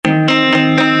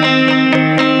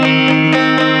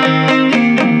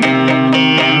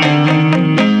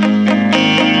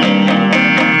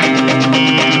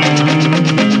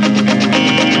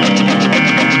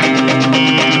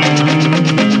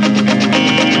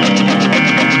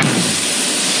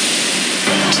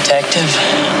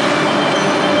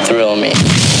detective thrill me.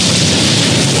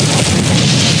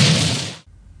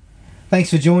 Thanks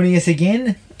for joining us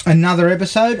again. Another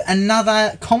episode,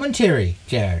 another commentary,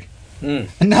 Jared.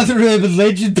 Another urban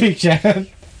legend picture.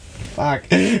 Fuck.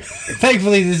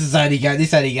 Thankfully, this only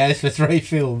goes for 3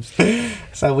 films,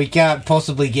 so we can't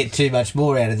possibly get too much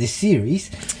more out of this series.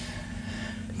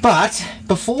 But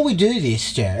before we do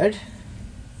this, Jared,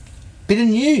 bit of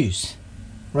news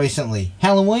recently.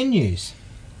 Halloween news.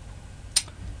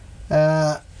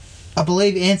 I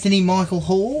believe Anthony Michael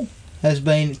Hall has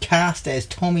been cast as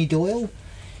Tommy Doyle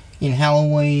in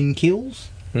Halloween Kills.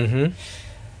 Mm-hmm.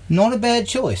 Not a bad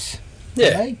choice. Yeah,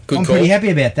 okay? good I'm call. pretty happy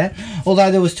about that.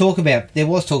 Although there was talk about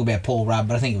Paul Rudd,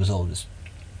 but I think it was all just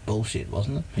bullshit,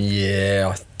 wasn't it?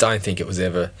 Yeah, I don't think it was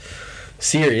ever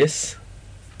serious.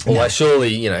 Although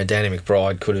surely, Danny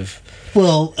McBride could have...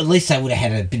 Well, at least they would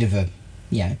have had a bit of a,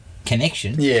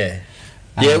 connection. Yeah.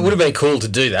 Yeah, it would have been cool to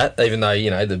do that, even though,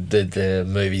 the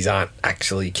movies aren't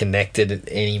actually connected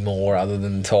anymore other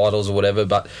than titles or whatever,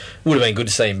 but it would have been good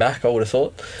to see him back, I would have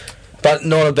thought. But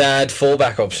not a bad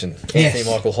fallback option. Yes.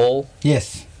 Anthony Michael Hall.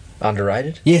 Yes.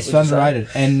 Underrated. Yes, underrated.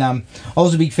 And I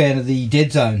was a big fan of the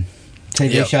Dead Zone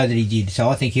TV show that he did, so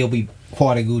I think he'll be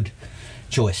quite a good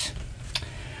choice.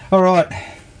 All right.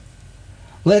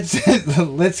 Let's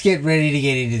get ready to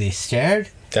get into this, Jared.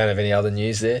 Don't have any other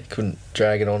news there? Couldn't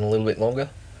drag it on a little bit longer?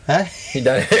 Huh? You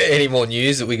don't have any more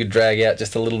news that we could drag out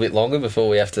just a little bit longer before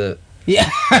we have to... Yeah.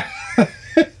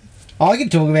 I can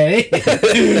talk about it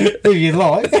if you'd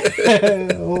like.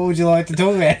 What would you like to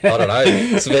talk about? I don't know.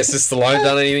 Sylvester Stallone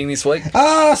done anything this week?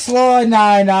 Oh, Sly,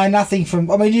 no, nothing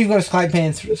from... I mean, you've got Escape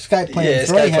Plan 3, Escape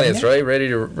Plan 3, ready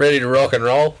to rock and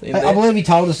roll. I believe he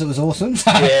told us it was awesome.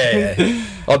 So. Yeah,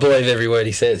 I believe every word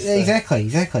he says. So.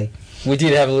 Exactly. We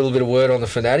did have a little bit of word on the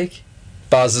Fanatic.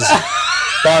 Buzz's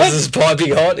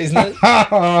piping hot, isn't it?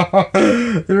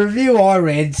 The review I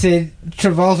read said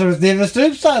Travolta has never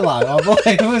stooped so low. I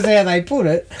believe was how they put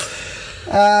it.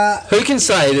 Who can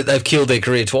say that they've killed their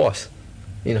career twice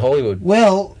in Hollywood?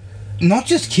 Well, not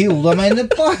just killed. I mean, the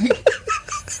bloke...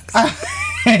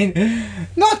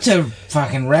 not to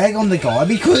fucking rag on the guy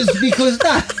because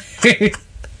no.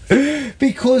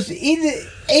 Because in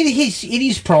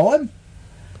his prime,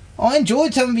 I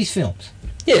enjoyed some of his films.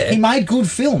 Yeah, he made good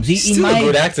films. He's still a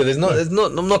good actor. I'm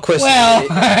not questioning. Well,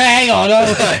 hang on.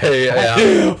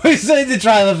 Yeah. We've seen the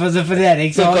trailer for The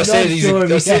Fanatic. So I said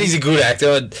he's a good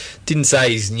actor. I didn't say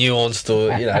he's nuanced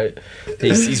or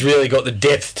he's really got the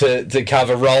depth to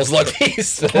cover roles like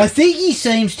this. I think he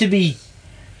seems to be.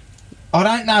 I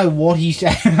don't know what he's.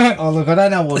 I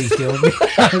don't know what he's doing.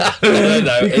 I don't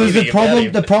know because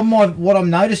the problem what I'm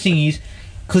noticing is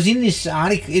because in this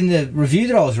article, in the review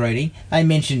that I was reading, they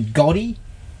mentioned Gotti.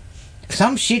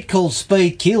 Some shit called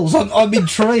Speed Kills. I'm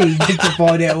intrigued to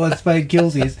find out what Speed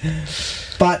Kills is.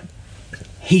 But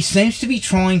he seems to be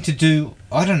trying to do,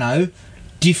 I don't know,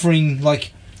 differing,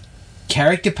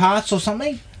 character parts or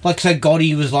something. So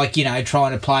Gotti was,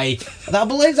 trying to play... I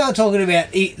believe they were talking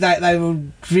about... They were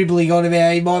dribbling on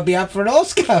about he might be up for an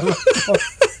Oscar.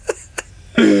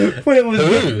 When it was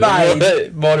made.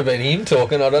 It might have been him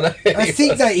talking, I don't know. I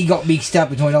think that he got mixed up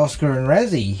between Oscar and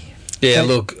Razzie. Yeah,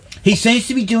 look... He seems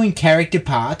to be doing character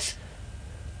parts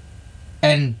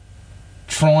and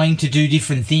trying to do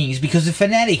different things because The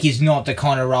Fanatic is not the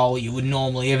kind of role you would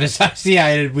normally have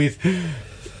associated with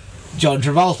John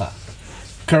Travolta.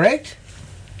 Correct?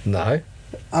 No.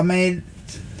 I mean,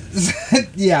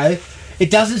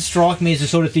 it doesn't strike me as the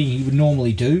sort of thing he would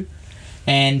normally do.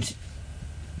 And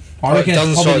I reckon it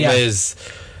doesn't strike me as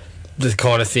the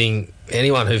kind of thing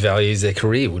anyone who values their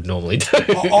career would normally do.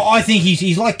 I think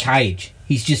he's like Cage.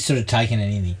 He's just sort of taken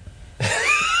anything.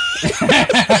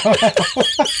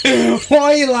 Why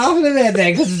are you laughing about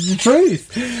that? Because it's the truth.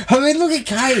 I mean, look at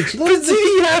Cage. But did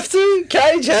he have to?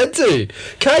 Cage had to.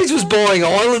 Cage was buying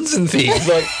islands and things.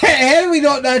 How do we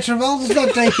not know Travolta's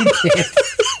not deep in debt?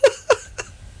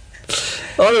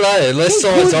 I don't know. Unless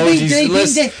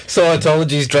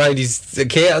Scientology's drained his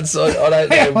accounts, I don't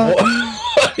know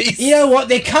what. You know what?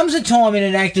 There comes a time in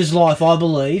an actor's life, I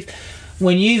believe,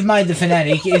 when you've made The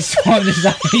Fanatic, it's time to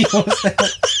say yourself.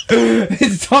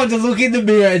 It's time to look in the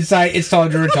mirror and say it's time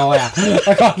to retire.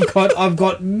 I've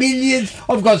got millions,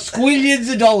 I've got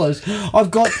squillions of dollars.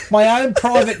 I've got my own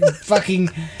private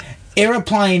fucking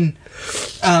aeroplane,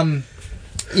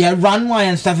 runway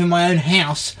and stuff in my own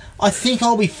house. I think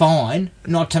I'll be fine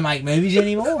not to make movies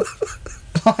anymore.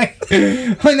 I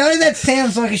know that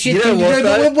sounds like a shit thing to do,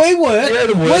 but when we work,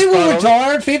 we will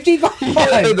retire at 55. You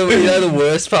know the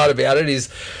worst part about it is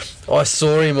I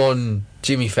saw him on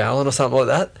Jimmy Fallon or something like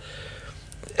that,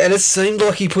 And it seemed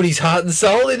like he put his heart and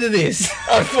soul into this,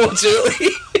 unfortunately.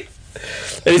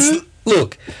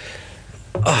 Look,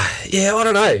 yeah, I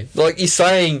don't know. Like you're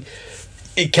saying,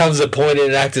 it comes a point in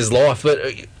an actor's life, but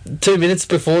 2 minutes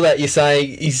before that, you're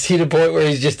saying he's hit a point where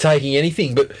he's just taking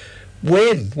anything. But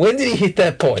when? When did he hit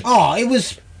that point? Oh, it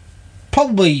was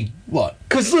probably, what?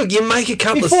 Because look, you make a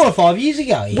couple of... 4 or 5 years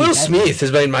ago. Will Smith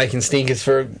has been making stinkers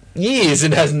for years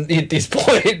and hasn't hit this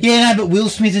point. Yeah, no, but Will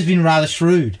Smith has been rather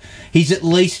shrewd. He's at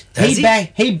least...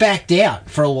 He backed out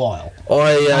for a while.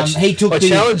 I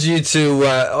challenge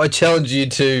you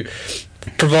to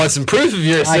provide some proof of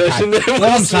your assertion that what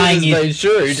I'm saying is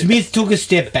shrewd. Smith took a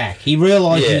step back. He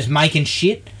realised he was making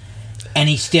shit, and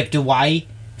he stepped away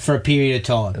for a period of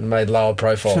time. And made lower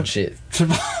profile shit.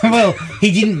 Well,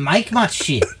 he didn't make much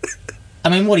shit. I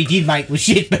mean, what he did make was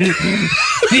shit, but he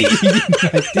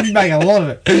didn't make a lot of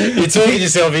it. You're talking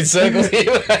yourself in circles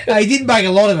here. No, he didn't make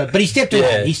a lot of it, but he stepped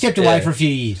away. He stepped away for a few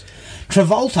years.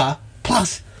 Travolta,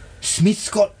 plus Smith's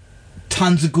got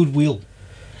tons of goodwill.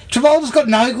 Travolta's got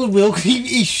no goodwill because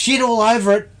he shit all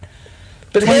over it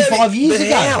 25 years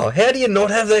ago. How do you not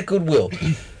have that goodwill?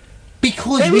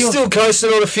 Because he was still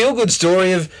coasting on a feel-good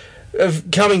story of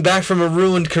coming back from a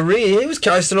ruined career. He was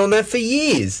coasting on that for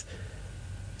years.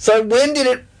 So when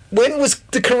was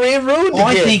the career ruined again?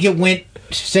 I think it went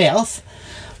south.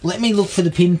 Let me look for the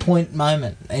pinpoint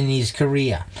moment in his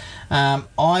career.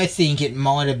 I think it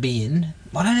might have been...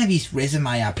 I don't have his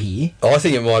resume up here. I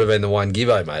think it might have been the one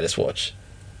Gibbo made us watch.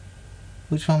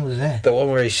 Which one was that? The one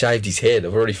where he shaved his head.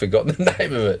 I've already forgotten the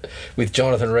name of it. With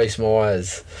Jonathan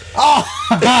Rhys-Myers. Oh!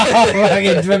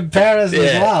 From Paris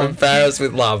with Love. From Paris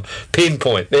with Love.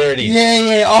 Pinpoint. There it is.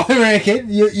 Yeah. I reckon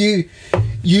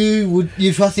you would.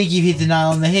 I think you've hit the nail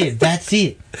on the head. That's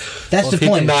it. That's the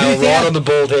point. Hit the nail right on the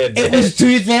bald head. It was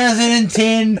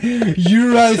 2010.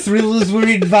 Euro thrillers were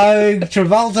in vogue.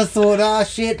 Travolta thought, "Oh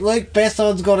shit, Luke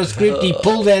Besson's got a script he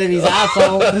pulled out of his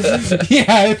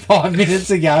arsehole." 5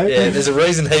 minutes ago. Yeah, there's a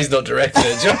reason he's not directing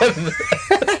it,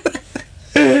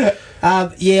 John.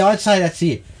 I'd say that's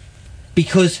it,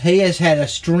 because he has had a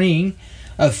string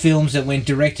of films that went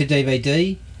direct to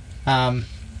DVD.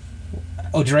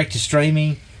 Or direct to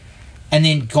streaming, and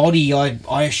then Gotti.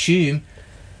 I assume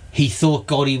he thought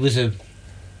Gotti was a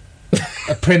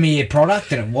premiere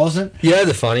product, and it wasn't. Yeah,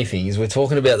 the funny thing is, we're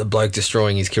talking about the bloke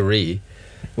destroying his career.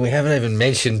 We haven't even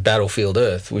mentioned Battlefield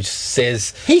Earth, which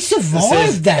says he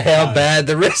survived that. How bad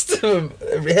the rest of them,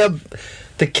 how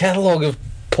the catalogue of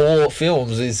poor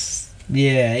films is.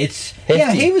 Yeah, it's hefty.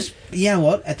 Yeah. He was. You know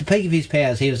what? At the peak of his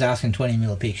powers, he was asking $20 million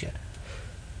a picture,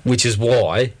 which is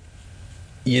why.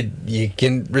 You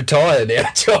can retire now,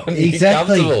 John.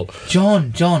 Exactly. You're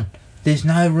comfortable. John, there's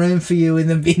no room for you in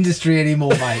the industry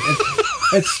anymore, mate.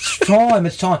 It's time.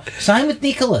 Same with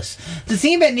Nicholas. The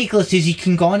thing about Nicholas is he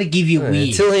can kind of give you weird.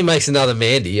 Until he makes another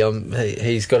Mandy,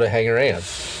 he's got to hang around.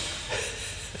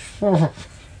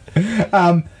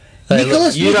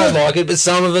 Nicholas, you don't like it, but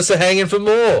some of us are hanging for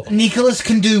more. Nicholas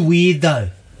can do weird,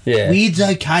 though. Yeah. Weird's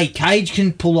okay. Cage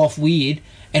can pull off weird,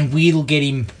 and weird will get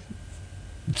him...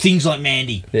 things like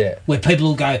Mandy, where people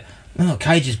will go, "Oh,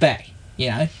 Cage is back," you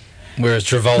know. Whereas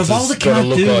Travolta's got to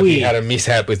look like he had a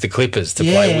mishap with the Clippers to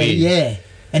play weird. Yeah,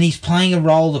 and he's playing a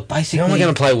role that basically... How am I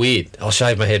going to play weird? I'll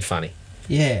shave my head funny.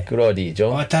 Yeah. Good idea,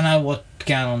 John. I don't know what's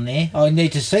going on there. I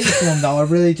need to see the film, though. I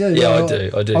really do. Yeah,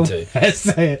 I do too.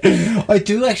 I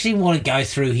do actually want to go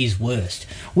through his worst.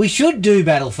 We should do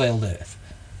Battlefield Earth.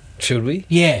 Should we?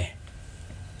 Yeah.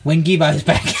 When Gibbo's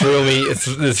back. Thrill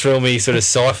me sort of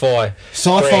sci-fi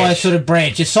branch. Sort of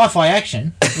branch. It's sci-fi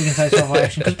action. We can say sci-fi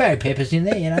action because Barry Pepper's in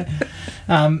there, you know.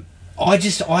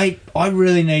 I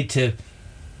really need to,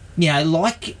 you know,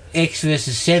 like X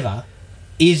versus Sever,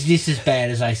 is this as bad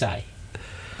as they say?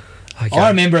 Okay. I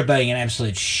remember it being an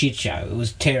absolute shit show. It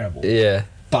was terrible. Yeah.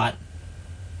 But,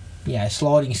 you know,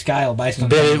 sliding scale based on...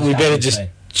 We better just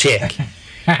check.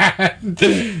 Better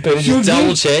just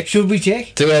double check. Should we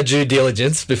check? Do our due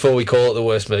diligence before we call it the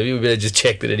worst movie. We better just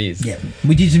check that it is. Yeah,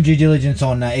 we did some due diligence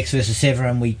on X versus Sever,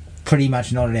 and we pretty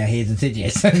much nodded our heads and said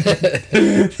yes.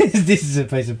 This is a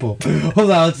piece of pork.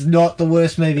 Although it's not the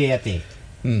worst movie out there.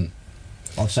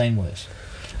 I've seen worse.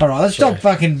 All right, let's stop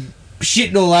fucking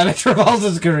shitting all over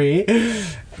Travolta's career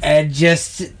and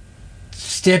just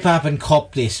step up and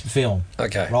cop this film.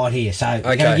 Okay. Right here. So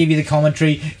we're going to give you the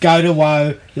commentary. Go to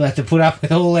Woe. You'll have to put up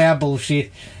with all our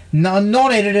bullshit. No,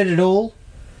 not edited at all.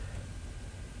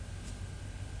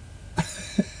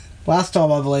 Last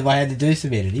time I believe I had to do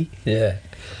some editing. Yeah.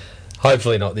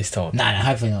 Hopefully not this time. No,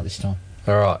 hopefully not this time.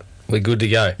 All right. We're good to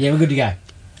go. Yeah, we're good to go.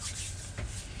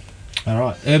 All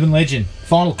right. Urban Legend.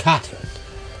 Final cut.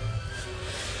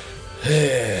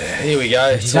 Here we go.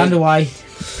 It's underway.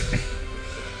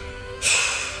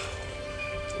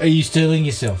 Are you stealing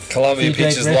yourself? Columbia Few deep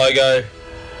Pictures breaths. logo,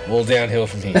 all downhill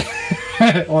from here.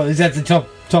 Oh, is that the top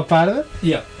part of it?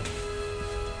 Yeah.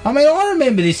 I mean, I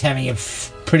remember this having a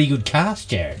pretty good cast,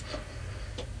 Jared.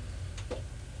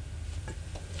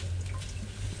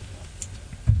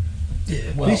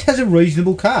 Yeah, well, This has a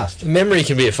reasonable cast. memory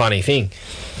can be a funny thing.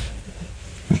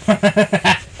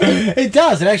 It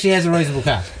does. It actually has a reasonable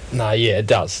cast. No, yeah, it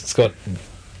does. It's got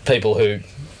people who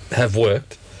have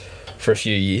worked for a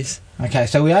few years. Okay,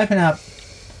 so we open up.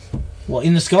 Well,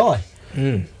 in the sky.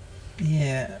 Mm.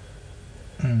 Yeah.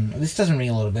 This doesn't ring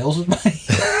a lot of bells with me.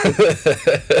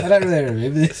 I don't really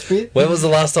remember this bit. When was the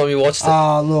last time you watched it?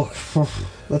 Look,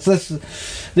 let's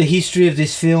the history of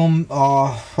this film.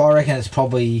 I reckon it's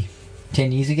probably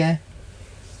 10 years ago.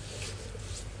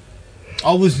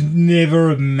 I was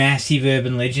never a massive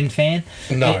Urban Legend fan.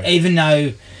 No. Even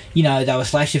though, you know, they were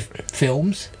slasher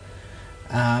films.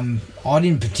 I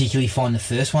didn't particularly find the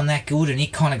first one that good, and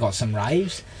it kind of got some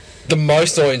raves. The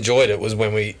most I enjoyed it was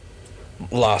when we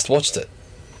last watched it.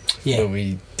 Yeah. When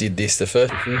we did this the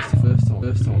first time. Yeah.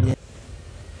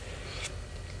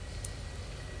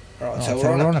 Right, so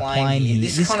we're on a plane here.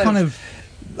 This kind of,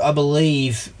 I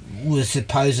believe, was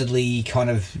supposedly kind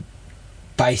of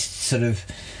based sort of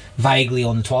vaguely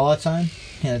on the Twilight Zone.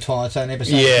 You know, the Twilight Zone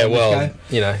episode. Yeah, from well, Disco.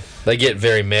 you know, they get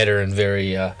very meta and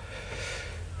very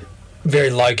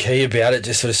low key about it.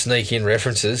 Just sort of sneak in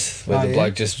references where the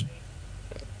bloke just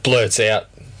blurts out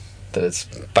that it's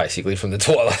basically from the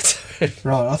Twilight Zone.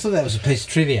 Right, I thought that was a piece of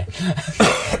trivia.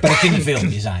 But it's in the film,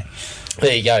 you're saying.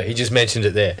 There you go. He just mentioned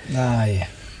it there. Oh, yeah.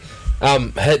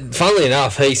 Funnily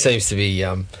enough, he seems to be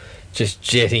just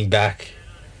jetting back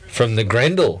from the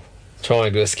Grendel,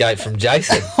 trying to escape from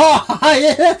Jason. Oh,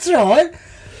 yeah, that's right.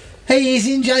 He is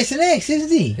in Jason X,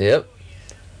 isn't he? Yep.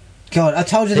 God, I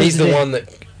told you He's the one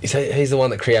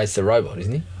that creates the robot,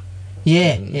 isn't he?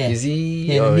 Yeah, yeah. Is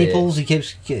he? Yeah, Oh, the nipples, he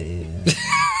keeps...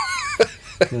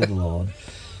 Good Lord.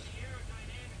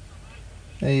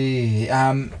 Highly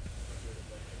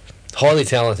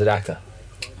talented actor.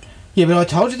 Yeah, but I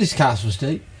told you this cast was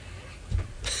deep.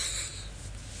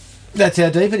 That's how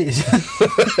deep it is.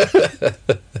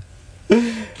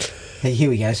 Hey, here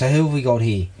we go. So who have we got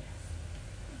here?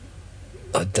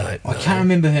 I don't know. I can't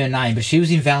remember her name, but she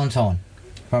was in Valentine,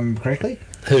 if I remember correctly.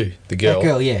 Who? The girl? That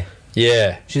girl, yeah.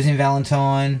 Yeah. She was in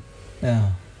Valentine.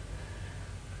 Oh.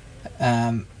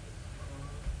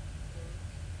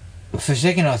 For a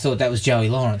second I thought that was Joey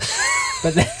Lawrence.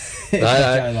 But it's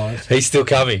not Joey Lawrence. He's still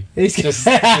coming. He's Just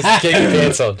keep your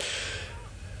pants on.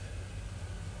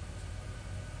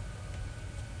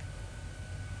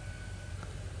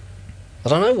 I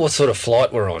don't know what sort of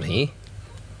flight we're on here.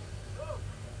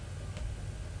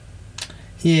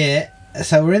 Yeah,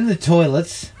 so we're in the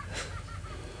toilets.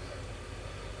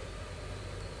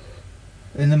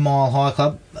 In the Mile High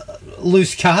Club.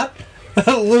 Loose cut.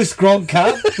 Loose grog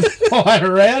cut. Flying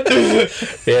around.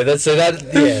 Yeah, that's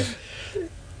the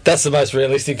most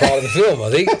realistic part of the film,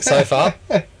 I think, so far.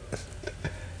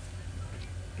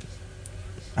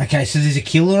 Okay, so there's a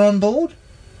killer on board?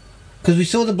 Because we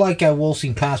saw the bloke go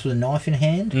waltzing past with a knife in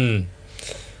hand. Mm.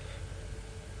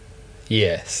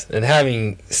 Yes, and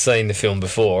having seen the film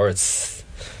before, it's...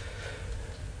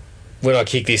 When I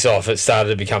kicked this off, it started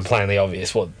to become plainly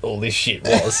obvious what all this shit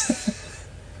was.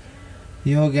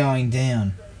 You're going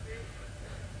down.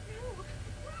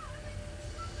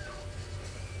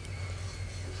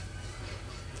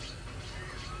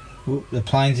 Oop, the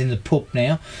plane's in the poop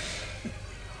now.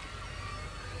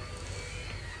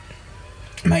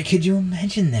 Mate, could you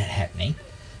imagine that happening?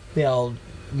 The old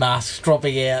masks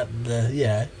dropping out,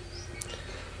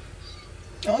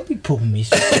 I'd be pooping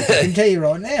myself. I can tell you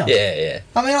right now. Yeah, yeah.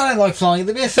 I mean, I don't like flying at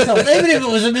the best of times, even if it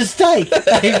was a mistake.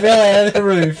 They fell out of the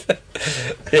roof.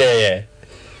 Yeah, yeah.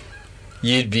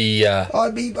 You'd be...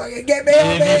 I'd be fucking, get me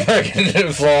out there.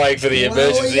 fucking flying for the Blowing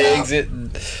emergency up. exit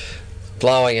and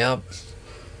blowing up.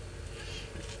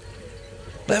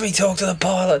 Let me talk to the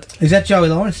pilot. Is that Joey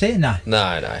Lawrence there? No.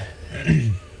 No.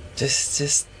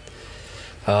 just...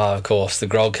 Oh, of course, the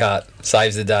grog cart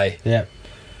saves the day. Yeah.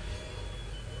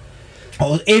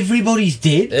 Oh, everybody's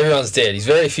dead. Everyone's dead. He's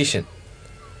very efficient.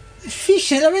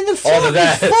 Fishing. I mean, the Either fuck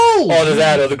that, is full. either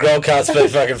that, or the grog cart's been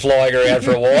fucking flying around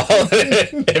for a while.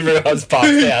 Everyone's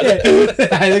passed out.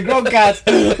 Hey, the grog cart's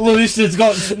loose. It's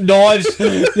got knives.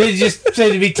 They just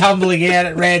seem to be tumbling out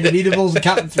at random intervals and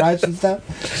cutting throats and stuff.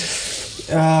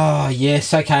 Oh,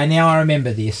 yes. Okay, now I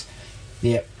remember this.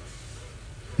 Yep.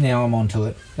 Now I'm onto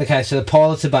it. Okay, so the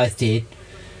pilots are both dead.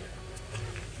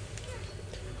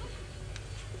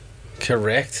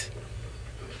 Correct.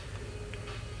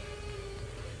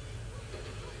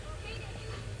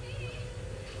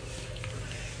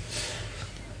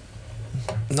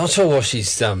 Not sure why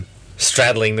she's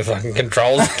straddling the fucking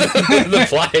controls of the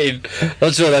plane.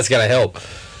 Not sure that's going to help.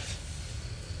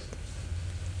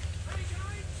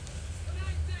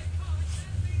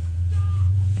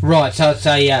 Right, so it's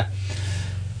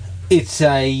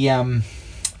a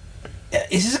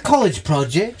is this a college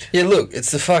project? Yeah, look,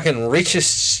 it's the fucking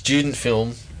richest student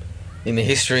film in the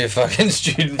history of fucking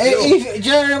student film. Do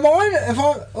you know mine?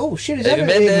 Oh shit, is that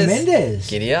Eva Eva Mendes?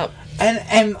 Giddy up. And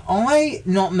am I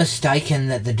not mistaken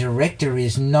that the director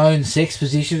is known sex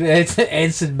position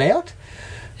Anson Mount?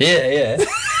 Yeah.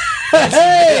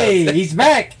 Hey, he's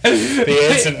back. The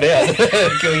Anson Mount.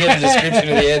 Can we get a description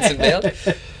of the Anson Mount?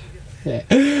 Yeah.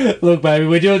 Look, baby,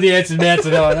 we're doing the Anson Mount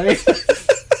tonight.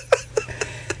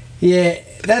 Yeah,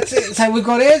 that's it. So we've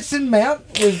got Anson Mount,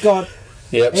 we've got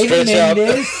Yep, Eva stretch up.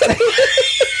 Mendes.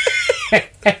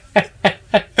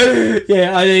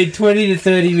 Yeah, I need 20 to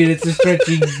 30 minutes of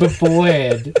stretching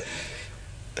beforehand.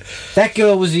 That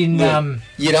girl was in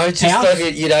You don't just House?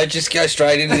 you don't just go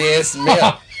straight into the Anson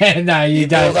Mount. no, you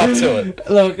don't. build up to it.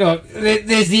 Look,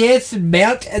 there's the Anson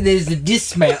Mount and there's the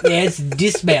dismount, the Anson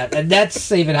dismount, and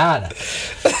that's even harder.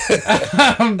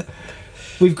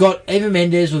 We've got Eva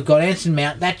Mendes, we've got Anson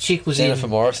Mount. That chick was Jennifer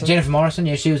Morrison. Jennifer Morrison,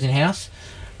 yeah, she was in House.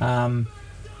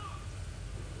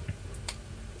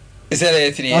 Is that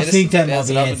Anthony I Anderson? think that might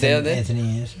Bouncing be up and down there? Anthony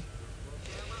Anderson.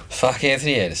 Fuck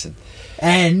Anthony Anderson.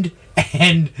 And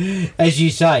as you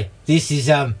say, this is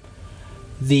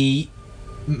the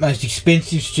most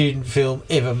expensive student film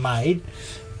ever made.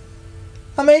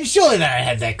 I mean, surely they don't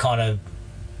have that kind of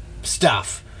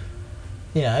stuff,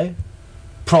 you know,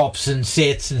 props and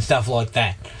sets and stuff like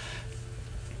that.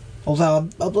 Although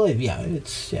I believe, you know,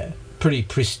 it's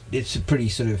it's a pretty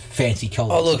sort of fancy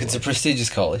college. Oh look, it's a prestigious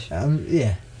college.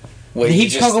 Yeah. Where The you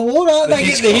Hitchcock just- Award, aren't they?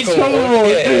 Getting the Hitchcock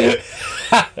Award.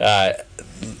 Yeah.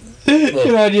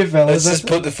 Good on you, fellas. Let's just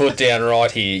put the foot down right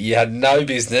here. You had no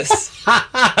business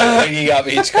bringing up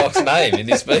Hitchcock's name in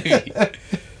this movie.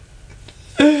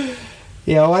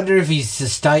 Yeah, I wonder if his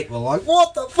estate were like,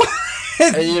 what the fuck?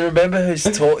 And you remember who's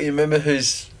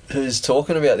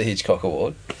talking about the Hitchcock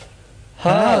Award?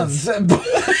 Hans.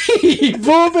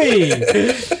 Bobby!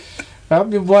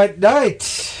 I'm your white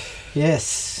knight.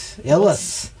 Yes.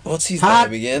 Ellis. What's his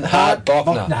name again? Hart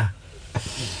Bochner.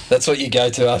 That's what you go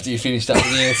to after you finished up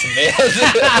with the Anson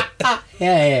Mount.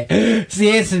 Yeah. It's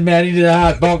the Anson Mount into the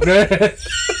Hart Bochner.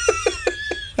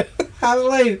 I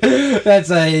believe that's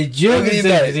a German Look at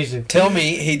him, mate. position. Tell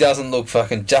me he doesn't look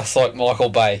fucking just like Michael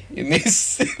Bay in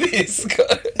this. Who?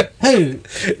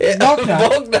 Bochner.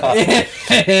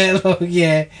 Bochner. Yeah, look,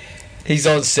 yeah. He's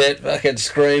on set fucking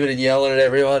screaming and yelling at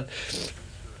everyone.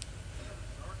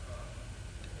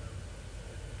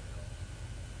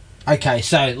 Okay,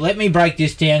 so let me break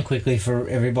this down quickly for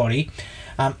everybody.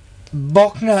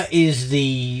 Bochner is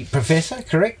the professor,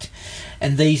 correct?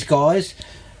 And these guys,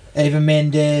 Eva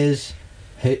Mendes,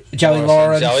 Joey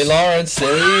Lawrence. Joey Lawrence,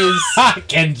 there he is.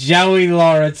 Fucking Joey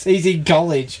Lawrence. He's in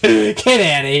college. Get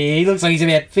out of here. He looks like he's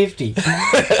about 50.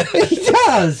 He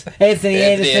does. Anthony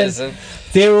Anderson.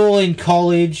 They're all in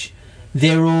college.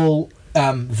 They're all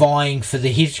vying for the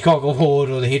Hitchcock Award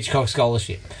or the Hitchcock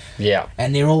Scholarship. Yeah.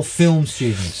 And they're all film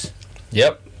students.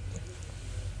 Yep.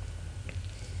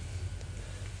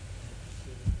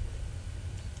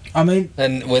 I mean...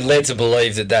 And we're led to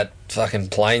believe that fucking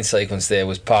plane sequence there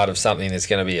was part of something that's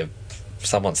going to be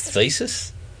someone's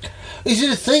thesis. Is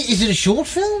it a short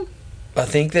film? I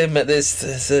think there's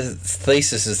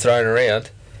thesis is thrown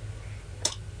around.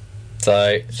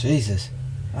 So... Jesus.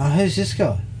 Oh, who's this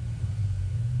guy?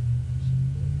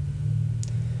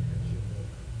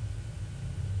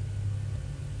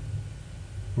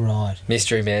 Right.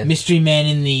 Mystery Man. Mystery man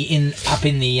up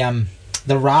in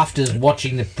the rafters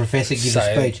watching the professor give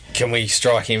a speech. Can we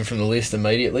strike him from the list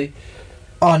immediately?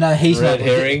 Oh no, he's Red not.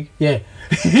 herring? Yeah.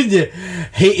 Yeah.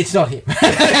 It's not him. I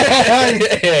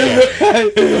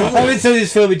haven't seen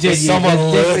this film in 10 years. Someone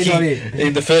That's definitely not lurking. him.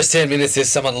 In the first 10 minutes, there's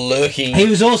someone lurking. He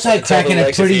was also at the top of cracking the a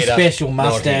lecture pretty theatre. special Not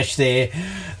him. mustache there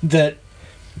that,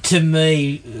 to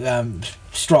me,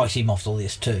 strikes him off the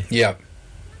list too. Yeah.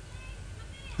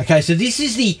 Okay, so this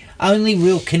is the only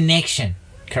real connection,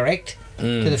 correct,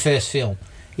 Mm. to the first film,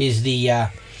 is the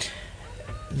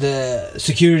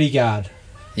security guard,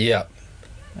 Yeah.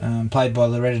 played by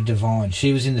Loretta Devine.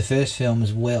 She was in the first film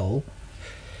as well,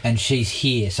 and she's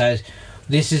here. So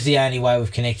this is the only way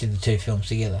we've connected the two films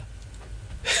together.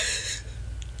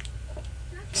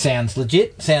 Sounds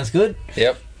legit. Sounds good.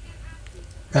 Yep.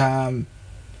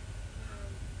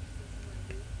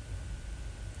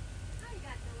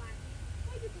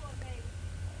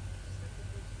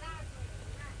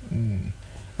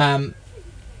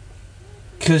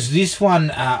 Because this one,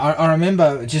 I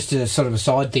remember, just a sort of a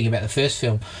side thing about the first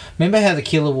film. Remember how the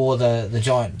killer wore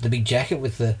the big jacket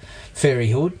with the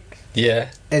furry hood? Yeah.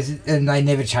 And they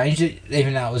never changed it,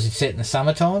 even though it was set in the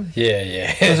summertime?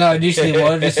 Yeah. Because I initially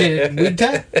wanted to set it in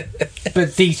winter,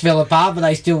 but things fell apart, but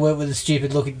they still went with a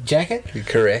stupid looking jacket.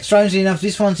 Correct. Strangely enough,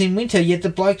 this one's in winter, yet the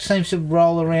bloke seems to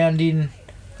roll around in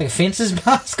like a fencer's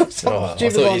mask or something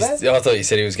stupid like that. I thought you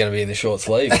said he was going to be in the short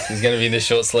sleeves. He's going to be in the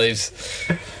short sleeves,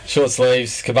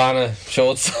 cabana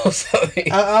shorts or something.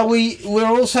 We're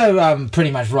also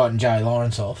pretty much writing Joe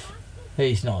Lawrence off.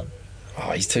 He's not.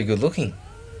 Oh, he's too good looking.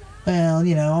 Well,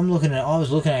 you know, I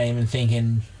was looking at him and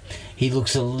thinking he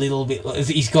looks a little bit.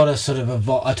 He's got a sort of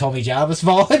a Tommy Jarvis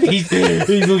vibe. He's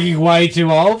looking way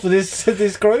too old for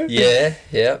this group. Yeah.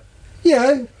 You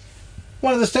know,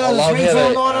 one of the stars of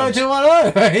Springfield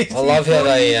 90210. I love how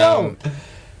they. I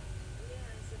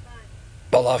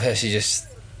love how she just,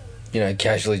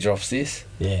 casually drops this.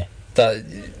 Yeah. They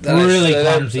really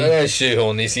clumsy. They don't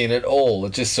shoehorn this in at all.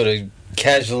 It just sort of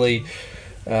casually,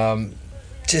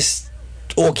 just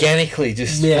organically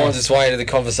finds its way into the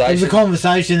conversation. It was a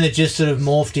conversation that just sort of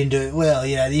morphed into, well,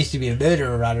 there used to be a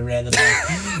murderer running around the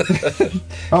place.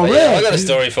 Oh, really? Yeah, I got a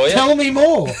story for you. Tell me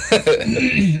more.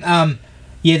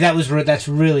 Yeah, that's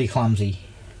really clumsy.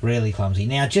 Really clumsy.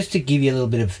 Now, just to give you a little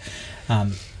bit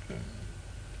of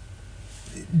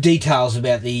details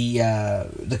about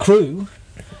the crew,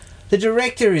 the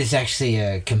director is actually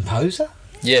a composer.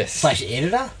 Yes. /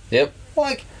 editor. Yep.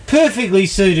 Like, perfectly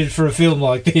suited for a film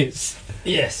like this.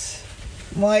 Yes.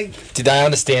 Like, did they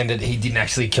understand that he didn't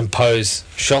actually compose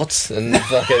shots and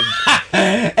fucking...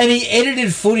 and he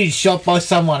edited footage shot by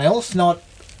someone else, not,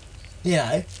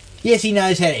 yes, he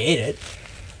knows how to edit.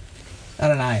 I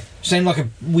don't know. Seemed like a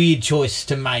weird choice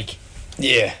to make.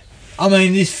 Yeah. I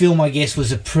mean, this film, I guess,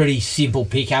 was a pretty simple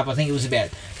pickup. I think it was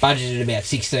budgeted about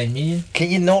 16 million. Can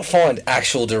you not find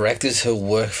actual directors who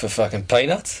work for fucking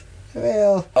peanuts?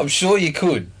 Well, I'm sure you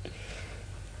could.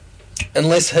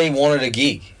 Unless he wanted a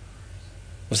gig.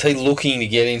 Was he looking to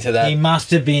get into that? He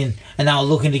must have been, and they were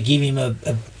looking to give him a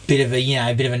bit of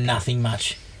a nothing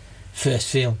much first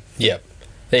film. Yep.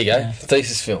 There you go. Yeah.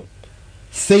 Thesis film.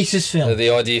 Thesis film. So the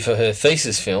idea for her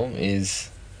thesis film is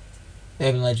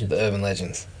Urban Legends. The Urban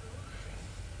Legends.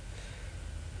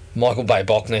 Michael Bay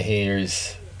Bochner here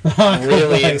is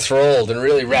really enthralled and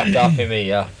really wrapped up in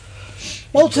the.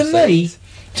 Well, to me,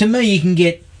 you can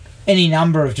get any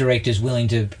number of directors willing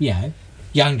to,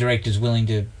 young directors willing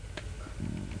to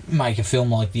make a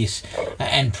film like this,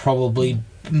 and probably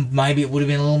maybe it would have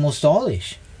been a little more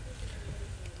stylish.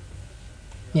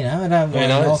 I don't want to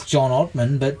knock John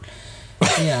Ottman, but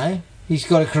he's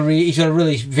got a career. He's got a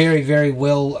really very, very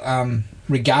well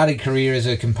regarded career as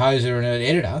a composer and an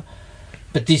editor.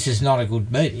 But this is not a good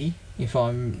movie. If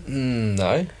I'm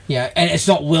no, and it's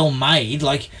not well made.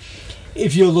 Like,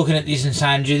 if you're looking at this and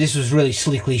saying, "Gee, this was really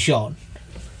slickly shot,"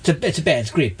 it's a bad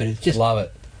script, but it's just love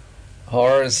it.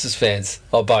 Horror and suspense,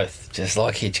 or both, just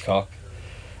like Hitchcock.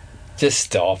 Just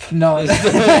stop. No,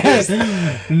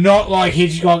 not like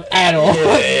Hitchcock at all.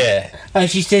 Yeah. And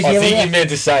she says, I think you meant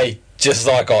to say just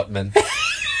like Ottman.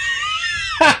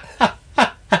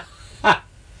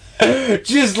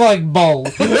 Just like Bowl.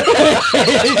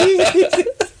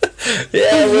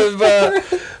 Yeah,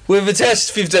 we've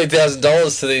attached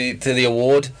 $15,000 to the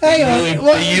award. Hang on,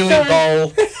 the Ewing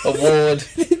Bowl Award.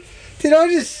 Did I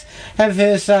just have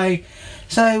her say,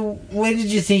 so when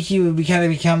did you think you were going to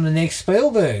become the next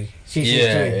Spielberg? She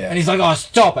says to him. And he's like, oh,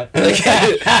 stop it.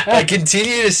 I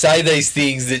continue to say these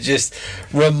things that just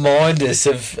remind us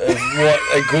of what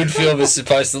a good film is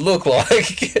supposed to look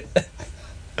like.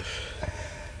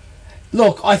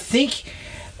 Look, I think,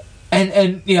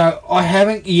 and I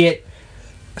haven't yet.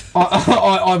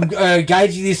 I'm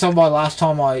gauging this on my last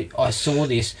time I saw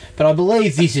this, but I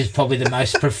believe this is probably the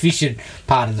most proficient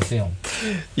part of the film.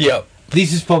 Yep.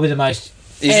 This is probably the most,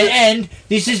 and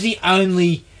this is the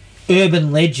only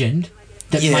urban legend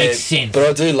that makes sense. But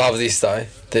I do love this though,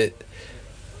 that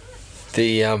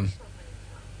the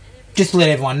just to let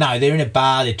everyone know, they're in a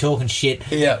bar, they're talking shit.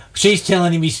 Yeah. She's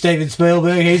telling him he's Steven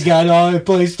Spielberg, he's going, oh,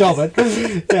 please stop it.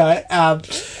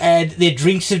 And their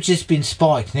drinks have just been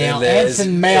spiked. Now,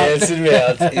 Anson Mount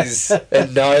is...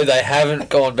 And no, they haven't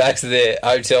gone back to their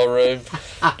hotel room.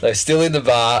 They're still in the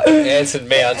bar. Anson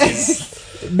Mount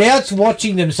is... Mount's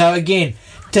watching them, so again,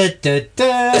 we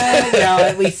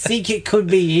think it could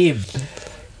be him.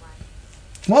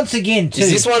 Once again, too. Is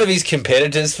this one of his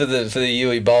competitors for the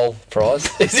Huey Bowl prize?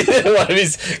 Is it one of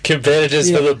his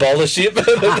competitors for the bowlership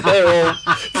that they're all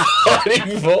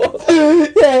fighting for?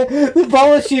 Yeah, the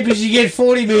bowlership is you get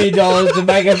 $40 million to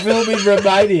make a film in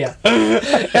Romania.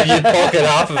 And you pocket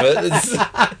half of it.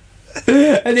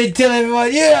 And then tell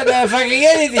everyone, you don't know fucking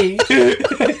anything.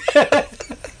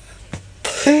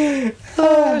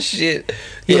 Oh, shit.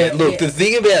 Yeah, look, the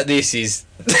thing about this is...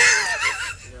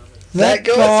 That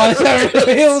guy's a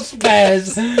real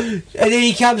spaz. And then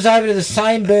he comes over to the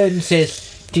same bird and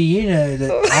says, do you know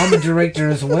that I'm a director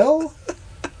as well?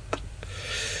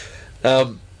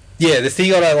 Yeah, the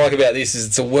thing I don't like about this is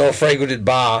it's a well-frequented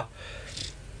bar,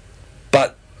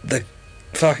 but the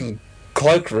fucking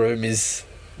cloakroom is...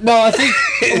 No, I think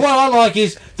what I like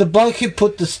is the bloke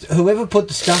whoever put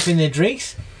the stuff in their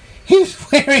drinks, he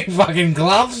was wearing fucking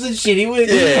gloves and shit.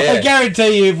 I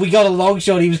guarantee you, if we got a long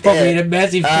shot, he was probably in a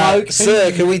massive cloak.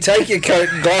 Sir, can we take your coat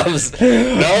and gloves? No.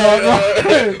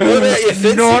 What about your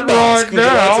fencing mask? Would you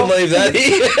like to leave that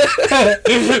here?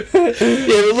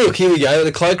 Yeah, but look, here we go,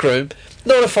 the cloakroom.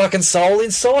 Not a fucking soul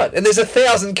in sight, and there's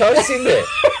 1,000 coats in there.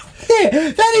 Yeah,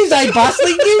 that is a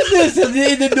bustling business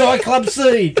in the nightclub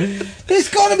scene. There's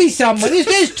got to be someone.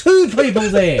 There's 2 people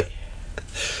there.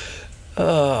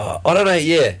 I don't know.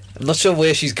 Yeah, I'm not sure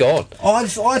where she's gone. I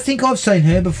think I've seen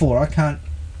her before. I can't,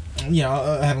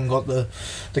 I haven't got the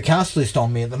cast list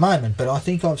on me at the moment, but I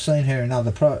think I've seen her in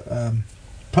other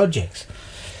projects.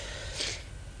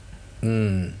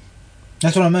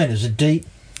 That's what I mean. It's a deep.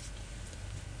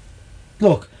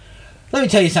 Look, let me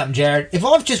tell you something, Jared. If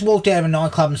I've just walked out of a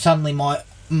nightclub and suddenly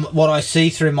what I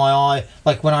see through my eye,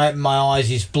 like when I open my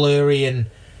eyes, is blurry and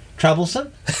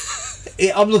troublesome,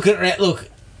 I'm looking around. Look.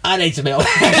 I need some help.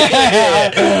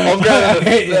 I'm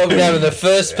going to the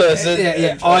first person.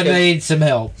 Yeah. I need some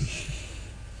help.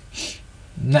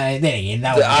 No, there you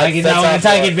go. No one can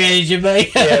take advantage of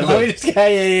me. Yeah,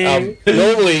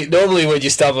 look, normally when you're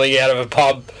stumbling out of a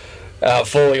pub,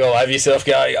 falling all over yourself,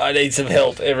 going, I need some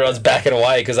help, everyone's backing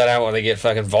away because they don't want to get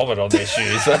fucking vomit on their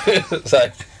shoes. So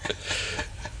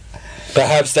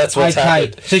perhaps that's what's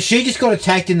happened. So she just got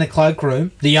attacked in the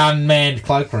cloakroom, the unmanned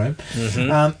cloakroom,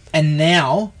 and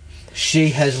now she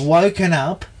has woken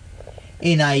up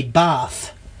in a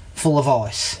bath full of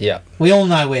ice. Yeah. We all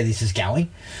know where this is going.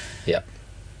 Yeah.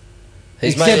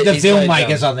 Except the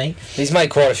filmmakers, I think. He's made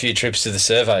quite a few trips to the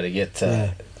survey to get...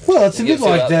 Well, it's a bit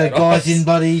like the guys in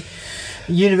bloody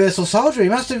Universal Soldier. He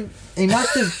must have been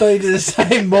to the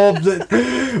same mob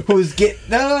that was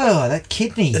that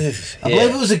kidney. I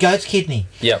believe it was a goat's kidney.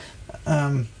 Yep.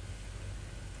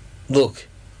 Look,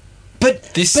 but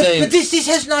this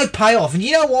has no payoff, and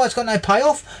you know why it's got no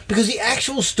payoff? Because the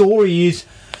actual story is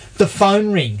the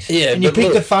phone rings, and you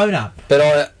pick the phone up.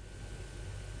 But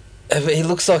he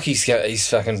looks like he's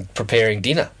fucking preparing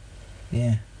dinner.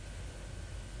 Yeah.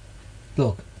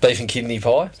 Look. Beef and kidney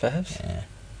pie, perhaps. Yeah.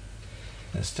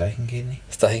 A steak and kidney.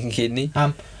 Steak and kidney.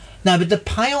 No, but the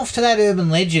payoff to that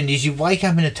urban legend is you wake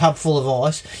up in a tub full of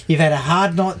ice, you've had a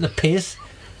hard night in the piss,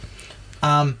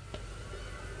 and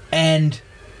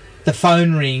the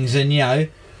phone rings, and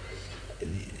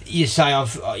you say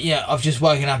I've just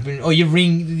woken up, or you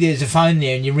ring. There's a phone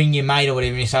there, and you ring your mate or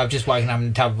whatever, and you say I've just woken up in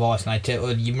a tub of ice, and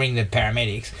or you ring the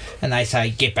paramedics, and they say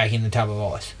get back in the tub of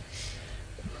ice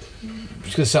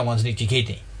because someone's nicked your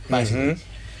kidney, basically. Mm-hmm.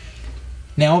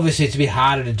 Now, obviously, it's a bit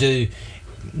harder to do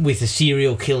with a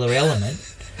serial killer element,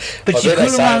 but you could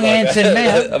have rung Anson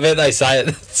Mount. I bet they say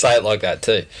it like that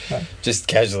too, just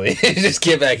casually. Just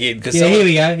get back in because here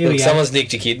we go. Someone's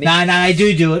nicked your kidney. No, they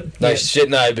do it.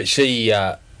 No, but she.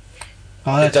 It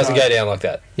doesn't go down like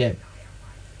that. Yeah,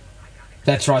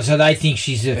 that's right. So they think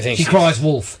she cries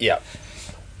wolf. Yeah.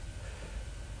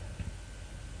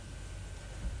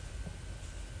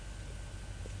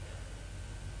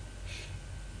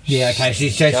 Yeah, okay.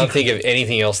 She can't think of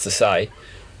anything else to say.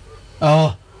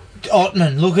 Oh,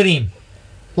 Ottman, look at him.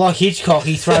 Like Hitchcock,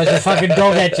 he throws a fucking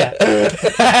dog at you.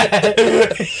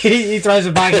 He throws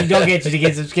a barking dog at you to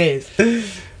get some scares.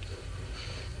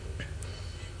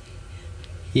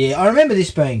 Yeah, I remember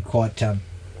this being quite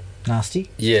nasty.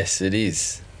 Yes, it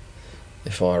is.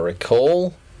 If I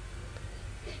recall,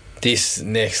 this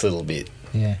next little bit.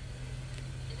 Yeah.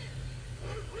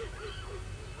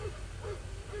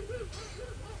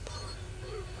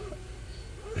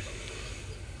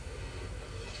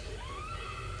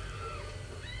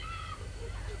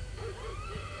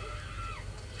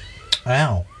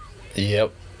 Ow.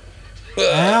 Yep.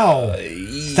 Ow.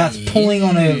 Starts pulling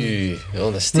on a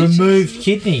removed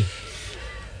kidney.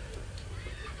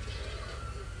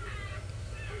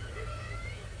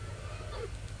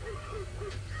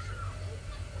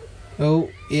 Oh,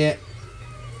 yeah.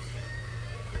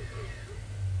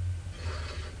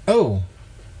 Oh.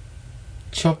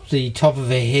 Chop the top of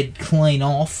her head clean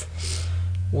off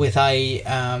with a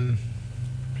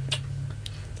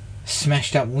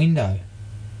smashed up window,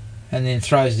 and then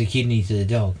throws the kidney to the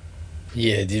dog.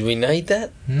 Yeah, did we need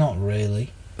that? Not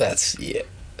really. That's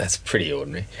pretty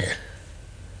ordinary.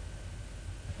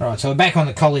 Right, so we're back on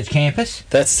the college campus.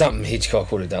 That's something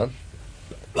Hitchcock would have done.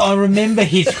 I remember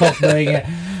Hitchcock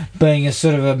being a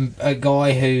sort of a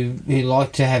guy who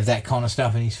liked to have that kind of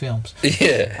stuff in his films.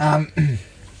 Yeah.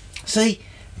 See,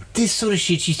 this sort of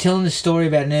shit, she's telling the story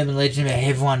about an urban legend about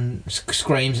everyone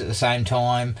screams at the same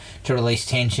time to release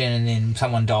tension, and then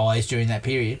someone dies during that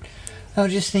period. I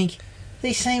just think,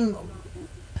 these seem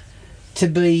to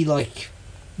be like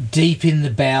deep in the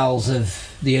bowels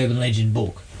of the urban legend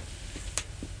book.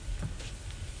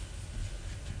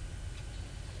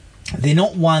 They're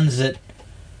not ones that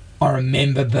I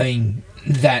remember being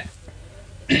that,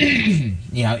 you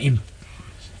know,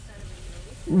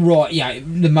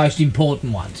 the most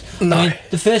important ones. No. I mean,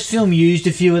 the first film used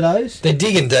a few of those. They're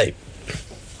digging deep.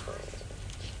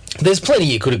 There's plenty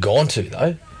you could have gone to,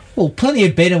 though. Well, plenty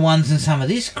of better ones than some of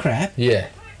this crap. Yeah.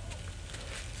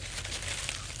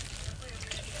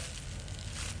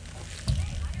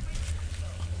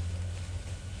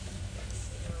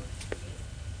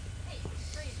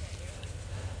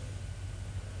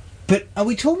 But are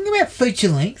we talking about feature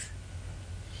length?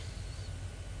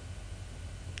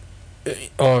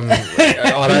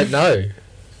 I don't know.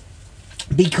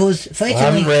 Because feature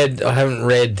length... I haven't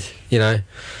read, you know,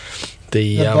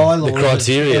 the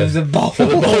criteria of the bowl. for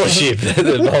the bowlership,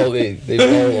 the bowl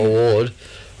award.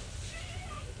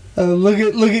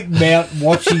 Look at Mount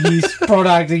watching his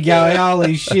product and going,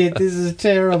 holy shit, this is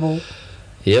terrible.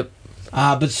 Yep.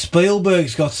 But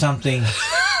Spielberg's got something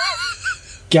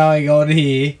going on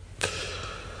here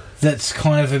that's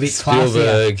kind of a bit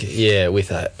Spielberg, classier. yeah, with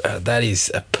that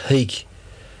is a peak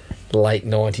late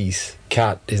 90s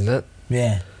cut, isn't it?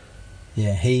 Yeah.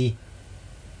 Yeah, he...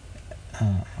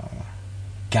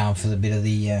 going for the bit of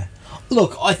the...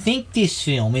 Look, I think this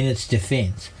film, in its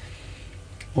defence,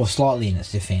 or slightly in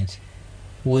its defence,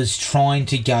 was trying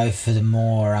to go for the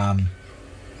more...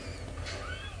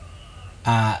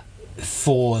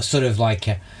 for sort of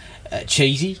like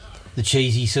cheesy, the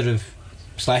cheesy sort of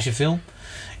slasher film.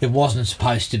 It wasn't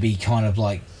supposed to be kind of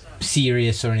like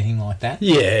serious or anything like that.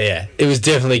 Yeah. It was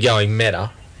definitely going meta.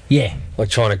 Yeah. Like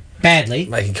trying to Badly.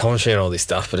 make a commentary on all this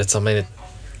stuff, but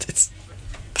it's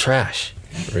trash,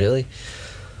 really.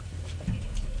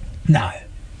 No,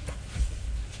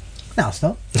 it's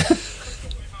not.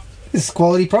 It's a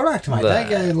quality product, mate. Don't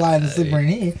go laying the slipper in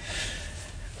here.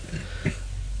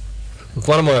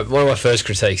 One of my first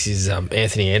critiques is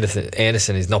Anthony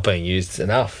Anderson is not being used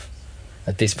enough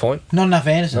at this point. Not enough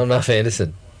Anderson. Not enough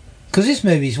Anderson. Because this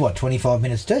movie's, 25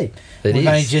 minutes deep? We've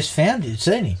only just seen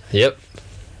him. Yep.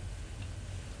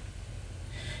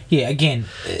 Yeah, again...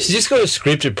 She's just got a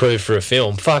script approved for a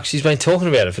film. Fuck, she's been talking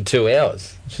about it for 2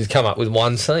 hours. She's come up with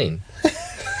one scene.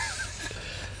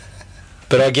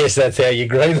 But I guess that's how you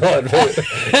greenlight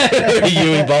a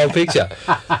Yui Bowl picture.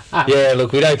 Yeah,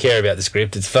 look, we don't care about the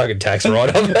script. It's fucking tax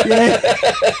write-off.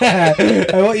 Yeah.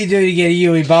 And what you do to get a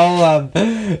Yui Bowl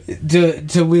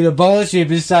to win a bowlership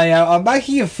is say, I'm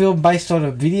making a film based on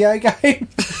a video game.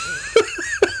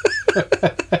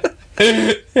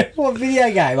 What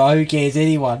video game? Oh, who cares?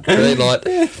 Anyone. Greenlight.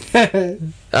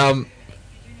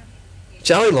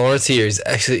 Joey Lawrence here is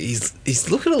actually he's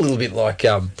looking a little bit like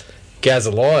Gaz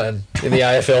a Lion in the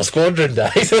AFL Squadron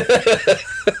days.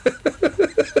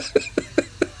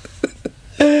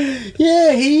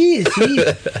 Yeah, he is.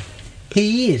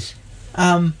 He is.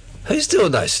 Who's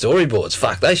doing those storyboards?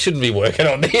 Fuck, they shouldn't be working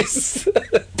on this.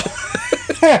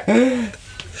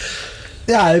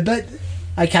 No, but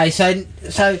okay. So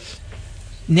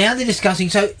now they're discussing.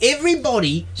 So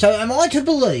everybody. So am I to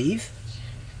believe,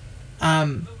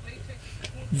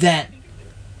 that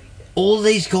all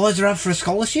these guys are up for a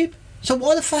scholarship? So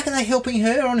why the fuck are they helping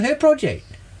her on her project?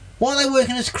 Why are they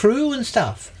working as crew and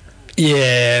stuff?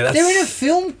 Yeah, They're in a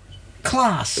film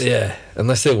class. Yeah,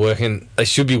 unless they're working, they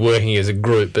should be working as a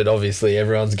group. But obviously,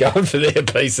 everyone's going for their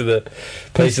piece of the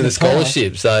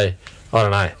scholarship. So I don't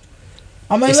know.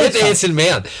 I mean, except Anson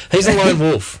Mount, he's a lone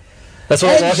wolf. That's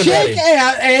what I like about check him.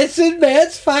 out Anson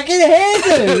Mount's fucking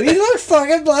hairdo. He looks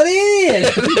like a bloody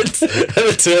idiot. And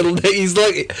the turtleneck,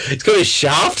 he's got a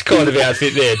shaft kind of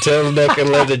outfit there, turtleneck and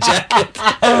leather jacket.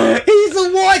 He's a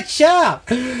white shark.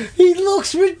 He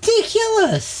looks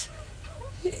ridiculous.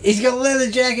 He's got a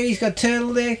leather jacket. He's got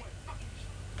turtleneck.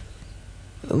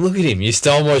 Look at him. You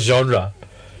stole my genre.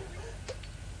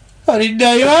 I didn't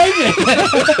know you owned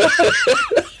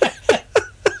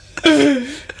it.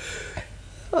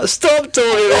 Stop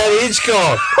talking about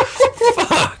Hitchcock.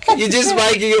 Fuck, you're just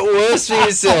making it worse for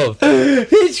yourself.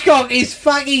 Hitchcock is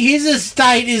fucking, his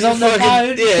estate is on the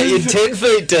phone. Yeah, you're 10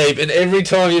 feet deep, and every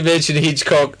time you mention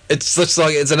Hitchcock, it's just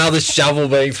like it's another shovel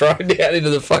being thrown down into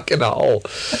the fucking hole.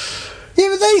 Yeah,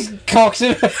 but these cocks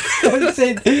have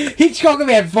said Hitchcock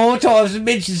about 4 times and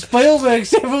mentioned Spielberg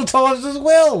several times as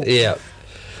well. Yeah.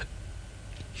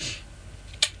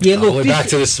 Yeah, look, we're back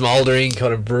to the smouldering,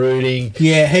 kind of brooding.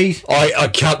 Yeah, he's... I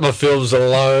cut my films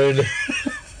alone.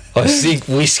 I sink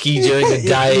whiskey during the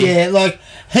day. Yeah, like,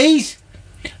 he's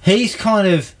kind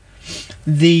of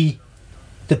the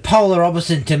polar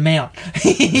opposite to Mount.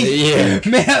 Yeah.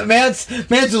 Mount's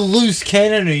a loose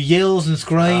cannon who yells and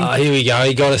screams. Here we go.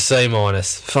 He got a C-.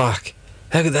 Fuck.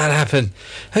 How could that happen?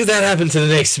 How could that happen to the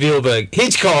next Spielberg?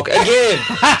 Hitchcock, again.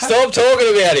 Stop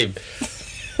talking about him.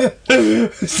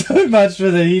 So much for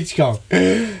the Hitchcock.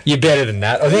 You're better than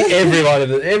that. I think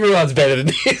everyone's better than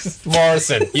this.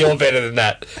 Morrison, you're better than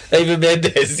that. Even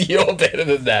Mendes, you're better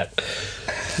than that.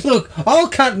 Look, I'll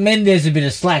cut Mendes a bit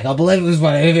of slack. I believe it was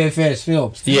one of her first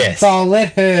films. Yes. So I'll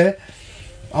let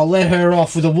her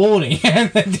off with a warning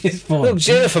at this point. Look,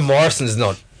 Jennifer Morrison's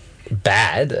not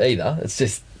bad either.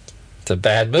 It's a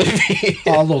bad movie.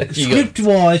 Oh, look,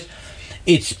 script-wise,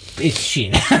 it's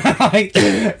shit. Like,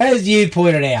 as you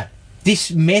pointed out,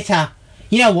 this meta...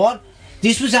 You know what?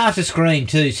 This was after Scream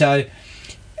too, so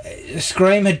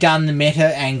Scream had done the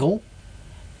meta angle,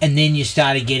 and then you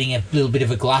started getting a little bit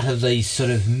of a glut of these sort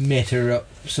of meta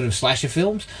sort of slasher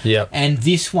films. Yep. And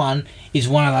this one is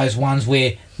one of those ones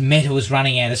where meta was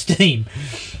running out of steam.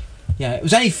 You know, it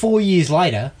was only 4 years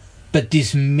later, but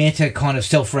this meta kind of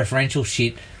self-referential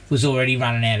shit was already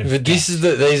running out of But gas.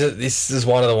 this is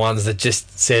one of the ones that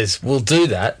just says we'll do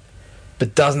that,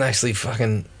 but doesn't actually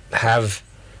fucking have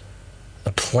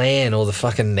a plan or the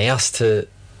fucking nous to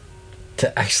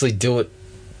actually do it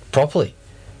properly.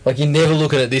 Like, you're never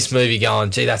looking at this movie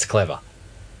going, gee, that's clever.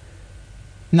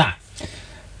 No.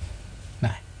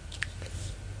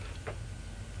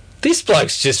 This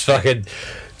bloke's just fucking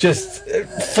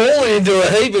falling into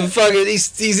a heap of fucking...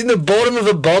 He's in the bottom of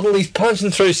a bottle, he's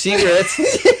punching through cigarettes.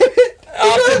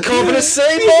 After copping a C-.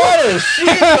 Shit,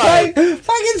 mate.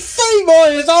 Fucking C-,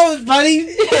 I was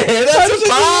buddy. Yeah, that's a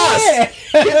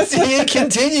pass. You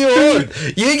continue on.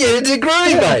 You get a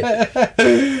degree,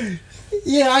 mate.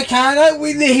 Yeah, I can't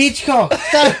win the Hitchcock.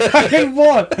 So fucking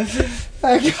what?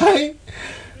 Okay.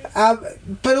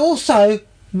 But also,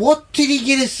 what did he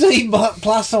get a C+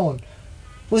 on?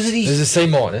 Was it his... There's a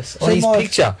C- on his C-.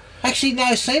 picture. Actually,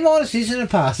 no, C- isn't a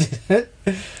pass, is it?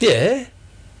 Yeah.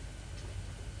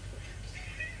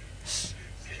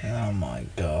 Oh my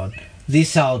god.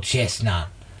 This old chestnut.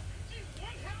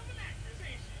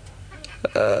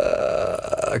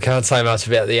 I can't say much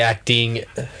about the acting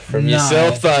from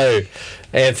yourself, though,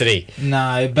 Anthony.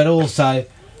 No, but also,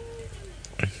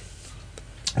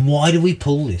 why do we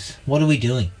pull this? What are we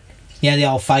doing? You know, the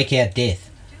old fake out death.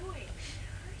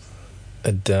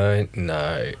 I don't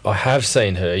know. I have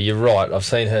seen her. You're right. I've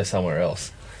seen her somewhere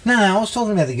else. No, I was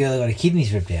talking about the girl who got her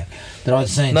kidneys ripped out that I'd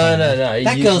seen. No.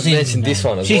 That You girl's mentioned in. this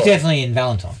one as She's well. definitely in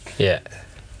Valentine. Yeah.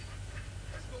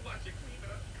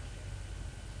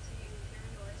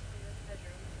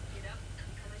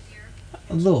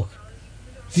 Look,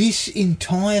 this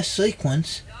entire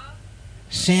sequence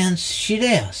sounds shit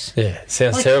house. Yeah,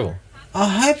 sounds terrible. I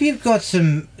hope you've got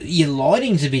your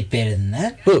lighting's a bit better than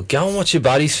that. Look, go and watch your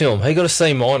buddy's film. He got a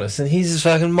C-, and his is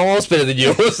fucking miles better than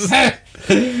yours.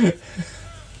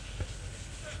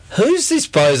 Who's this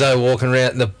bozo walking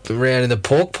around in the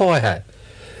pork pie hat?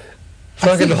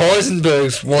 Fucking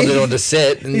Heisenberg's wandered onto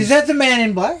set. And Is that the Man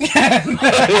in Black? no.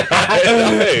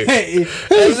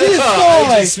 Who's this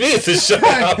guy? Agent Smith has shown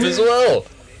up as well.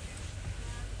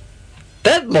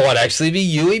 That might actually be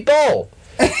Yui Boll.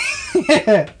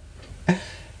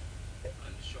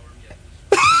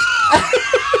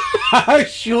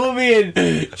 Show me in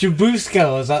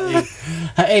Jabuska or something.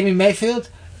 Amy Mayfield,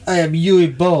 I am Yui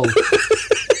Boll.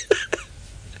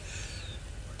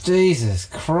 Jesus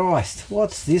Christ,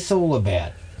 what's this all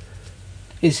about?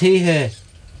 Is he her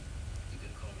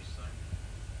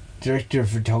director of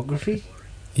photography?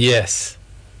 Yes.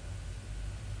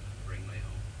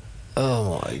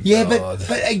 Oh my god. Yeah, but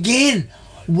again,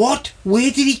 what? Where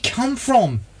did he come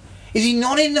from? Is he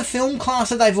not in the film class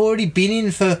that they've already been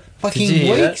in for fucking Did you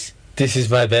hear weeks? that? This is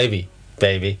my baby.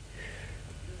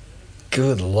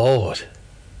 Good lord.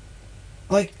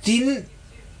 Like,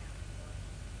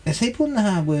 is he putting the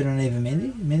hard word on Eva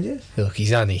Mendes? Look,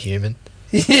 he's only human.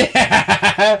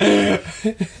 Yeah.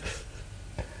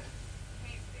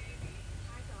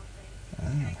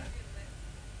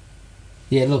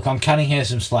 Yeah, look, I'm cutting her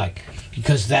some slack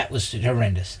because that was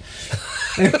horrendous.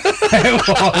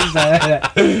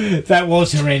 That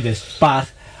was horrendous.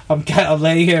 But I'm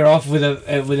letting her off with a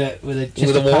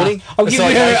warning. I'm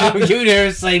giving her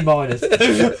a C minus.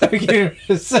 I'm giving her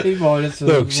a C minus.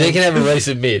 Look, she can have a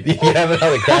resubmit. You can have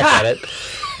another crack at it.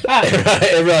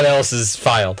 Everyone else has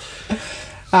failed.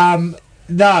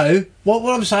 No,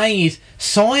 what I'm saying is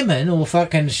Simon or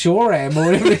fucking Shoram or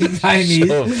whatever his name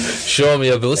is. Show me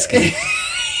a Bilski.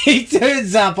 He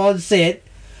turns up on set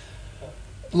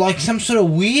like some sort of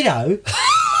weirdo.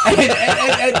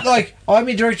 and like, I'm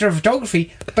a director of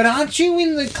photography, but aren't you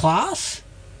in the class?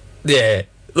 Yeah.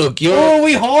 Look, you're... Or are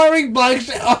we hiring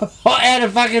blokes out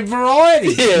of fucking Variety?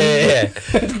 Yeah.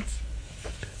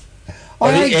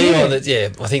 I think don't anyone get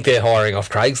it. I think they're hiring off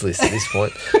Craigslist at this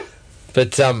point.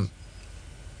 But,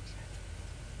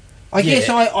 I guess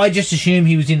I just assume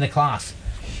he was in the class.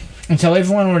 And so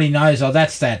everyone already knows,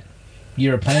 that's that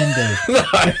European dude. No,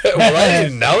 well, they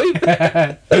didn't know him.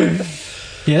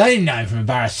 Yeah, they didn't know him from a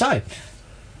bar of soap.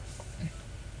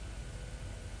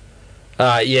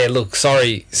 Yeah, look,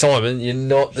 sorry, Simon, you're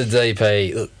not the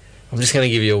DP. Look, I'm just going to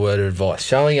give you a word of advice.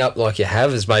 Showing up like you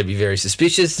have is maybe very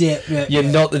suspicious. You're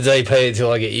not the DP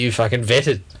until I get you fucking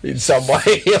vetted in some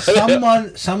way.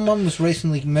 Someone was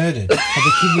recently murdered. Had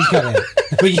the kidney cut out.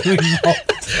 Were you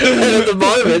involved? And at the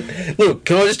moment, look,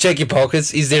 can I just check your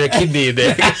pockets? Is there a kidney in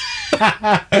there?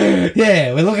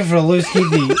 Yeah, we're looking for a loose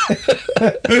kidney.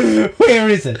 Where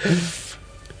is it?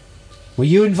 Were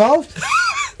you involved?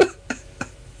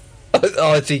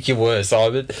 I think you were,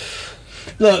 Simon.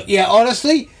 Look, yeah,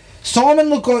 honestly, Simon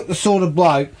looked like the sort of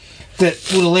bloke that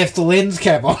would have left the lens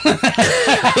cap on.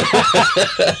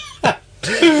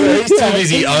 He's too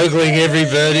busy ogling every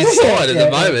bird in sight at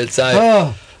the moment,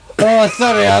 so... Oh,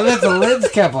 sorry, I left the lens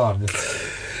cap on.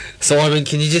 Simon,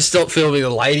 can you just stop filming the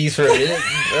ladies for a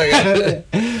minute?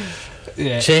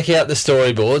 Yeah. Check out the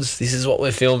storyboards. This is what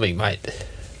we're filming, mate.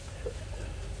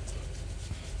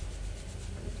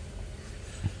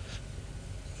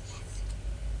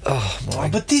 Oh my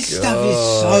but this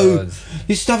God.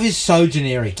 stuff is so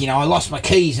generic. You know, I lost my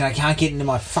keys and I can't get into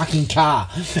my fucking car.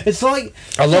 It's like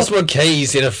I lost my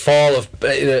keys in a file of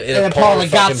in a pile of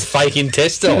fucking fake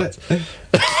intestines.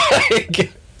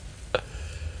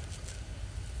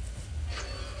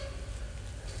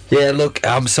 Yeah, look,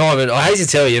 Simon, I hate to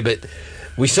tell you, but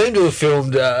we seem to have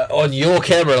filmed on your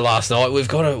camera last night. We've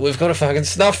got a fucking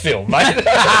snuff film, mate.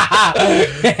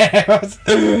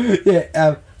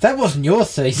 That wasn't your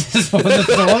thesis,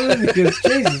 because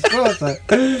Jesus Christ,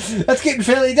 that's getting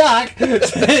fairly dark.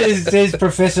 Says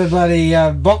Professor bloody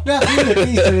Bochner.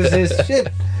 He sort of says shit.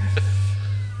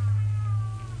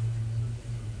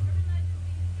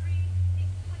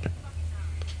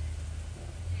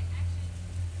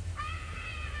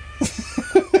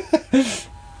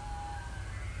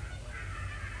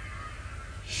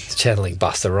 It's channeling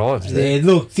Busta Rhymes. Yeah,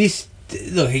 look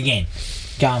again,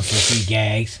 going for a few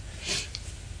gags.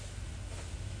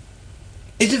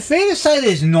 Is it fair to say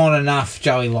there's not enough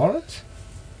Joey Lawrence?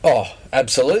 Oh,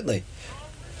 absolutely.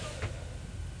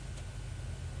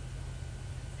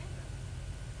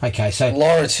 Okay, so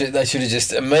Lawrence, they should have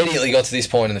just immediately got to this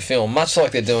point in the film, much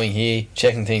like they're doing here,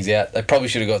 checking things out. They probably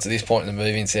should have got to this point in the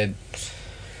movie and said,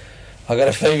 I got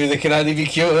a fever that can only be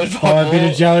cured by a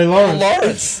bit of Joey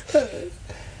Lawrence.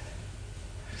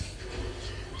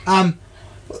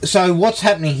 So what's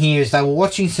happening here is they were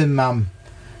watching some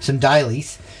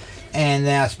dailies, and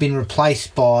now it's been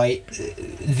replaced by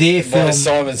their film, by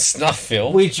Simon Snuff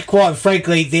film, which, quite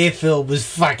frankly, their film was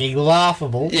fucking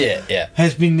laughable. Yeah.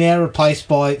 Has been now replaced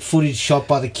by footage shot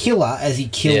by the killer as he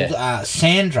killed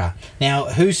Sandra. Now,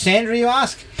 who's Sandra, you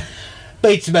ask?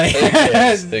 Beats me. Who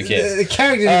cares? The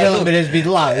character development has been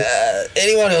low.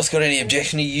 Anyone else got any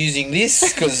objection to using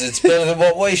this? Because it's better than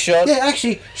what we shot. Yeah,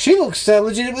 actually, she looks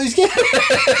legitimately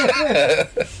scared.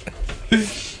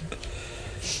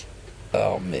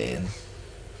 Oh, man.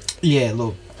 Yeah,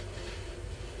 look.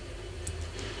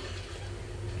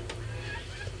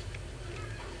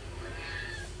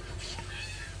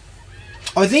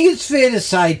 I think it's fair to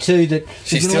say, too, that...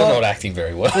 She's still not acting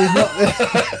very well.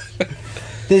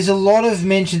 There's a lot of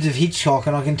mentions of Hitchcock,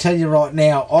 and I can tell you right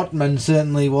now, Ottman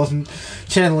certainly wasn't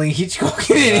channeling Hitchcock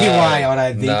in any way, I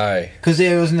don't think. No. Because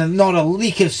there was not a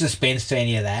lick of suspense to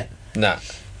any of that. No.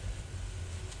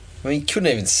 I mean, you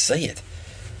couldn't even see it.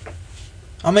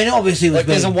 I mean, obviously it was... Like,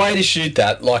 there's a way to shoot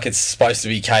that, like it's supposed to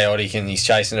be chaotic and he's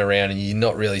chasing around and you're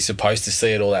not really supposed to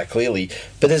see it all that clearly,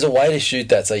 but there's a way to shoot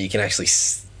that so you can actually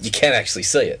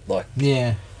see it. Like,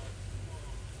 yeah.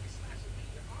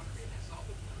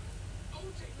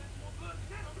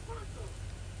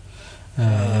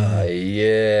 Oh,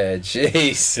 yeah,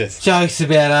 Jesus. Jokes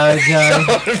about OJ.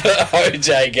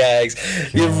 OJ gags.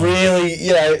 You really,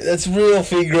 that's real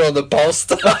finger on the pulse.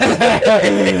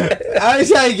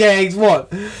 OJ gags, what?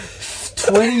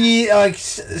 20 years, like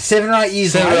 7 or 8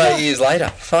 years 7 later? or 8 years later.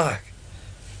 Fuck.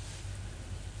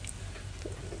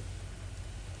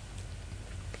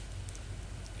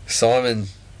 Simon,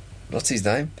 what's his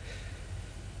name?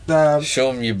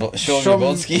 Sean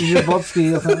Yabodsky.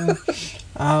 Yabodsky or something.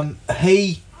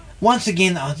 He, once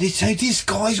again, this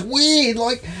guy's weird.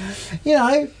 Like,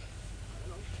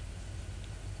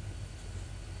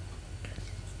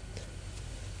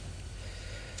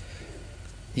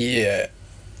 Yeah.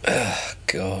 Oh,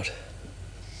 God.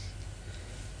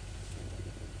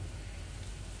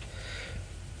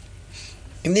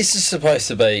 And this is supposed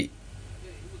to be...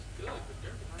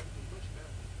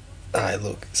 Hey,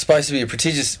 look, it's supposed to be a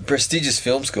prestigious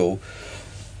film school.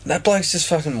 That bloke's just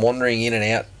fucking wandering in and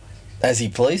out as he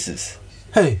pleases.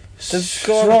 Who? The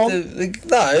guy with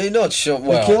no, not sure.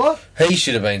 Well, the killer? He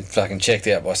should have been fucking checked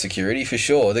out by security for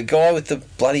sure. The guy with the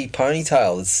bloody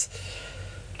ponytail. It's...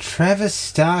 Travis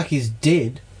Stark is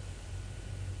dead.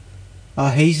 Oh,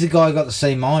 he's the guy who got the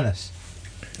C-.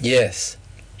 Yes.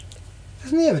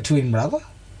 Doesn't he have a twin brother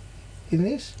in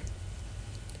this?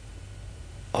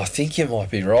 I think you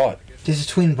might be right. There's a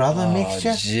twin brother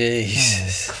mixture?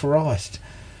 Jesus. Oh, Christ.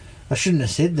 I shouldn't have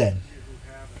said that.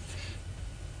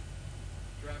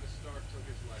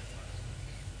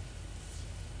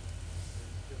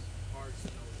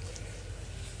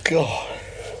 God.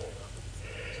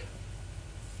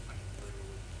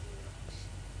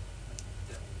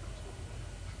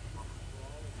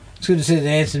 It's good to see that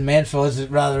Anson Mount finds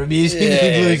it rather amusing.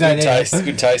 Yeah,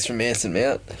 good taste from Anson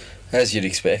Mount, as you'd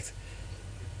expect.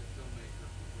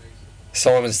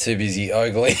 Simon's too busy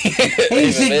ogling. He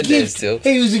was a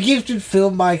gifted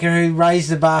filmmaker who raised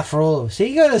the bar for all of us.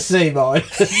 He got a C-. Not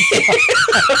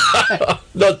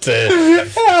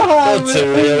to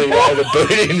really roll the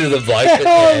boot into the bloke.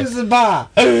 How was the bar?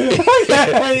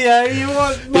 You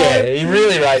want he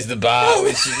really raised the bar,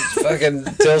 which fucking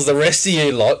tells the rest of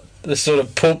you lot the sort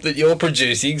of poop that you're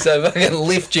producing, so fucking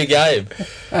lift your game.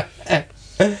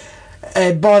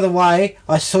 And by the way,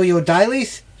 I saw your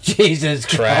dailies. Jesus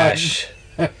Trash.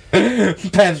 Christ.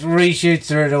 Perhaps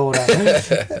reshoots are in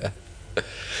order.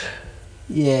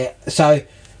 Yeah, so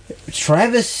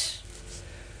Travis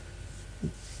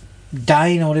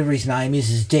Dane, or whatever his name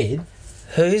is dead.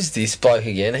 Who's this bloke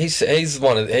again? He's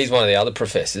one of the other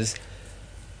professors.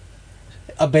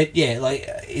 I bet, yeah, like,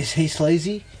 is he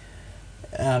sleazy?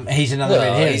 He's another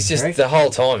red herring, he's just, correct? the whole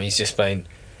time he's just been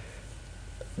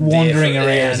wandering around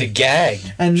as a gag,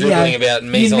 and dribbling about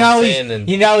mise en scène, and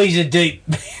he's a deep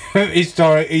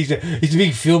historic. He's a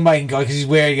big filmmaking guy because he's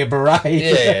wearing a beret.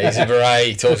 Yeah, he's a beret.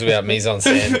 He talks about mise en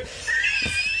scène.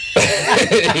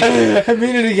 A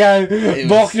minute ago,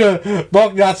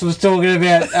 Bocknuts was talking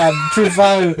about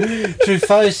Truffaut.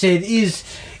 Truffaut said, "Is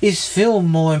film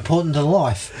more important than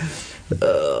life?"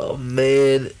 Oh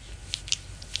man!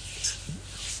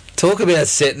 Talk about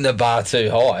setting the bar too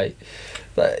high.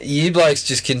 But you blokes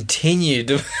just continue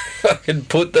to fucking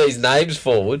put these names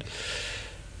forward.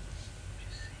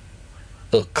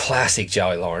 Look, classic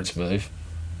Joey Lawrence move.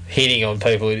 Hitting on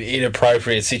people in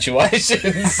inappropriate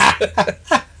situations.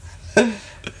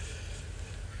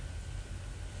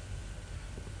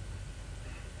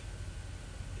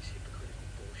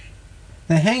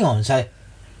 Now hang on, so...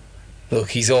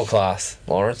 Look, he's all class,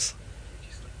 Lawrence.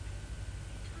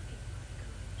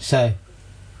 So...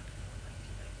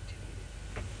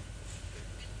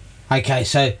 Okay,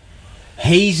 so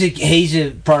he's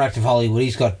a product of Hollywood.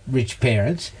 He's got rich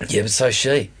parents. Yeah, but so's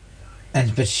she. So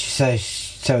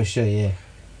is she, yeah.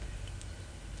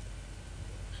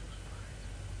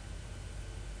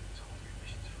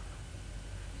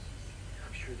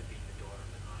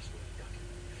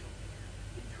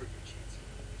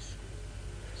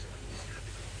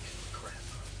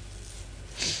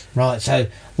 Right, so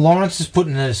Lawrence is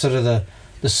putting the sort of the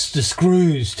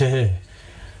screws to her.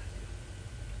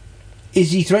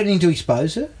 Is he threatening to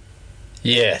expose her?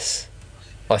 Yes,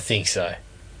 I think so.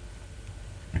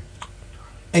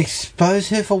 Expose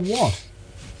her for what?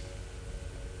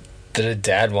 That her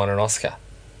dad won an Oscar.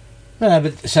 No,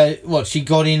 but so what? She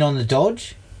got in on the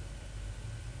dodge?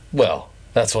 Well,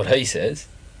 that's what he says.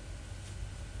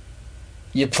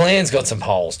 Your plan's got some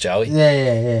holes, Joey.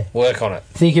 Yeah. Work on it.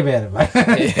 Think about it, mate.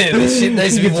 Yeah, this shit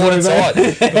needs to be watertight.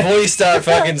 Before you start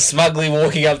fucking smugly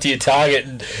walking up to your target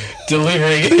and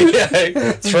delivering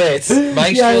threats,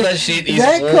 make sure that shit is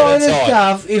that watertight. kind of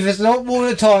stuff, if it's not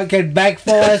watertight, can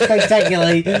backfire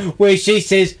spectacularly. Where she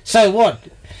says, "So what?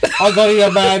 I got it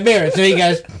on my own merit." So he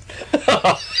goes,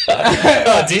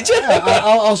 Oh, did you?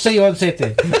 I'll see you on set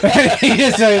then. He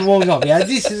just walks off. Yeah,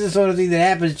 this is the sort of thing that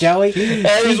happens, Joey.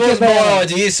 It was my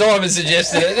idea. Simon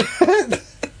suggested it.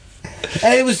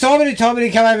 And it was Simon who told me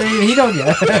to come over here and hit on you.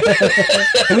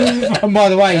 And by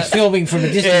the way, he's filming from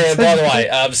a distance. Yeah, by the way,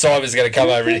 Simon's going to come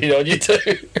over and hit on you too.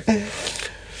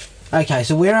 Okay,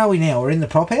 so where are we now? We're in the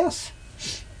prop house?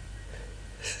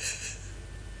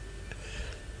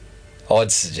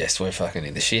 I'd suggest we're fucking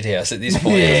in the shit house at this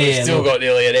point. Yeah, We've still got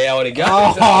nearly an hour to go.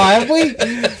 Oh, have we?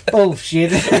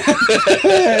 Bullshit.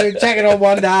 Checking on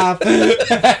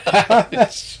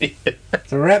 1.5. Shit.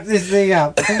 To wrap this thing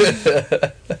up.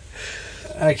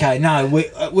 Okay, no,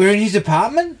 we're in his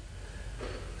apartment?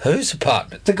 Whose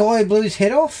apartment? The guy who blew his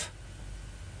head off?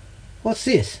 What's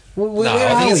this? No, Where I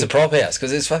think are it's we? a prop house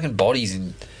because there's fucking bodies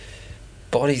in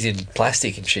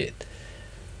plastic and shit.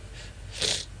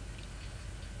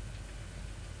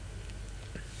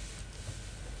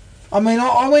 I mean,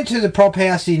 I went to the prop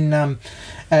house in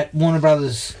at Warner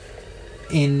Brothers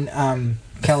in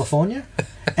California,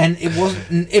 and it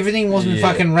wasn't. Everything wasn't Yeah.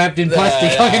 fucking wrapped in No,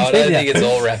 plastic. no, I can I tell don't you. think it's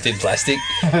all wrapped in plastic.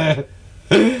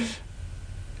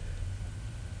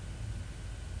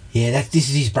 Yeah, this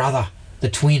is his brother, the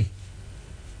twin.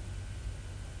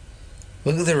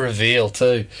 Look at the reveal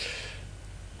too.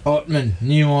 Ottman,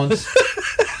 nuance.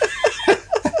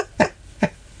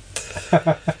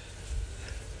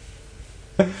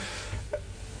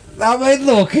 I mean,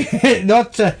 look,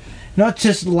 not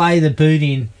just lay the boot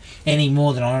in any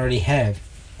more than I already have.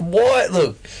 Why?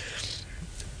 Look,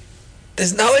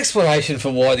 there's no explanation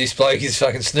for why this bloke is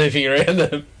fucking snooping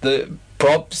around the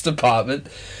props department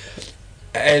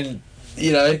and,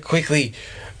 you know, quickly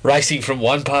racing from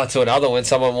one part to another when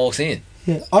someone walks in.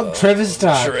 Yeah, I'm Trevor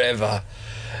Stark. Trevor.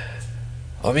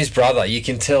 I'm his brother. You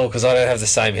can tell because I don't have the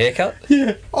same haircut.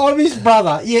 Yeah, I'm his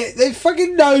brother. Yeah, they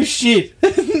fucking no shit.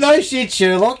 No shit,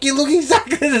 Sherlock. You look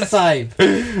exactly the same.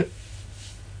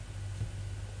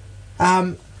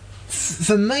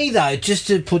 For me though, just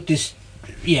to put this,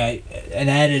 you know, an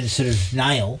added sort of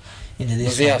nail into this.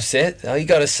 Was he upset? Oh, he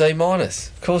got a C minus.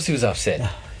 Of course he was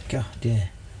upset. God, yeah.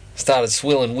 Started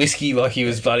swilling whiskey like he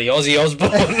was bloody Ozzy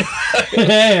Osbourne.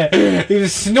 Yeah, he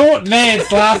was snorting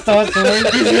ants last I saw him.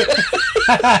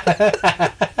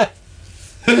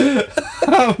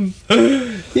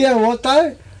 You know what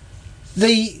though?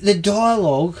 The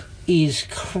dialogue is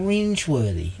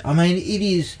cringeworthy. I mean, it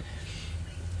is.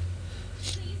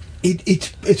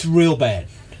 It's real bad.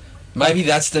 Maybe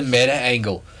that's the meta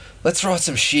angle. Let's write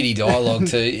some shitty dialogue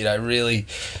to, you know, really,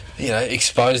 you know,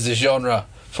 expose the genre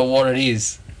for what it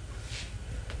is.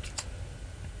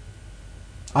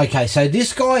 Okay, so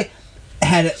this guy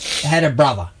had a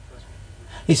brother.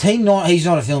 Is he not? He's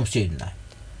not a film student though.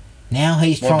 Now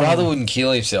he's My trying. brother wouldn't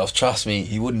kill himself. Trust me,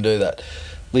 he wouldn't do that.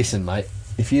 Listen, mate,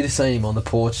 if you'd have seen him on the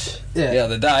porch the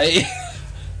other day,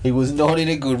 he was not in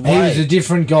a good way. He was a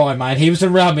different guy, mate. He was a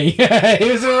rummy. He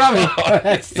was a rummy at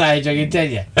that stage, I can tell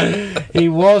you. He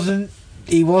wasn't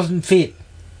fit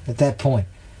at that point.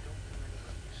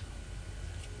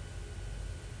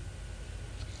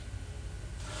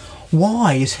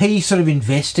 Why is he sort of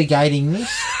investigating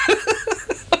this?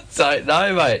 Don't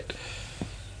know, mate.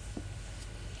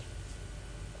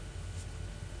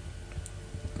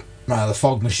 No, the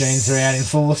fog machines are out in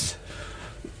force.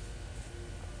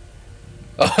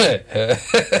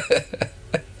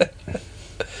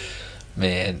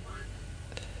 Man,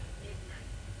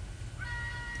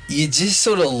 you just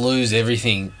sort of lose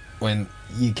everything when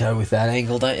you go with that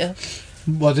angle, don't you?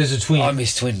 Well, there's a twin. I'm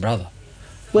his twin brother.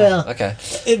 Well, Okay.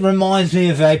 it reminds me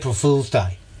of April Fool's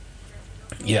Day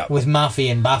Yeah. with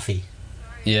Muffy and Buffy.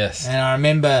 Yes. And I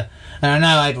remember, and I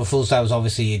know April Fool's Day was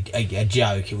obviously a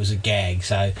joke, it was a gag,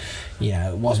 so, you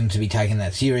know, it wasn't to be taken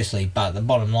that seriously, but the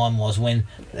bottom line was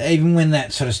even when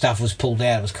that sort of stuff was pulled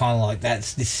out, it was kind of like,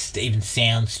 this even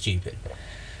sounds stupid,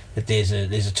 that there's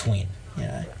a twin, you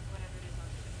know.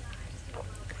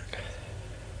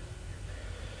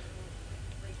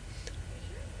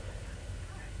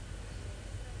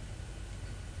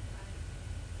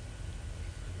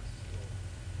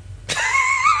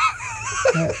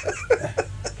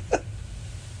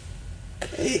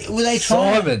 Were they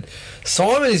trying?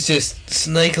 Simon is just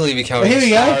sneakily becoming Here the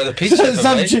we star go. of the picture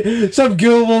for me. Some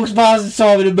girl walks past and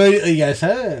Simon immediately goes,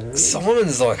 "Huh."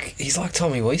 Simon's he's like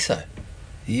Tommy Wiseau.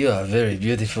 You are a very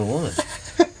beautiful woman.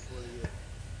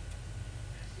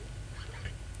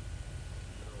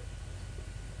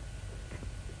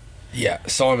 Yeah,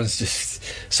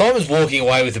 Simon's walking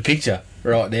away with the picture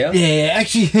right now. Yeah,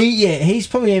 actually, he's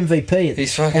probably MVP at He's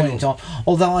this point fucking in time.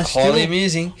 Although highly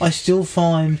amusing. I still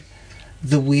find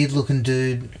the weird looking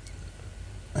dude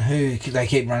who they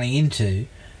keep running into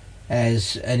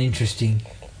as an interesting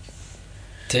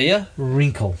Do you?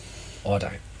 wrinkle. I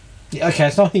don't. Yeah, okay,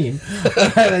 it's not him.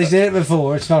 They said it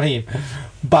before, it's not him.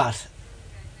 But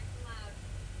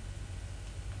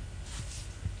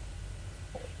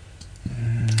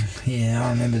yeah, I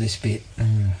remember this bit.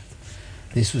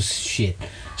 This was shit.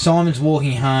 Simon's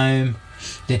walking home.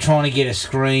 They're trying to get a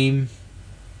scream.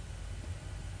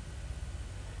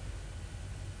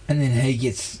 And then he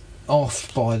gets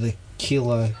off by the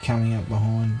killer coming up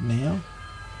behind now.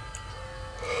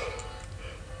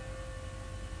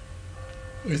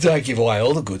 We don't give away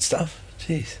all the good stuff.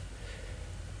 Jeez.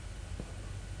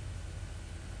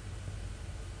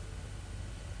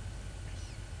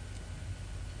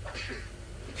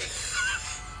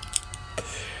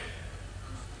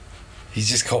 He's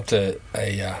just copped a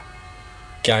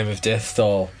Game of Death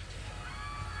style.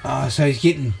 Oh, so he's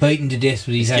getting beaten to death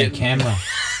with his He's own getting- camera.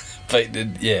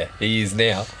 Beaten, yeah, he is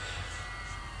now.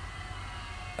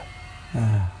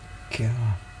 Oh,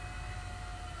 God.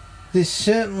 There's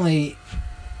certainly...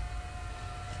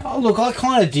 Oh, look, I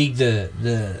kind of dig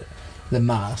the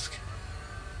mask.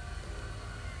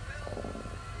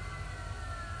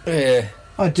 Yeah.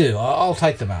 I do. I'll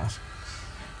take the mask.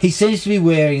 He seems to be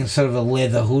wearing sort of a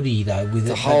leather hoodie, though, with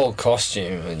The it. whole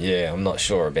costume, and yeah, I'm not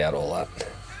sure about all that.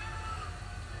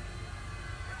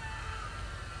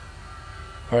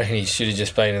 I reckon he should have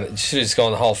just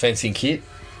gone the whole fencing kit.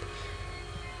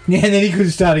 Yeah, and then he could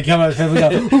have started coming up and go,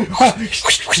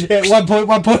 yeah,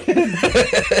 1 point.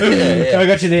 Yeah. I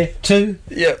got you there. 2.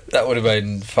 Yep, that would have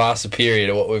been far superior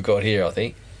to what we've got here, I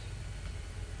think.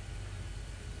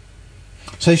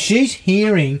 So she's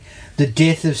hearing the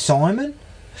death of Simon?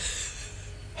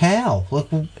 How? Like,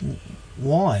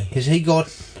 why? Has he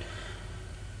got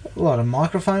a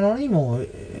microphone on him, or?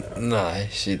 No,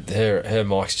 her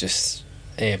mic's just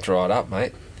amped right up,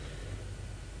 mate.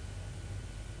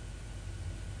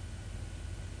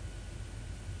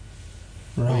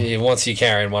 Right. Yeah, once you're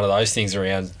carrying one of those things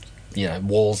around,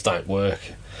 walls don't work.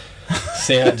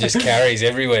 Sound just carries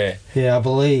everywhere. Yeah, I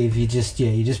believe you just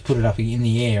put it up in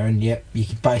the air, and yep, you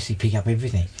can basically pick up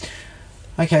everything.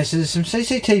 Okay, so there's some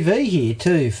CCTV here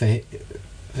too for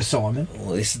Simon. Well,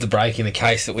 this is the break in the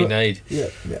case that we need.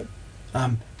 Yep.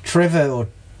 Trevor or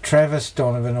Travis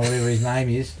Donovan or whatever his name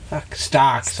is. Fuck,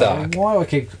 Stark. Stark. So why do I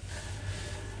keep?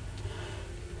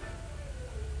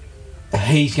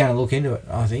 He's going to look into it.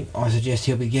 I think. I suggest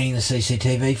he'll be getting the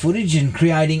CCTV footage and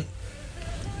creating.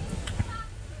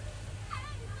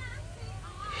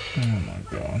 Oh my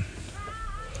God.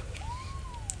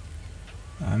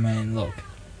 I mean, look.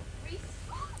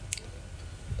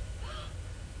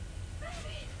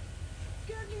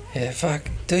 Yeah, fuck.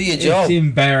 Do your job. It's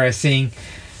embarrassing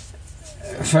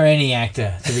for any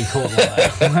actor to be caught like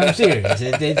that. I'm serious.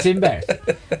 It's embarrassing.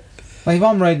 Like, if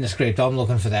I'm reading the script, I'm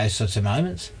looking for those sorts of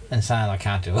moments and saying I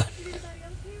can't do it.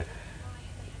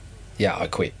 Yeah, I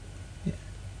quit.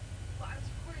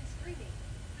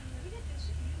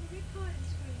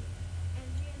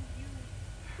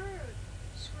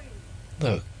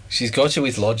 Look, she's got you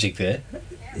with logic there.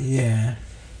 Yeah.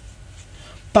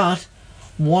 But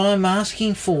what I'm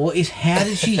asking for is, how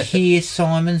did she hear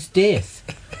Simon's death?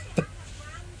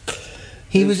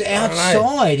 He was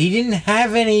outside. He didn't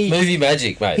have any... Movie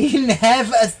magic, He mate. didn't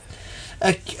have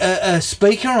a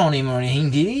speaker on him or anything,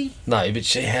 did he? No, but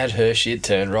she had her shit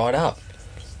turned right up.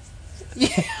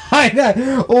 Yeah, I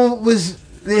know. Or was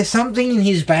there something in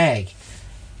his bag?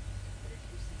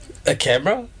 A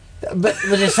camera? But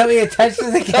was there something attached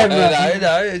to the camera?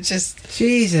 No, it's just...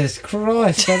 Jesus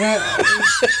Christ! I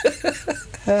don't.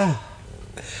 Oh.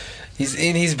 He's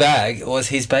in his bag was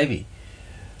his baby.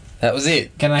 That was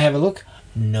it. Can I have a look?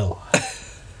 No.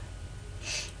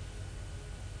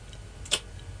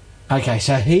 Okay,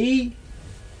 so he.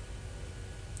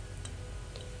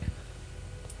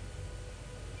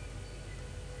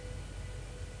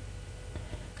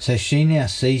 So she now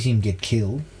sees him get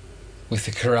killed. With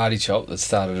the karate chop that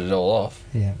started it all off.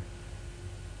 Yeah.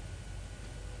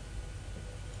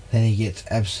 Then he gets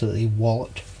absolutely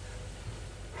walloped.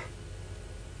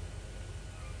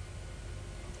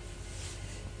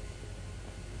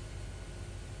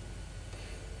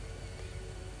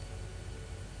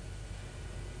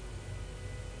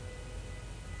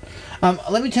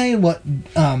 Let me tell you what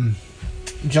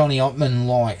Johnny Ottman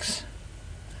likes.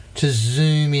 To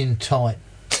zoom in tight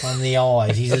on the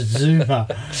eyes. He's a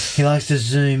zoomer. He likes to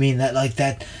zoom in.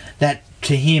 That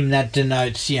to him that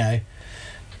denotes,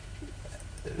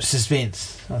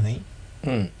 suspense, I think.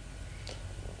 Hmm.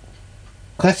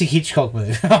 Classic Hitchcock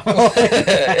move.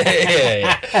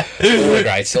 Yeah. All the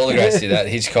greats do that.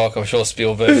 Hitchcock, I'm sure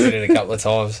Spielberg did it a couple of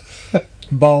times.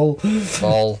 Bowl.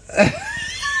 Bowl.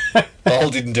 Bowl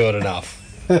didn't do it enough.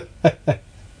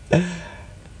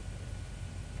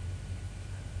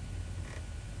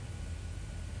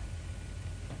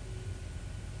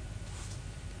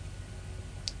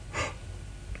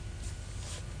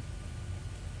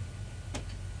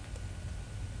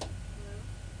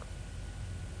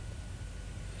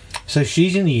 So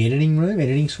she's in the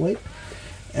editing suite,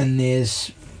 and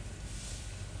there's...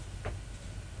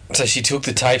 So she took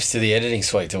the tapes to the editing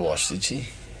suite to watch, did she?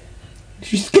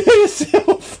 She scared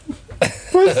herself.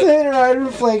 From seeing her own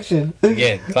reflection.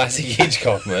 Again, classic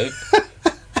Hitchcock move.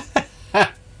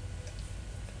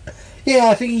 Yeah,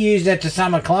 I think he used that to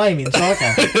some acclaim in Psycho.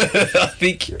 I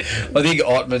think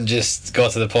Ottman just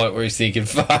got to the point where he's thinking,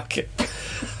 fuck.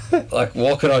 Like,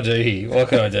 what can I do here? What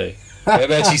can I do? How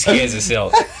about she scares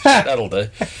herself? That'll do.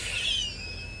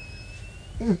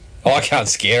 Oh, I can't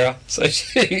scare her, so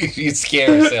she'd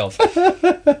scare herself.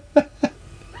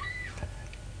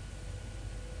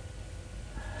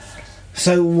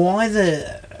 So why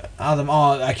the other...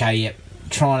 Oh, okay, yep.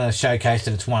 Trying to showcase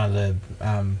that it's one of the...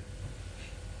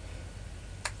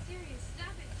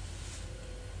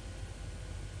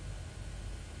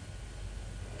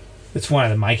 It's one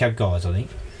of the makeup guys, I think.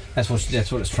 That's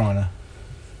what it's trying to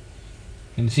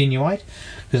insinuate,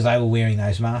 because they were wearing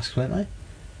those masks, weren't they?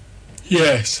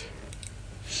 Yes.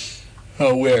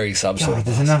 Oh, wearing some sort of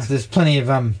there's mask. enough. There's plenty of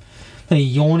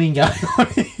yawning going on.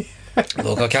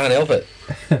 Look, I can't help it.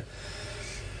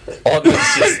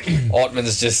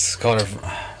 Ottman's just kind of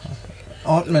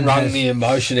Ottman wrung has, the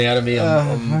emotion out of me.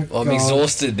 I'm God.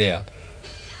 exhausted now.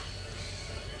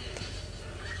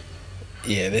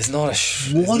 Yeah, there's not a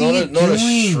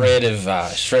shred of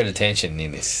tension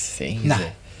in this thing, is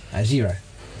there? No, zero.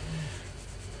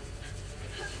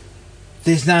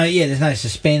 There's no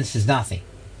suspense. There's nothing.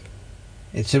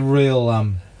 It's a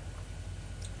real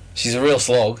She's a real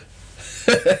slog.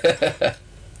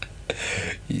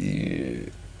 Yeah.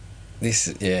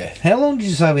 How long did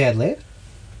you say we had left?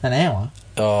 An hour?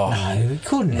 Oh No, we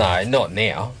couldn't. no, not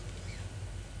now.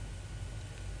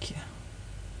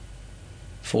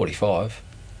 45.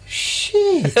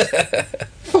 Shit.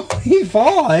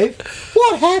 45?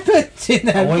 What happened in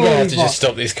that? We're going to have to 45? just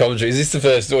stop this commentary. Is this the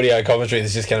first audio commentary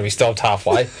that's just going to be stopped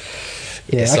halfway?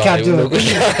 Yeah, Sorry, I can't do it. We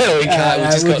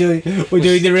can't. We're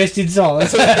doing the rest in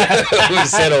silence. We've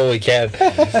said all we can.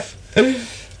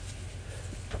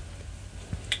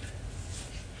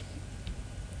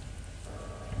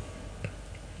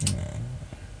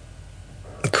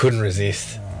 Couldn't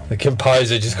resist. The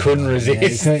composer just couldn't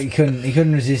resist. Yeah, he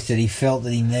couldn't resist it. He felt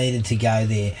that he needed to go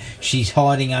there. She's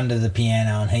hiding under the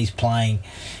piano and he's playing,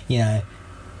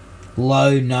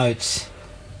 low notes.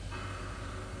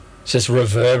 Just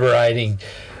reverberating,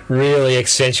 really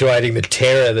accentuating the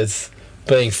terror that's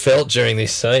being felt during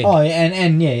this scene. Oh,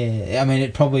 and yeah. I mean,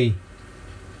 it probably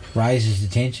raises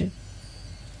the tension,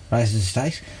 raises the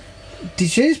stakes. Did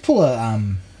she just pull a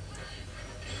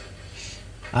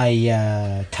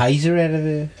taser out of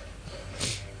her?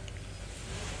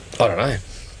 I don't know.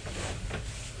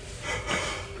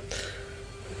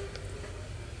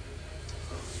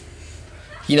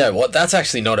 You know what? That's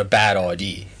actually not a bad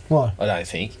idea. What? I don't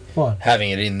think. What? Having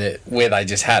it in where they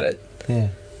just had it. Yeah.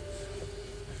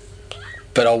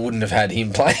 But I wouldn't have had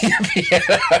him playing the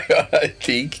piano, I don't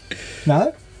think.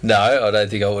 No? No, I don't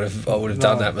think I would have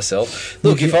done that myself.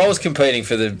 Look, if I was competing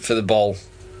for the Bowl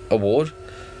Award,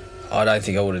 I don't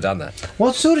think I would have done that.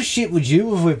 What sort of shit would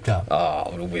you have whipped up? Oh, I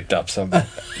would have whipped up some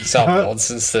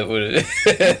nonsense that would have...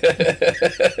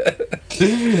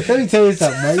 Let me tell you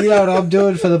something, mate. You know what I'm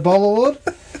doing for the Bowl Award?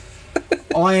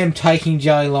 I am taking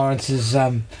Joey Lawrence's...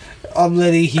 I'm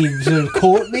letting him sort of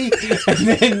court me,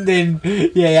 and then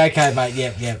yeah, okay, mate,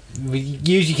 yep.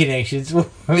 Use your connections. We'll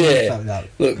whip something up.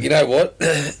 Look, you know what?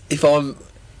 If I'm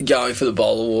going for the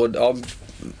Bowl Award, I'm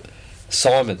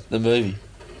Simon, the movie.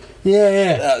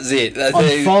 Yeah. That was it.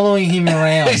 I'm following him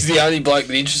around. He's the only bloke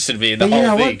that interested me in the But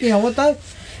whole thing. You know what though?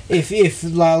 If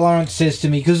Lawrence says to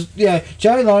me, because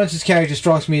Joey Lawrence's character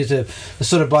strikes me as the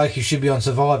sort of bloke who should be on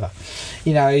Survivor.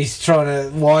 He's trying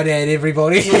to white out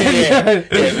everybody. Yeah,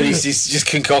 but he's just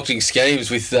concocting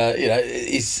schemes with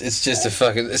it's just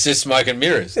it's just smoke and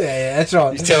mirrors. Yeah, that's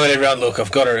right. He's telling everyone, look,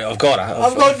 I've got an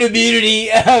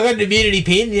immunity. I've got an immunity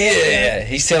pin. Yeah.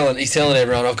 He's telling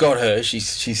everyone, I've got her.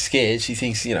 She's scared. She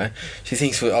thinks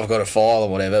I've got a file or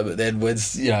whatever. But then when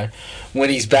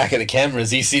he's back at the cameras,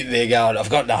 he's sitting there going,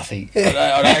 I've got nothing.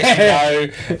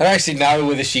 I don't actually know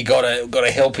whether she got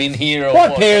a help in here or My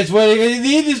what. parents weren't even in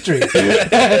the industry.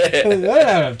 I don't know what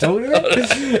I'm talking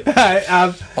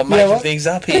about. I'm making things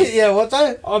up here. Yeah, what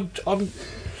though? I'm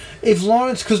if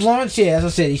Lawrence, because Lawrence, yeah, as I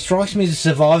said, he strikes me as a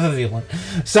survivor villain.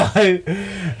 So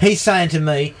he's saying to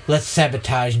me, let's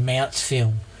sabotage Mount's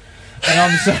film. And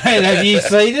I'm saying, have you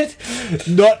seen it?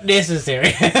 Not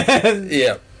necessary.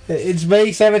 Yeah. It's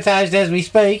being sabotaged as we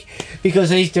speak because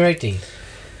he's directing.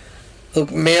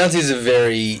 Look, Mount is a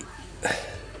very...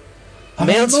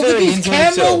 Mount's look very at his into camera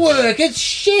himself. work. It's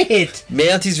shit.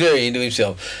 Mount is very into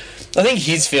himself. I think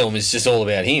his film is just all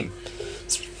about him.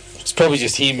 It's probably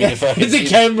just him in a fucking... The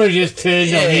camera just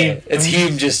turned on him. It's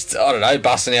him just, I don't know,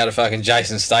 busting out a fucking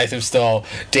Jason Statham style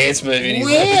dance move in his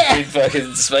Where? big fucking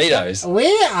Speedos.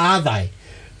 Where are they?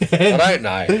 I don't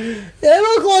know. They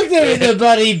look like they're in the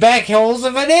bloody back halls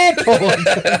of an airport.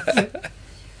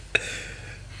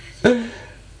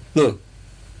 Look,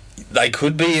 they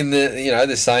could be in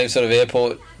the same sort of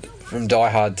airport from Die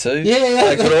Hard 2. Yeah.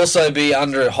 They could also be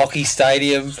under a hockey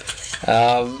stadium.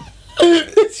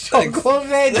 Jean-Claude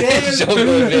Van Damme. Jean-Claude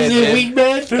Van Is he a Damme.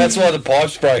 wingman? That's why the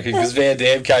pipe's broken, because Van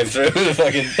Damme came through with a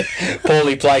fucking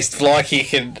poorly placed fly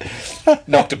kick and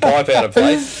knocked a pipe out of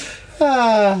place.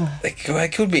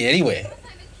 It could be anywhere.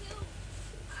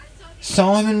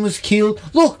 Simon was killed.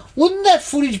 Look, wouldn't that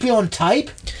footage be on tape?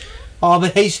 Oh,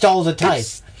 but he stole the tape.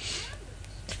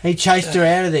 He chased her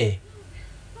out of there.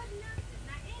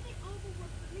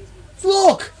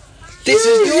 Look! This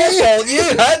is your fault. You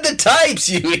had the tapes,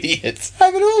 you idiots.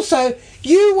 But also,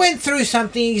 you went through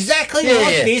something exactly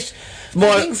like this.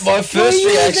 My fucking 3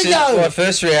 years ago. My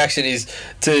first reaction is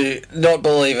to not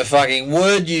believe a fucking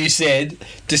word you said,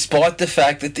 despite the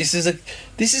fact that this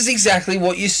is exactly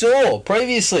what you saw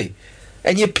previously,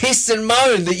 and you pissed and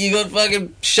moaned that you got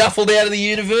fucking shuffled out of the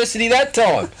university that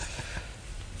time.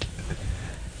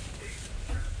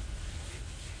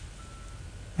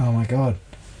 Oh my god.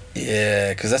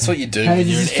 Yeah, because that's what you do Hey, when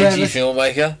you're an this is edgy Travis.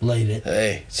 filmmaker. Leave it.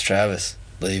 Hey, it's Travis.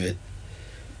 Leave it.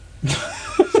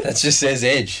 That just says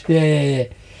edge. Yeah.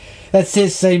 That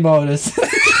says C minus.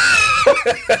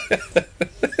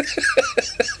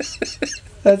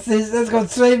 That's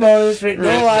got C minus written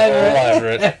all over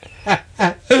it.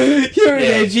 You're an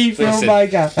edgy listen.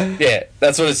 filmmaker. Yeah,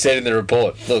 that's what it said in the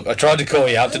report. Look, I tried to call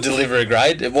you up to deliver a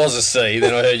grade. It was a C.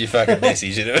 Then I heard your fucking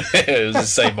message, and it was a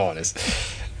C minus.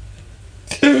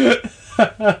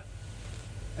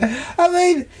 I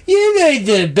mean, you need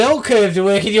the bell curve to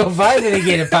work in your favour to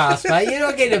get a pass, mate. You're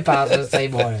not getting a pass with a C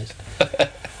minus.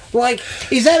 Like,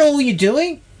 is that all you're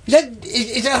doing? Is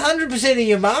that 100% of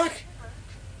your mark?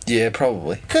 Yeah,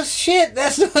 probably. Because shit,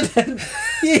 that's not.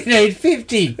 You need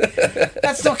 50.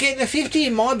 That's not getting a 50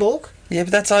 in my book. Yeah,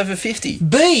 but that's over 50.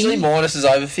 B. C minus is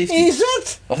over 50. Is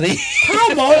it? I think.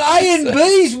 Come on, A and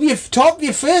B's your top,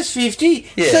 your first 50.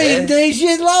 Yeah. C and D's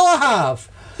your lower half.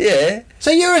 Yeah.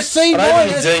 So you're a C I don't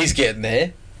minus. think D's getting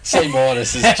there. C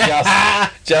minus is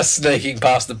just sneaking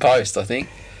past the post, I think.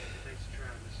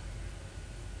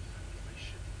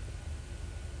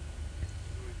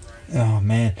 Oh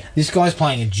man, this guy's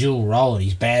playing a dual role and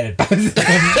he's bad at both of them.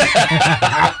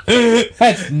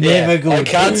 That's never good. I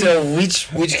can't tell which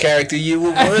character you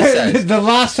were worse at. The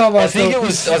last time I think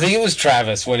saw it was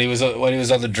Travis when he was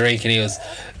on the drink and he was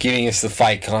giving us the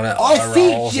fake kind of I eye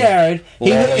think rolls Jared, and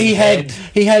lolling he head.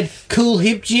 had cool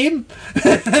hip Jim.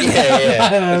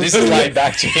 Yeah. This is laid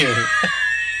back to him.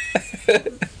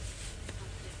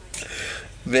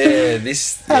 Man,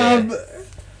 this. Yeah.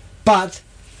 But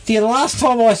the last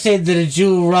time I said that a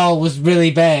dual role was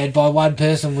really bad by one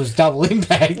person was Double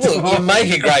Impact. Look, you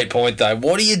make a great point though.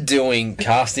 What are you doing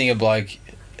casting a bloke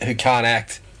who can't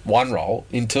act one role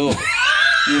in two of them?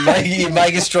 You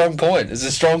make a strong point. It's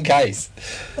a strong case.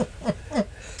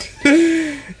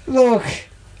 Look.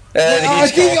 I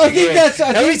think how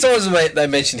many think- times have they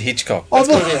mentioned Hitchcock? That's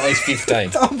got to be at least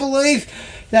 15. I believe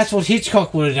that's what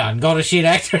Hitchcock would have done. Got a shit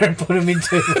actor and put him in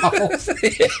two roles.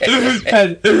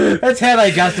 And that's how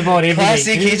they justified everything.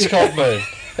 Classic Hitchcock move.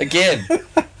 Again.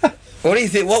 What do you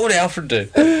think? What would Alfred do?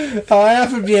 Oh,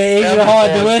 Alfred, yeah, he's gonna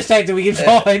hide the worst actor we can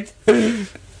find.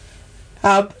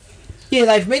 Yeah,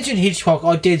 they've mentioned Hitchcock,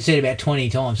 I did say about 20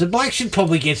 times. The bloke should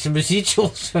probably get some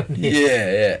residuals from this.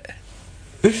 Yeah.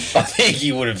 I think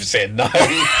he would have said no.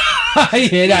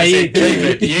 Yeah, no, He said, keep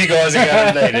it. You guys are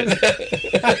going to need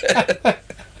it.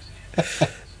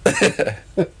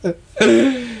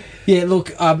 Yeah, look,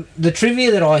 the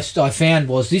trivia that I found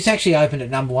was this actually opened at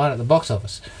number 1 at the box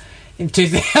office in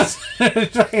 2000.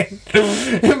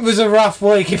 It was a rough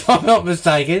week, if I'm not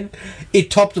mistaken. It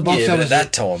topped the box Yeah, but office. at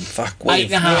that time, fuck, we'd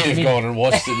 8.5 have million. gone and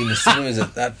watched it in the cinemas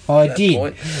at that, I that did.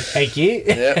 point. Thank you.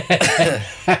 Yep.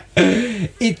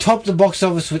 It topped the box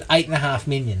office with 8.5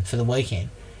 million for the weekend,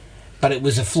 but it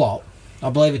was a flop. I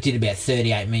believe it did about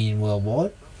 38 million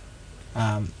worldwide.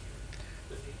 And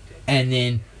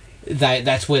then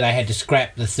that's where they had to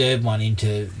scrap the third one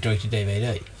into direct to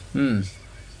DVD. Hmm.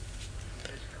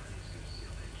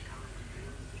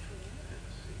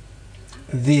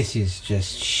 This is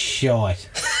just shite,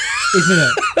 isn't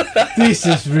it? This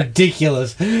is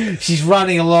ridiculous. She's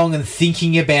running along and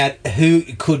thinking about who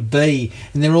it could be,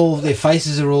 and their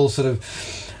faces are all sort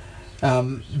of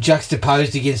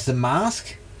juxtaposed against the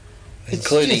mask,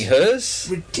 Including hers?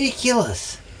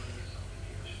 ridiculous.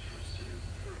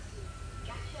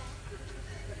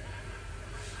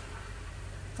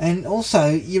 And also,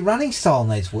 your running style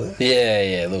needs work.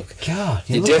 Yeah, look. God,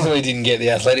 You look definitely didn't get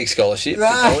the athletic scholarship. for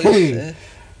No. college, yeah.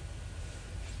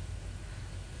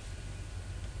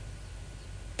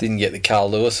 Didn't get the Carl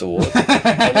Lewis Award.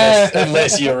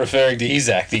 unless you're referring to his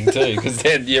acting too, because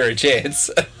then you're a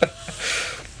chance.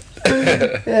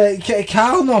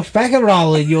 Carl knocks back a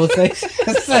roll in your things.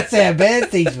 That's how bad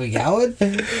things were going.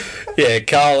 Yeah,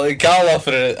 Carl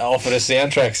offered a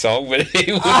soundtrack song, but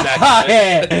he wouldn't act.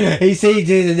 Yeah, he said he'd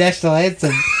do the national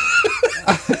anthem.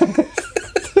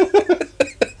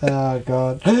 Oh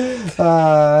God,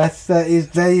 that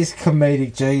is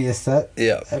comedic genius. That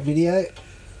video.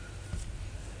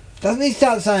 Doesn't he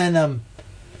start saying "Oh,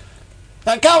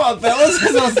 come on, fellas,"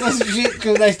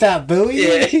 because they start booing?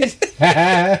 Yeah.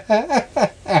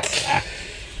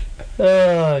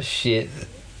 Oh shit.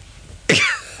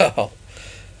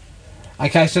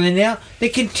 Okay, so now they're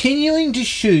continuing to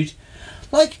shoot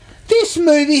like this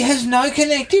movie has no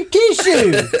connective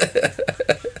tissue.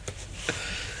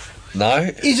 No?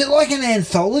 Is it like an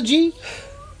anthology?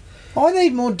 I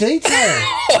need more detail.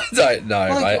 I don't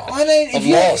know, mate. I need, I'm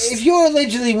lost. If you're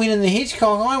allegedly winning the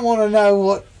Hitchcock, I want to know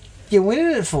what you're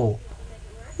winning it for.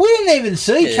 We didn't even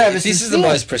see Travis. This is the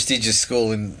most prestigious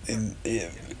school in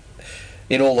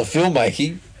all of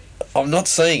filmmaking. I'm not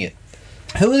seeing it.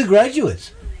 Who are the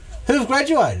graduates? Who have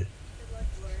graduated?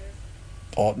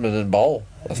 Ottman and Bowl,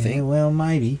 I think. Yeah, well,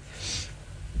 maybe.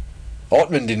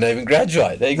 Ottman didn't even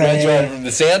graduate. He graduated from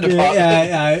the sound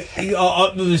department.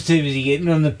 Ottman was too busy getting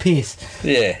on the piss.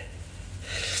 Yeah.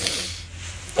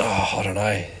 Oh, I don't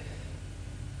know.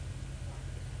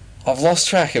 I've lost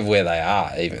track of where they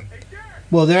are, even.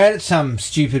 Well, they're at some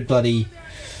stupid bloody...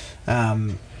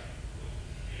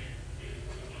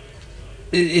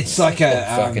 it's like a...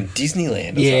 fucking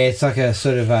Disneyland or yeah, something. it's like a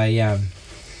sort of a... yeah,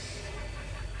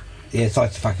 it's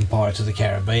like the fucking Pirates of the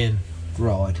Caribbean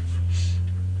ride.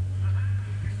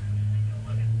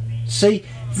 See,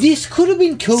 this could have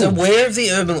been cool. So where are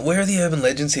the urban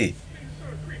legends here?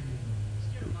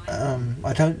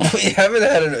 I don't know. We haven't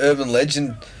had an urban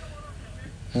legend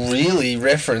really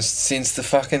referenced since the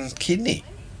fucking kidney.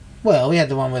 Well, we had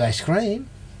the one where they scream.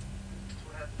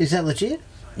 Is that legit?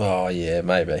 Oh yeah,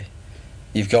 maybe.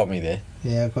 You've got me there.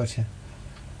 Yeah, I've got you.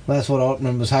 Well, that's what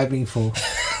Ottman was hoping for.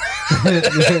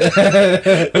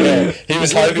 Yeah, he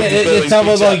was hoping to call his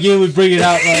someone picture. like you would bring it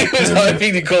up. He was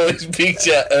hoping to call his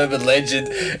picture urban legend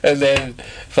and then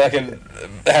fucking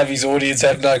have his audience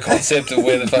have no concept of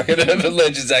where the fucking urban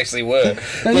legends actually were.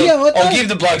 No, Look, yeah, what I'll the- give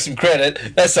the bloke some credit.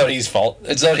 That's not his fault.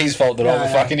 It's not his fault that I'm a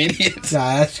fucking idiot. No,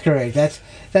 that's correct.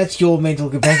 That's your mental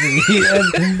capacity.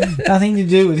 Nothing to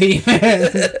do with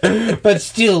him. But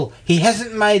still, he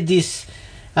hasn't made this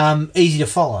easy to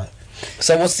follow.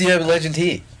 So what's the urban legend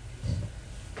here?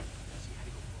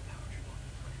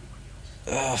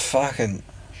 Oh, fucking...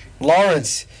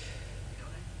 Lawrence,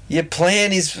 your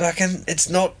plan is fucking... It's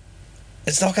not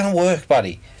going to work,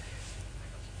 buddy.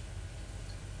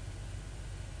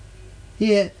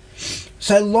 Yeah.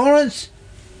 So Lawrence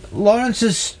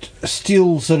is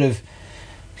still sort of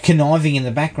conniving in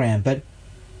the background, but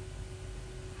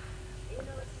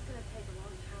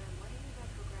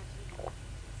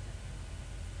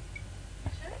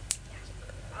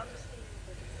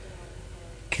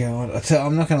God,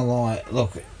 I'm not going to lie.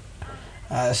 Look,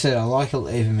 I said I like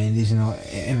Eva Mendes and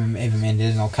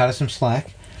I'll cut her some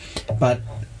slack, but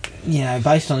you know,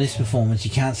 based on this performance,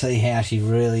 you can't see how she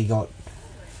really got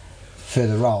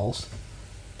further roles.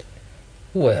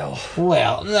 Well,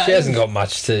 no, she hasn't got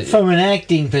much to... From an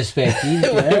acting perspective,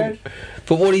 Jared.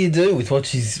 But what do you do with what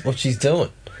she's doing?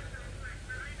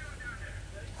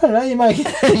 I don't know,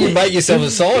 you make yourself a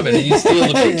Simon and you steal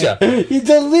the picture. You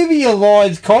deliver your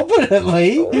lines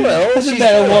competently. Well, doesn't she's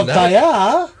matter doing what that. they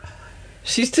are.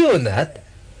 She's doing that.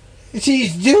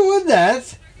 She's doing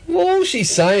that. Well, all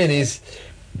she's saying is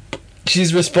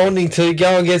she's responding to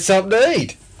go and get something to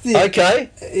eat. Yeah. Okay.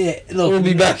 Yeah, look, We'll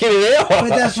be back in an hour. But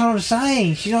that's what I'm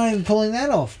saying. She's not even pulling that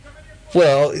off.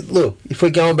 Well, look, if we're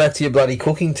going back to your bloody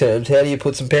cooking terms, how do you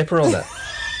put some pepper on that?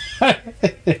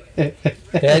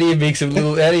 How do you mix a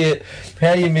little? How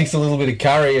do you mix a little bit of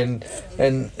curry and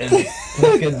fucking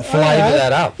flavour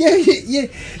that up? Yeah, you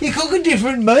cook a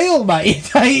different meal,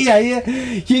 mate.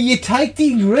 You take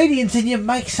the ingredients and you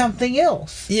make something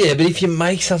else. Yeah, but if you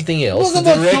make something else, Look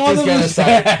the at what director's Simon going to was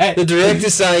say. saying. The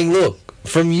director's saying, "Look,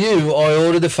 from you, I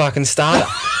ordered the fucking starter.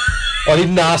 I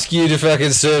didn't ask you to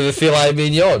fucking serve a filet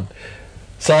mignon.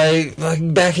 So,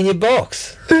 fucking back in your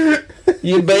box."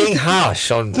 You're being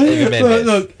harsh on Eva Mendes.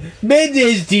 Look,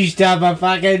 Mendes dished up a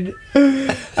club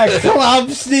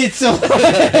schnitzel.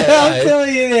 I'm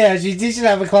telling you now, she's dishing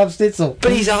up a club schnitzel.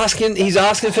 But he's asking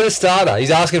for the starter. He's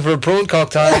asking for a prawn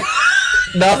cocktail.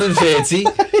 Nothing fancy.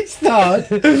 It's not.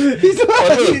 He's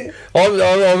not.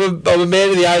 I'm a man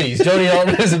of the 80s. Johnny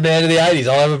Holman is a man of the 80s.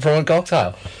 I'll have a prawn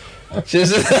cocktail.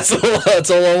 That's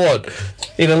all I want.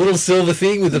 In a little silver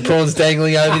thing with the prawns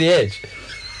dangling over the edge.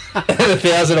 And a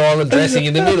Thousand Island dressing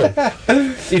in the middle.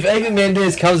 If Eva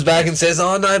Mendes comes back and says,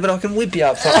 "Oh no, but I can whip you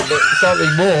up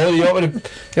something more," you want me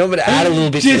to add a little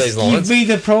bit to these lines? Just give me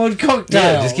the prawn cocktail.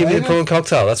 Yeah, just give me the prawn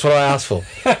cocktail. That's what I asked for.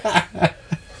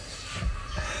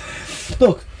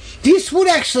 Look, this would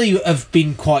actually have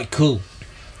been quite cool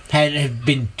had it have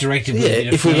been directed with a bit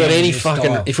of if we've got any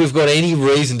style. if we've got any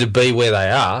reason to be where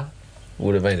they are,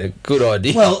 would have been a good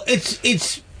idea. Well,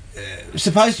 it's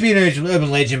supposed to be an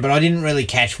urban legend, but I didn't really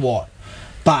catch what.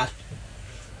 But,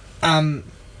 to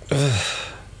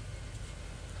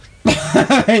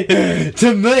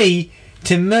me.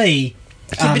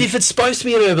 But if it's supposed to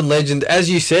be an urban legend, as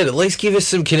you said, at least give us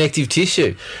some connective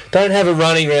tissue. Don't have them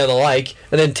running around the lake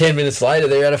and then 10 minutes later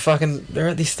they're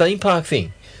at this theme park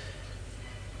thing.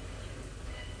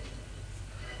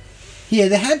 Yeah,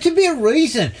 there had to be a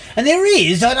reason, and there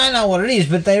is. I don't know what it is,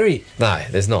 but there is. No,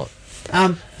 there's not.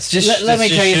 It's just let me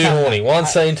tell you something. One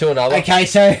scene to another. Okay,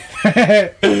 so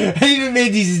Eva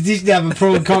Mendes is dishing up a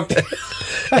prawn cocktail.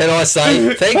 And I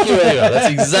say, thank you, Eva.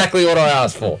 That's exactly what I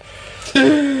asked for.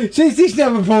 She's dishing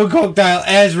up a prawn cocktail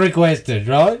as requested,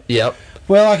 right? Yep.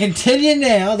 Well, I can tell you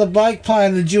now, the bloke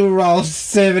playing the dual roles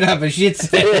serving up a shit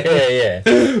sandwich.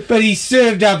 Yeah. But he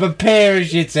served up a pair of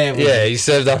shit sandwiches. Yeah, he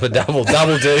served up a double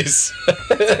deuce.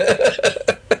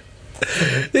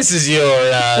 This is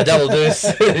your double deuce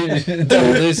of shit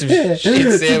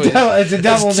sandwich. It's a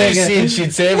double It's two decker.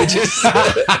 shit sandwiches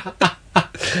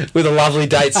with a lovely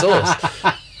date sauce.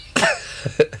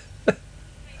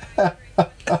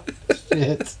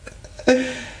 Shit.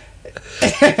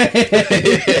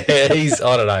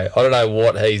 I don't know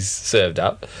what he's served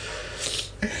up.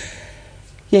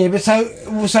 Yeah, but so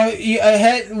you,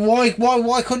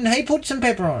 why couldn't he put some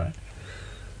pepper on it?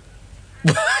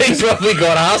 He's probably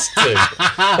got asked to.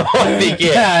 I think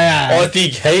I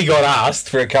think he got asked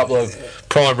for a couple of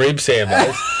prime rib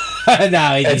sandwiches. No,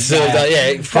 he didn't. And served up,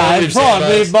 Prime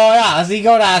rib by us. He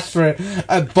got asked for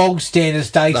a bog standard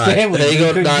steak sandwich. They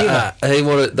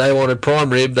wanted prime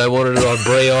rib. They wanted it on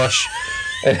brioche.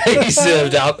 And he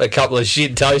served up a couple of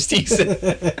shit toasties,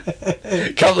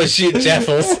 a couple of shit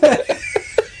jaffles.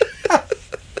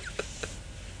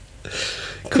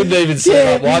 Couldn't even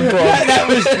serve up one prime.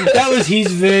 That was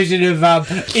his version of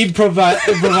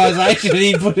improvisation.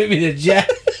 He put him in a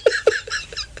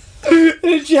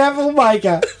jaffle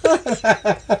maker.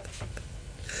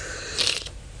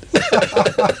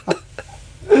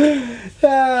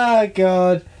 Oh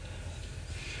God.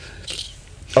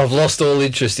 I've lost all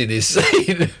interest in this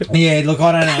scene. Yeah, look,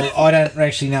 I don't know. I don't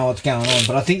actually know what's going on,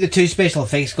 but I think the two special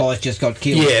effects guys just got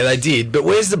killed. Yeah, they did. But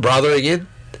where's the brother again?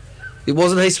 It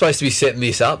wasn't he supposed to be setting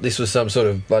this up? This was some sort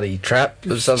of bloody trap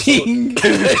of some Sting. sort.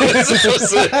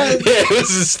 It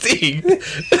was a sting.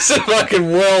 It's a fucking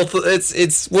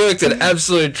it's worked an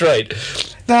absolute treat.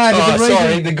 No, but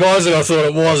sorry, the guys that I thought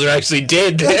it was are actually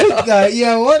dead now. No, you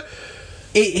know what?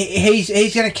 He's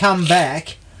going to come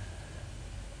back.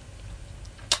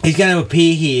 He's going to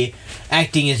appear here,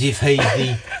 acting as if he's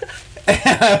the.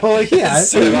 Well, you know,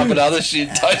 Serve up another shit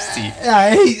toasty.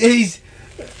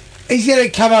 He's going to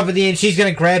come up at the end. She's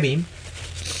going to grab him,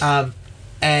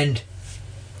 and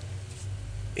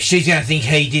she's going to think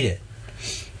he did it.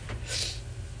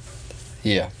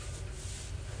 Yeah.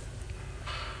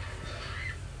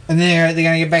 And then they're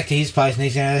going to get back to his place, and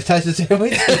he's going to have a toasted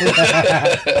sandwich.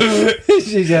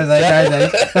 She's going to say, no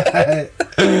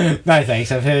thanks. No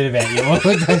thanks, I've heard about you all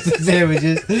toasted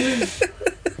sandwiches.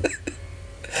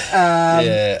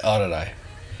 Yeah, I don't know.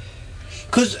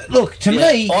 Because look, to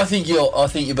me, I think you're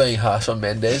being harsh on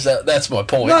Mendes. That's my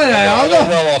point. No, I'm not.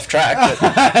 well off track. But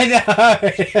I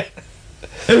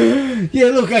know. Yeah,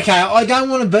 look, okay, I don't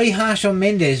want to be harsh on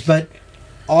Mendes, but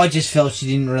I just felt she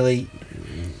didn't really.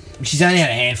 She's only had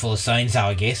a handful of scenes, though,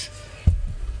 I guess.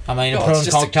 I mean, a Oh, prawn it's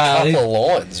just cocktail. a couple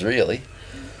of lines, really.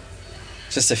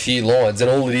 Just a few lines, and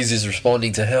all it is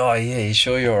responding to her. Oh yeah, you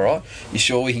sure you're all right? You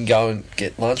sure we can go and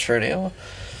get lunch for an hour?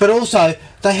 But also,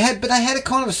 they had a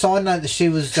kind of a side note that she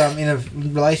was in a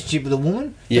relationship with a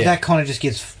woman. Yeah. But that kind of just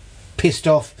gets pissed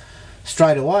off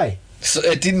straight away. So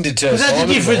it didn't deter Because that's Simon.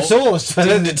 a different at all. source. It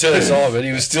didn't deter Simon.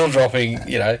 He was still dropping,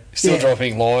 Yeah.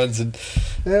 dropping lines and.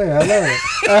 Yeah, I know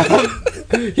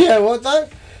it. Yeah, what though?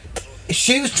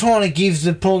 She was trying to give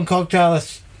the prawn cocktail a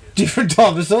different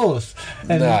type of sauce,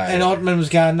 and No. Ottman was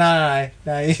going, no,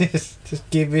 just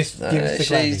give us No, the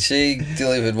classic. she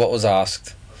delivered what was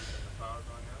asked.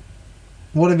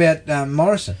 What about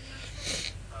Morrison?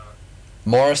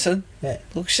 Morrison? Yeah.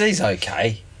 Look, she's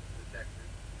okay.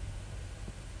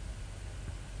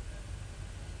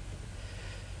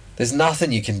 There's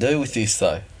nothing you can do with this,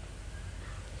 though.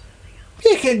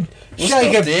 You can It's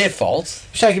shake not a their fault.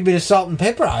 shake a bit of salt and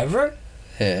pepper over it.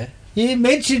 Yeah. You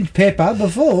mentioned pepper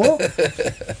before.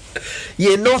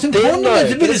 Yeah, not Some them, though.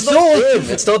 condiments, a bit It's of not sauce. them.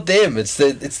 It's not them. It's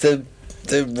the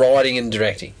writing and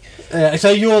directing. So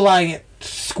you're laying it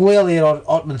squarely at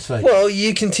Ottman's feet. Well,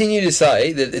 you continue to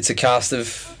say that it's a cast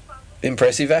of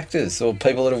impressive actors or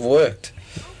people that have worked.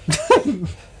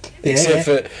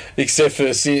 Except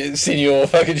for Senior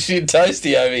fucking shit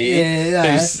toasty over here.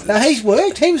 Yeah, no, he's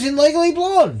worked. He was in Legally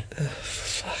Blonde.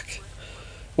 Fuck.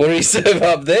 What did he serve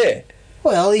up there?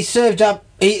 Well, he served up.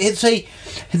 See,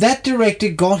 that director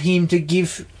got him to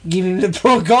give him the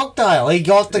prawn cocktail. He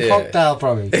got the Yeah. cocktail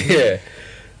probably. Yeah.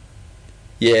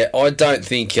 Yeah, I don't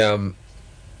think. And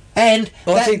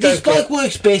I think this they've got- bloke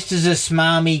works best as a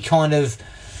smarmy kind of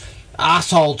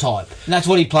arsehole type. And that's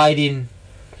what he played in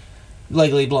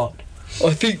Legally Blonde.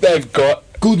 I think they've got.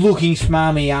 Good-looking,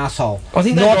 smarmy arsehole. I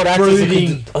think they not got actors.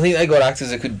 brooding. I think they got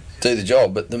actors that could do the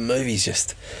job, but the movie's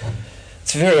just.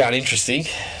 It's very uninteresting.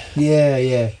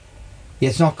 Yeah.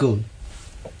 It's not good.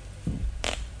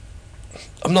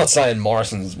 I'm not saying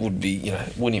Morrison's would be,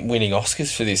 winning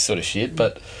Oscars for this sort of shit,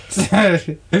 but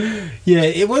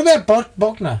Yeah. What about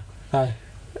Bochner?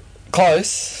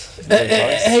 close. Very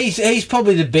close. He's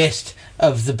probably the best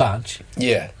of the bunch.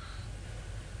 Yeah.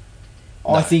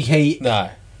 I No. think he. No.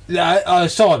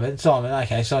 Simon.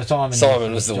 Okay, so Simon.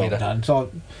 Simon was the job winner.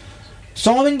 done.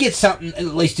 Simon gets something, at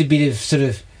least a bit of sort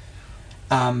of,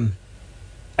 and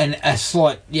a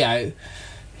slight,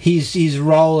 his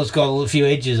role has got a few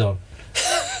edges on.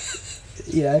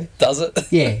 Does it?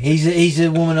 Yeah, he's a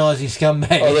womanising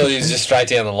scumbag. I thought he was just straight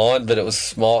down the line, but it was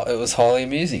smart. It was highly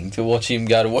amusing to watch him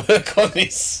go to work on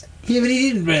this. Yeah, but he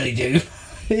didn't really do.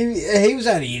 He was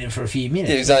only in it for a few minutes.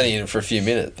 Yeah, he was only in it for a few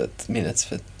minutes,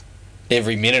 but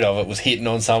every minute of it was hitting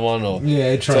on someone or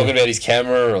Yeah, true. talking about his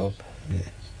camera or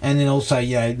And then also,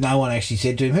 no one actually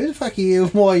said to him, "Who the fuck are you?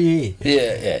 Why are you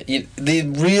here?" The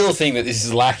real thing that this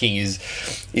is lacking is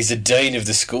a dean of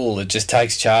the school that just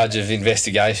takes charge of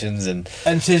investigations and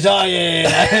And says, "Oh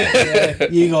yeah,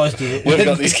 you guys did it. we've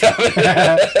got this covered.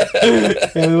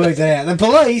 Yeah, we worked it out. The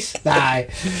police, no.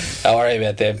 Don't worry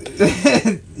about them.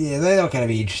 Yeah, they're not going to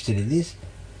be interested in this."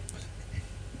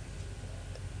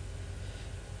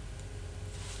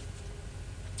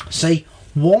 See,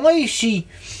 why is she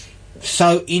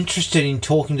so interested in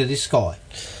talking to this guy?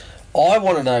 I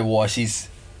want to know why she's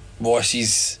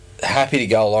happy to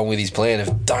go along with his plan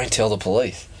of don't tell the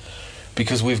police,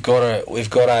 because we've got a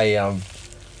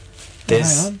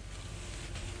there's Hang on.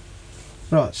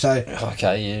 Right, so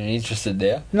okay, you're interested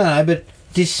now. no, but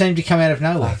this seemed to come out of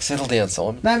nowhere. Fuck, settle down,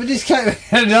 Simon. No, but this came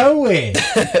out of nowhere.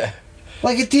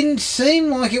 Like, it didn't seem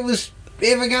like it was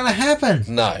ever going to happen.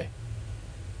 No.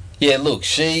 Yeah, look,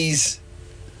 I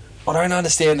don't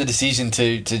understand the decision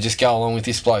to just go along with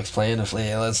this bloke's plan of,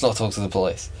 let's not talk to the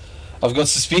police. I've got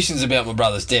suspicions about my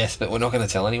brother's death, but we're not going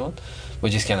to tell anyone. We're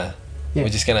just going to... Yeah. We're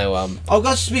just going to... I've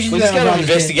got suspicions We're just about going to my brother's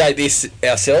investigate this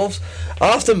ourselves.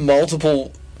 After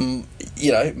multiple...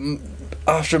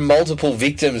 after multiple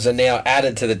victims are now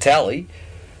added to the tally,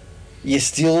 you're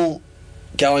still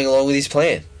going along with his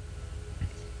plan.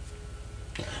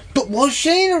 death. But was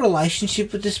she in a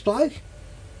relationship with this bloke?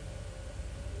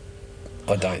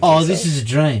 I don't think Oh, so. this is a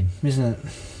dream, isn't it?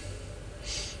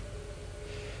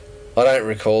 I don't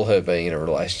recall her being in a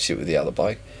relationship with the other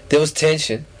bloke. There was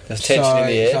tension. There was tension in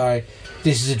the air. Sorry,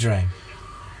 this is a dream.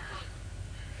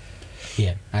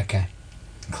 Yeah, okay.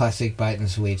 Classic bait and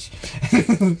switch.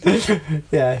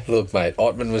 Yeah. Look, mate,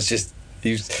 Ottman was just...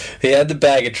 He had the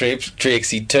bag of tricks.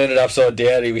 He turned it upside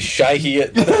down. He was shaking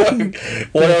it.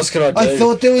 What else can I do? I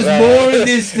thought there was About- more in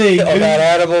this thing. About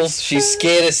animals. She's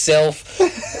scared herself.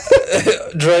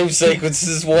 Dream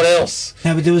sequences. What else?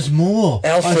 No, but there was more.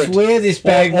 Alfred. I swear this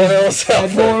bag What else, had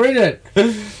Alfred? more in it.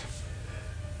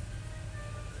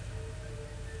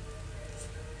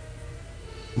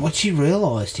 what she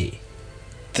realised here.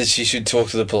 That she should talk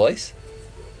to the police?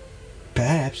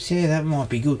 Perhaps, yeah, that might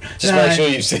be good. Just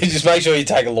make sure you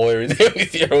take a lawyer in there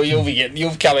with you, or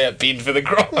you'll come out pinned for the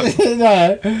crime.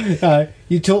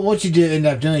 no. What you do end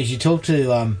up doing is you talk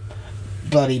to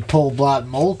bloody Paul Blart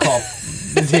Mall Cop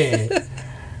there.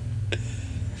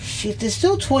 Shit, there's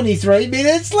still 23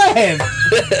 minutes left.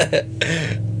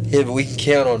 Yeah, but we can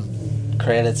count on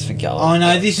credits for gold. Oh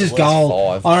no, this is At least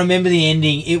gold. 5. I remember the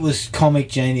ending. It was comic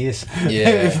genius. Yeah.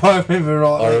 If I remember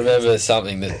right. I remember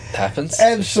something that happens.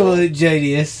 Absolute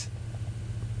genius.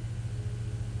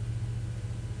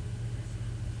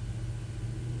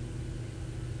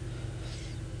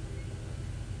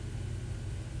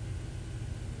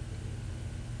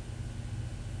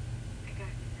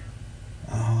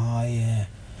 Oh yeah.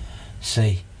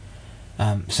 See,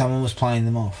 someone was playing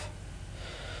them off.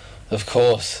 Of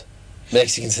course.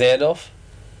 Mexican standoff?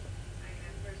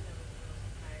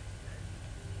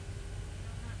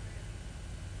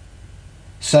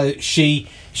 So she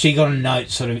got a note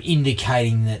sort of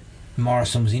indicating that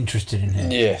Morrison was interested in her.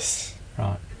 Yes.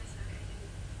 Right.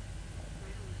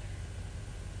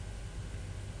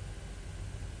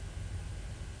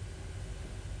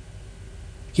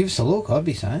 Give us a look, I'd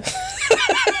be saying.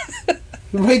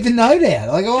 Read the note out.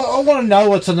 Like, I want to know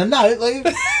what's on the note. Like,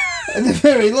 at the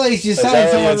very least, you're Is saying that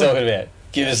what someone... you're talking about?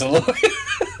 Give us a look.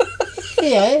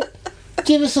 Yeah.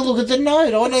 Give us a look at the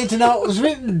note. I need to know what was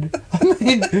written. I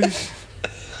mean...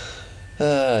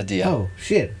 Oh, dear. Oh,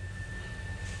 shit.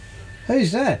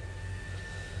 Who's that?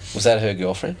 Was that her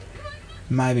girlfriend?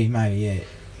 Maybe, yeah.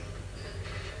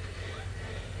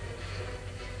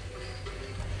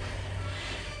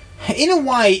 In a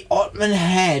way, Ottman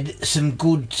had some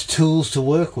good tools to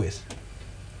work with.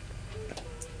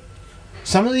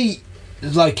 Some of the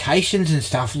locations and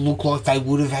stuff look like they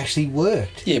would have actually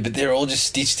worked. Yeah, but they're all just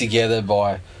stitched together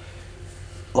by...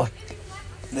 Like...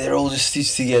 They're all just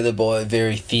stitched together by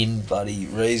very thin bloody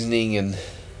reasoning and...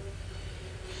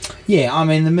 Yeah, I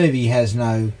mean, the movie has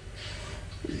no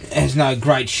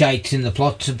great shakes in the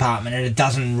plot department, and it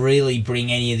doesn't really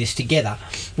bring any of this together.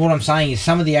 What I'm saying is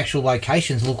some of the actual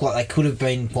locations look like they could have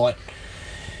been quite...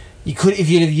 You could, if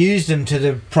you'd have used them to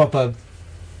the proper...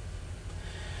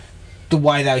 the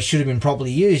way they should have been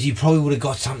properly used, you probably would have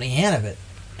got something out of it.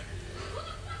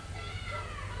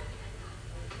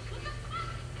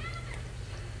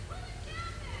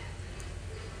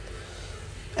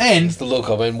 And It's the look.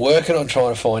 I've been working on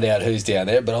trying to find out who's down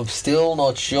there, but I'm still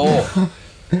not sure.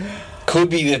 Could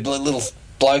be the little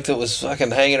bloke that was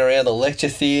fucking hanging around the lecture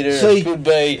theatre. See- It could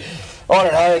be, I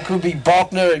don't know, it could be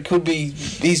Bochner, it could be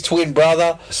his twin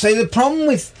brother. see, the problem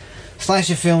with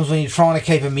slasher films when you're trying to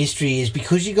keep a mystery is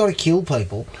because you got to kill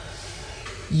people,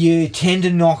 you tend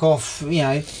to knock off,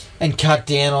 and cut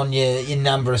down on your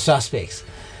number of suspects.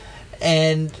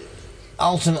 And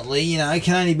ultimately, it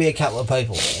can only be a couple of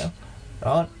people now,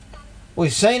 right?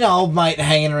 We've seen an old mate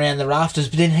hanging around the rafters,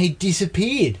 but then he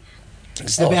disappeared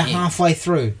It's not about him. halfway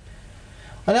through.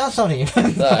 I know it's not him.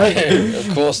 No,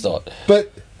 of course not.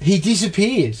 But he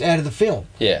disappears out of the film.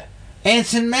 Yeah.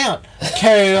 Anson Mount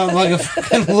carrying on like a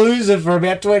fucking loser for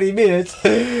about 20 minutes.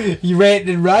 You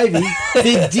ranting and raving,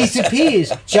 then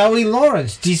disappears. Joey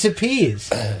Lawrence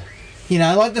disappears.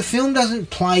 Like the film doesn't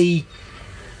play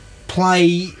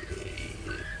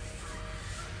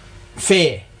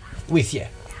fair with you.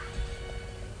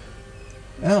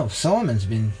 Oh, Simon's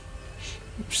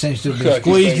seems to have been Like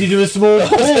he's squeezed been- into a small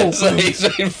pool. So he's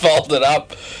been folded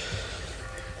up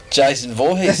Jason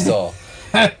Voorhees style.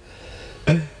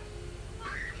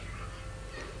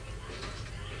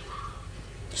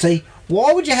 See,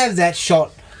 why would you have that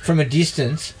shot from a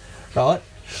distance, right?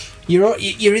 You're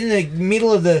in the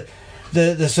middle of the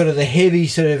sort of the heavy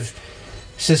sort of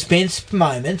suspense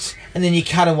moments, and then you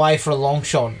cut away for a long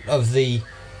shot of the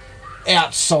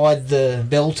outside the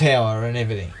bell tower and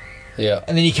everything, Yeah.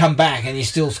 and then you come back and you're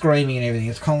still screaming and everything.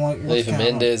 It's kind of like what's Eva going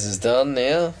on? Mendes is done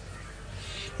now.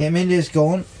 Yeah, Mendes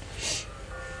gone.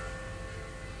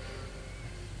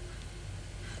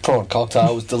 Prawn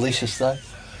cocktail was delicious though.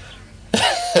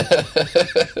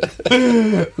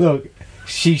 Look,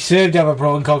 she served up a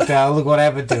prawn cocktail. Look what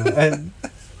happened to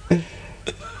it.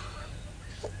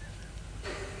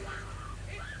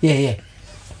 Yeah.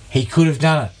 He could have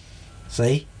done it.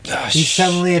 See? Oh, He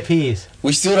suddenly appears.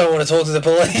 We still don't want to talk to the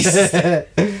police.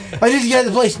 I need to go to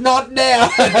the police. Not now.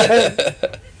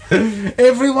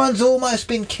 Everyone's almost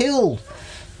been killed.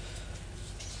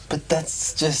 But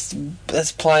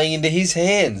that's playing into his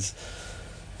hands.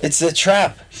 It's a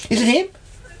trap. Is it him?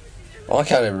 I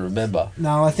can't even remember.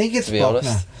 No, I think it's To be Bochner.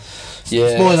 honest.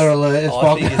 Yeah. Spoiler alert, it's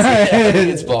I think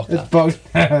it's Bogner. It's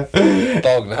Bogner.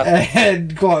 Bogner.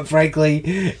 And quite frankly,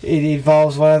 it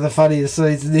involves one of the funniest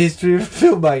scenes in the history of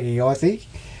filmmaking, I think.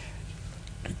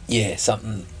 Yeah,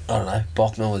 something, I don't know,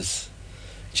 Bogner was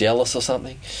jealous or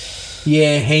something.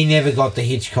 Yeah, he never got the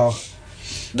Hitchcock.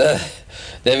 Never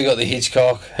got the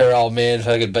Hitchcock. Her old man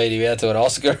fucking beat him out to an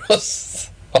Oscar.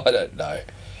 I don't know.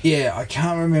 Yeah, I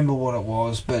can't remember what it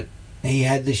was, but he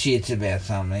had the shits about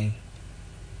something.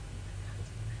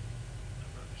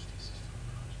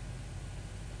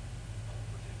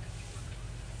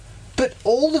 But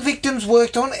all the victims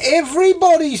worked on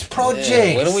everybody's project.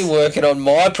 Yeah, when are we working on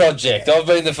my project? I've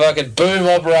been the fucking boom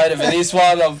operator for this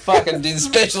one. I'm fucking did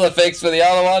special effects for the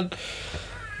other one.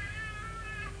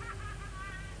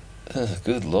 Oh,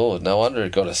 good lord, no wonder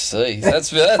it got a C. That's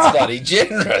bloody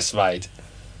generous, mate.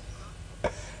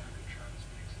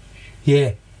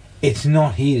 Yeah, it's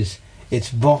not his.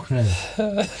 It's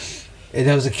Bogner's.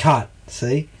 There was a cut,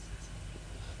 see?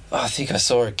 I think I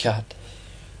saw a cut.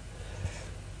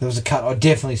 There was a cut. I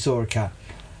definitely saw a cut.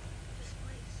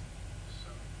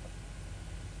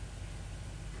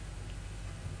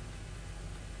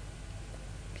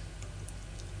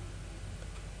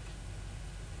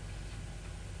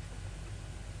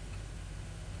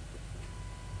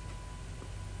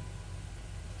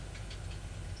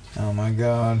 Oh my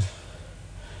god.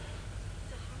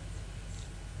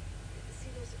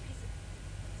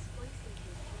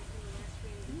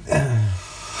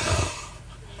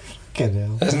 Fucking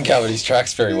hell. Hasn't covered his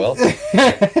tracks very well.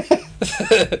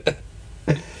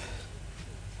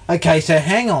 Okay, so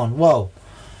hang on. Whoa.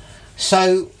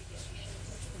 So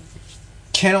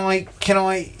can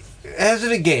I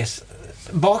hazard a guess?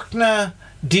 Bogner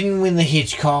didn't win the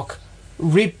Hitchcock,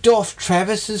 ripped off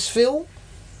Travis's film,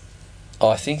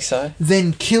 I think so.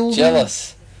 then killed him,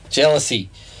 Jealous. Jealousy.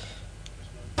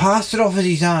 passed it off as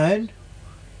his own,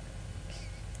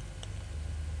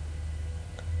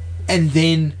 and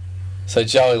then So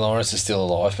Joey Lawrence is still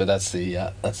alive, but that's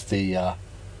the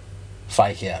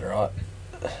fake out, right?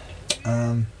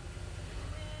 no,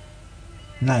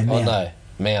 Oh Mount. no,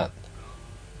 Mount.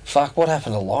 Fuck, what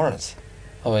happened to Lawrence?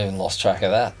 I've even lost track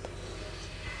of that.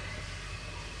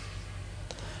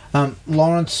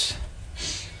 Lawrence.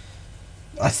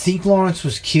 I think Lawrence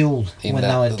was killed In when they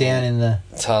that were little down in the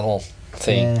tunnel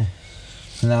thing. yeah,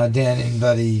 when they were down in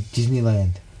bloody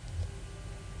Disneyland.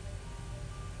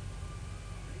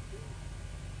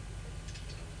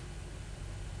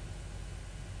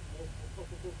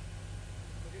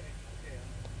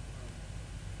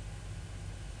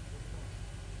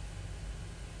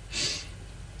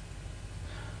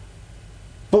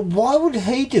 But why would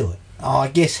he do it? Oh, I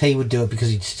guess he would do it because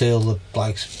he'd steal the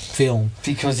bloke's film.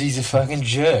 Because he's a fucking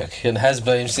jerk and has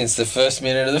been since the first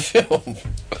minute of the film.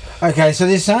 Okay, so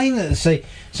they're saying that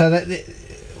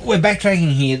we're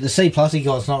backtracking here. The C plus he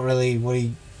got's not really what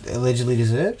he allegedly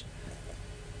deserved.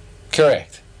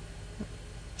 Correct.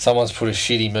 Someone's put a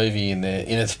shitty movie in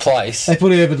its place. They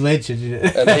put Urban Legend in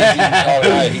it.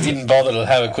 And he didn't bother to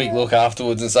have a quick look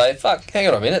afterwards and say, fuck, hang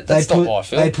on a minute, that's not my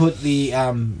film. They put the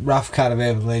rough cut of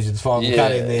Urban Legend's final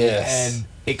cut in there, yes. and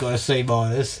it got a C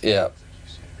minus. Yeah.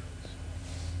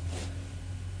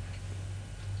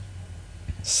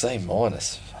 C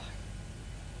minus. Fuck.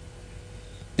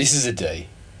 This is a D.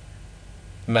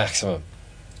 Maximum.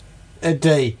 A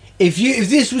D. If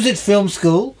this was at film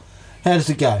school, how does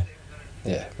it go?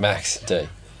 Yeah, max D.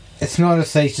 It's not a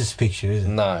thesis picture, is it?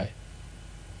 No.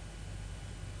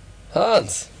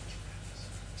 Hans.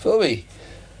 Philby.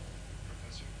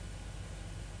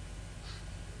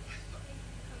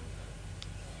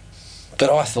 But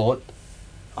I thought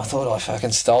I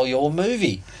fucking stole your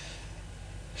movie.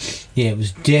 Yeah, it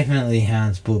was definitely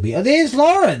Hans Booby. Oh, there's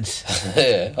Lawrence.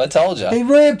 Yeah, I told you. He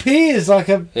reappears like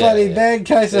a bloody bad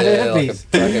case of like a herpes.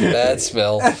 fucking bad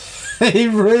smell. He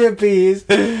reappears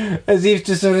as if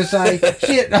to sort of say,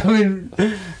 "Shit, I mean,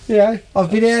 you know,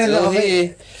 I've been out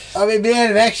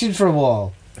of action for a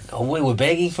while." Oh, we were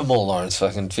begging for more Lawrence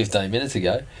fucking 15 minutes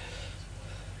ago.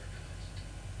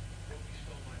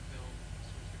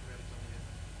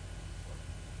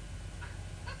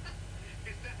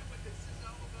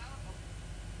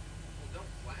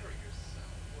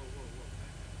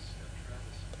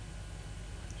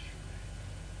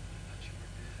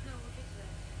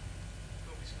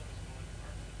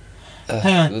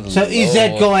 Hang on. Good So is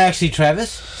that Lord. guy actually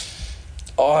Travis?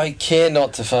 I care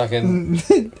not to fucking...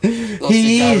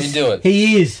 He is. Do it.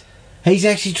 He is. He's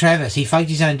actually Travis. He faked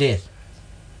his own death.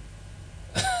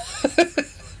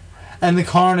 And the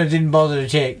coroner didn't bother to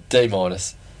check. D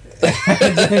minus.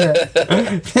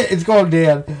 It's gone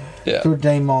down Yeah. to a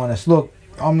D minus. Look,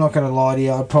 I'm not going to lie to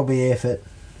you. I'd probably F it.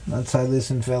 I'd say,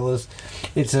 listen, fellas,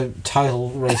 it's a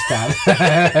total restart.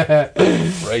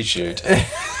 Reshoot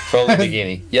from the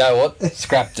beginning. You know what?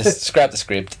 Scrap the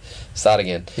script. Start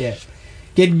again. Yeah.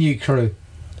 Get a new crew.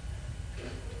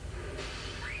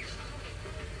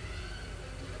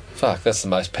 Fuck, that's the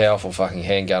most powerful fucking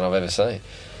handgun I've ever seen.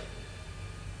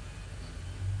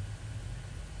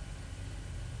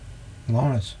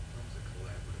 Lawrence.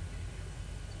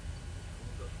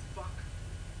 Who the fuck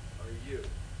are you? I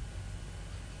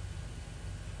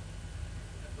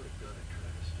put a gun at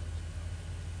Travis Jones'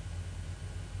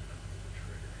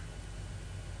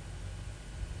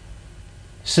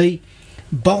 mouth. See,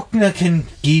 Bochner can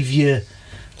give you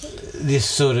this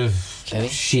sort of Can he?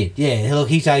 shit. Yeah, look,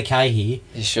 he's okay here.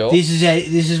 You sure?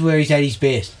 This is where he's at his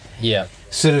best. Yeah.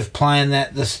 Sort of playing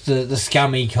the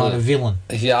scummy kind of villain.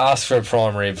 If you ask for a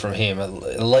prime rib from him,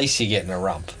 at least you're getting a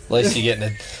rump. At least you're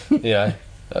getting the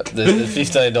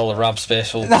 $15 rump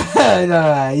special. No,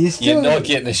 You're not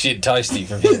getting a shit toasty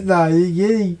from him. No,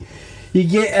 you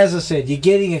get, as I said, you're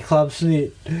getting a club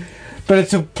snit, but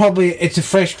it's a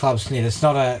fresh club snit. It's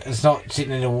not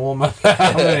sitting in a warmer for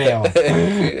half an hour.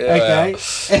 Okay,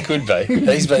 Well, could be.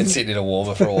 He's been sitting in a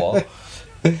warmer for a while.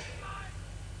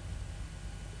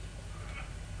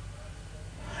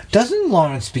 Doesn't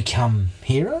Lawrence become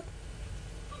hero?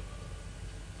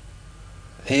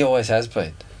 He always has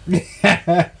been.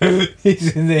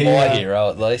 He's in the My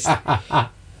hero, at least.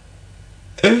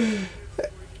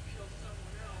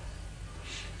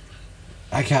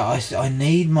 Okay, I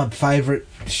need my favourite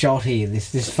shot here.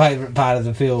 This favourite part of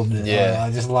the film. Yeah.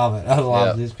 I just love it. I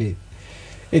love this bit.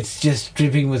 It's just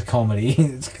dripping with comedy.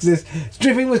 It's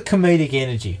dripping with comedic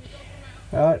energy.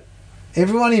 Right?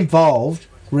 Everyone involved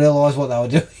realised what they were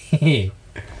doing here.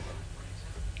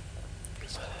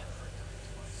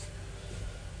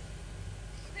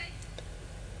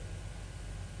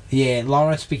 Yeah,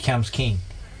 Lawrence becomes king.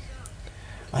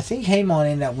 I think he might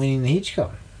end up winning the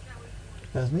Hitchcock,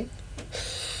 doesn't he?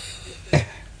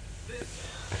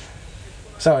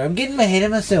 Sorry, I'm getting ahead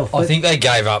of myself. I think they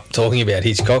gave up talking about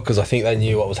Hitchcock because I think they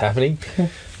knew what was happening.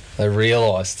 They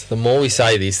realised the more we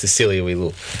say this, the sillier we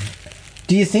look.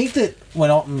 Do you think that when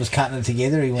Ottman was cutting it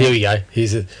together, he went... Here we go.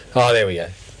 There we go.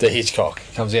 The Hitchcock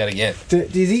comes out again. Do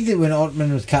you think that when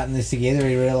Ottman was cutting this together,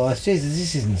 he realised, Jesus,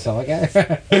 this isn't Psycho.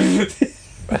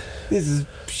 This is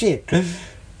shit.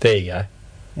 There you go.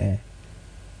 Yeah.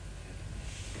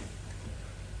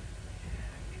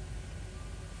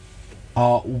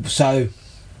 Oh, so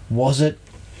was it?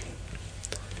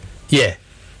 Yeah.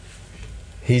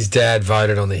 His dad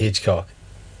voted on the Hitchcock.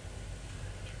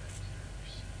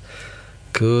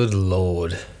 Good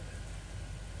Lord.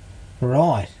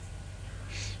 Right.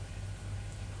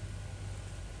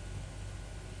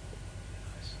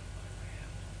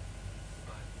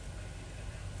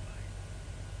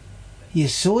 You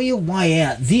saw your way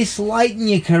out this late in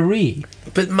your career.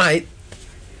 But, mate,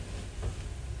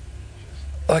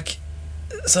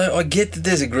 so I get that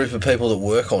there's a group of people that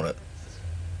work on it.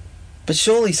 But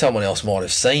surely someone else might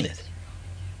have seen it.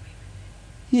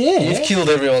 Yeah. You've killed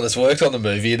everyone that's worked on the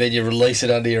movie and then you release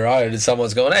it under your own and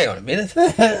someone's gone, hang on a minute.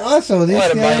 I saw this. I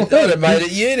had a mate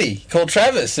at uni called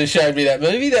Travis who showed me that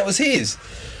movie. That was his.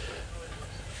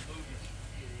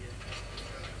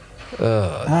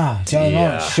 Johnny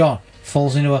Lawrence shot.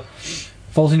 Falls into a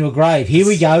grave. Here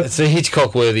we go. It's a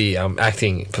Hitchcock-worthy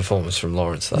acting performance from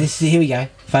Lawrence, though. Here we go.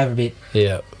 Favourite bit.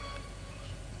 Yeah.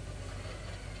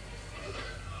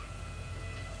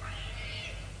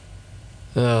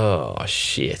 Oh,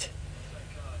 shit.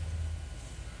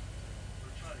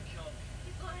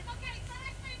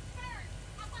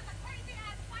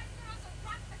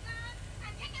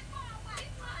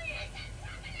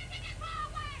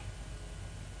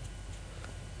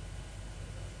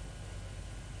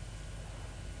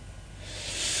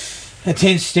 A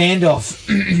tense standoff.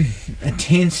 A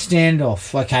tense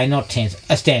standoff. Okay, not tense.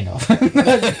 A standoff.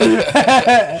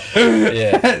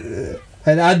 Yeah.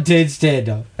 An untense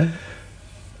standoff.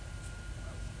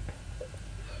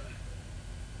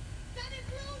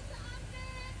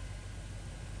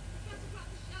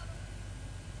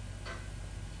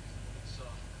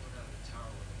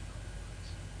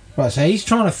 Right, so he's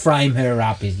trying to frame her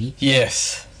up, is he?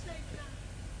 Yes.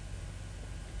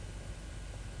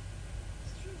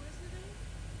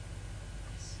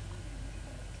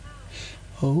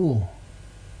 Oh.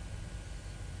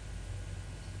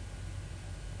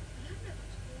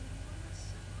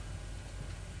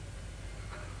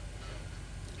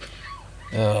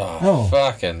 Oh,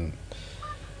 fucking...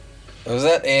 Was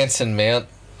that Anson Mount?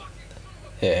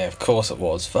 Yeah, of course it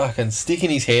was. Fucking sticking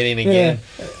his head in again.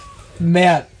 Yeah.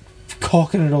 Mount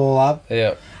cocking it all up.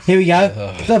 Yeah. Here we go.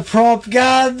 Ugh. The prop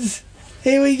guns.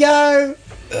 Here we go.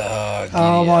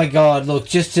 Oh My God! Look,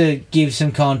 just to give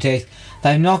some context,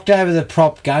 they've knocked over the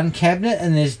prop gun cabinet,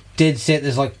 and there's dead set.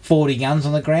 There's like 40 guns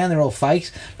on the ground. They're all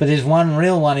fakes, but there's one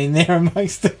real one in there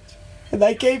amongst them, and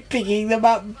they keep picking them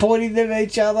up and pointing them at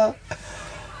each other.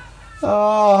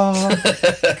 Oh,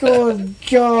 good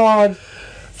God!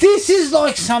 This is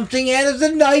like something out of The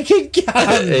Naked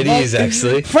Gun. It is,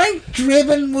 actually. Frank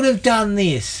Drebin would have done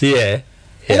this, Yeah.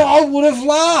 and I would have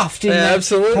laughed in that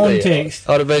absolutely. context.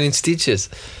 I'd have been in stitches.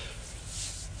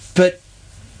 But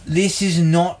this is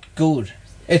not good.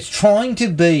 It's trying to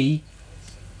be.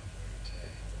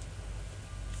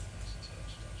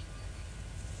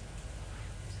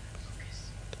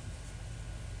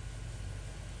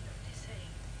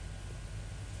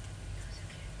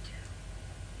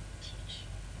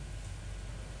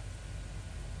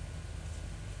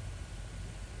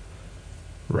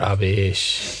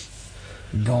 Rubbish.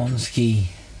 Gonski.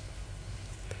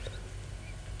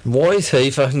 Why is he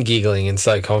fucking giggling and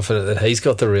so confident that he's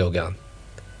got the real gun?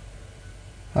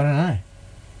 I don't know.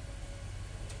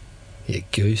 You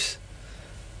goose.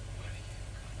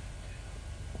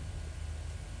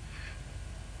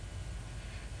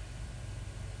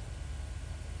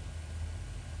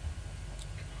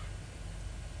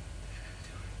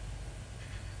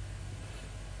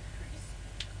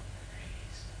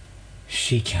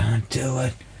 She can't do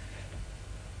it.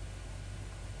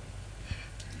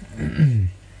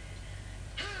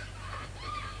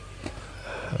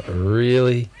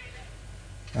 Really?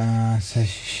 So she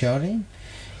shot him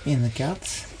in the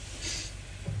guts.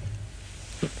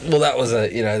 Well, that was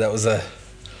a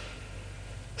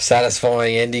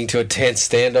satisfying ending to a tense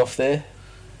standoff there.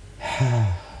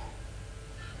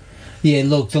 Yeah,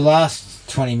 look, the last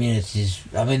 20 minutes is.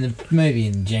 I mean, the movie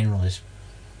in general is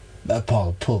a pile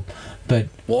of poop, but.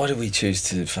 Why did we choose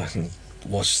to fucking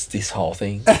watch this whole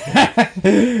thing?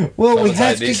 Well, we Commentate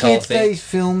have to this whole get thing. these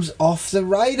films off the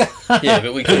radar. Yeah,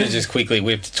 but we could have just quickly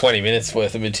whipped 20 minutes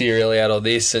worth of material out on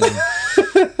this and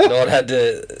not had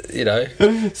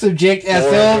to, Subject Or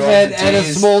ourselves everyone and a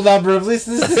tears. small number of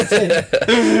listeners.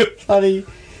 Funny.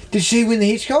 Did she win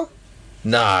the Hitchcock?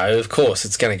 No, of course,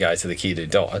 it's going to go to the kid who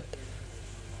died.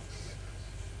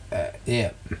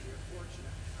 Yeah.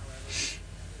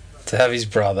 To have his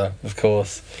brother, of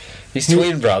course. His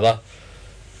twin brother,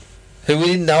 who we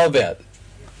didn't know about.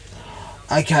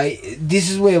 Okay, this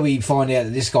is where we find out that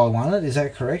this guy won it. Is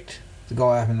that correct? The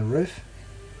guy up in the roof?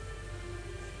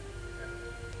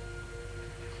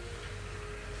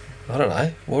 I don't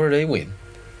know. What did he win?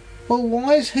 Well,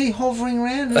 why is he hovering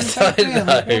around in the I don't background?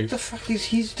 Like, know. what the fuck is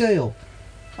his deal?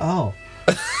 Oh.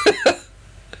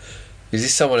 Is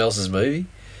this someone else's movie?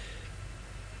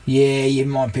 Yeah, you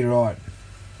might be right.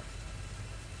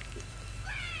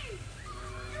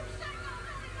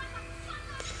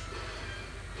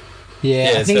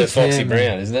 Yeah, I it's think her it's Foxy her, Brown,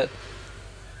 man. isn't it?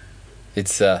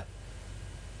 It's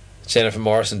Jennifer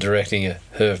Morrison directing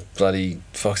her bloody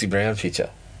Foxy Brown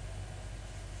picture.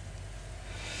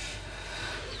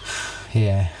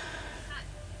 Yeah.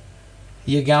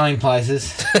 You're going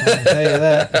places. I can tell you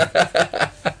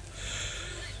that.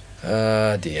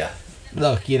 Oh dear.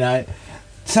 Look,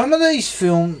 some of these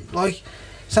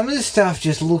some of this stuff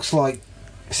just looks like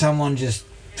someone just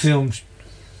filmed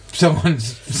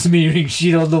someone's smearing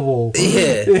shit on the wall.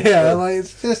 Yeah. Yeah, like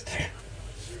it's just.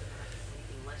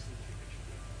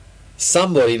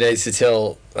 Somebody needs to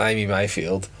tell Amy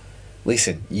Mayfield,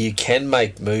 listen, you can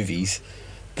make movies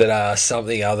that are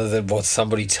something other than what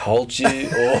somebody told you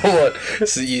or what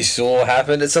you saw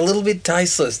happen. It's a little bit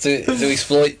tasteless to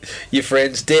exploit your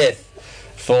friend's death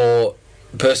for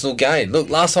personal gain. Look,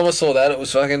 last time I saw that, it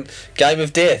was fucking Game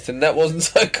of Death, and that wasn't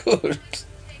so good.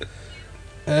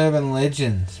 Urban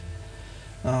Legends.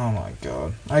 Oh my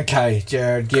god. Okay,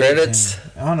 Jared, give Credits. it to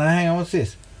me. Oh no, hang on, what's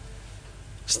this?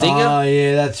 Stinger? Oh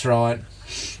yeah, that's right.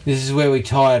 This is where we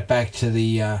tie it back to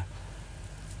the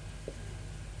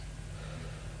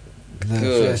Good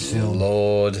first film.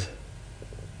 Lord.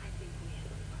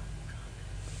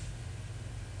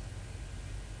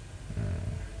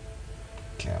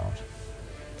 God.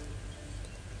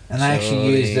 And they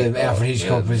actually used the Johnny Alfred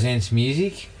Hitchcock Otten. Presents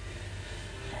music.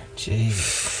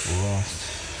 Jesus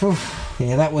Christ. Whew.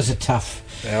 Yeah, that was a tough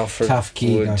Alfred gig,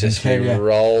 I would can just be tell ya.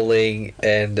 rolling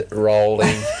and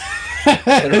rolling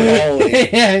and rolling.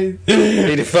 Yeah.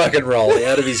 He'd fucking roll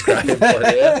out of his grave by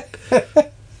now.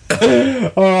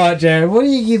 Alright, Jared, what do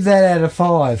you give that out of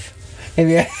 5? Have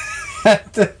you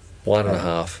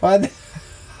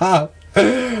 1.5.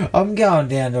 I'm going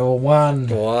down to a 1.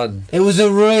 One. It was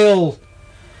a real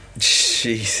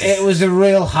Jesus. It was a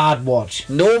real hard watch.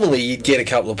 Normally, you'd get a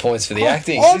couple of points for the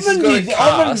acting. This has got a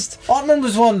cast. Ottman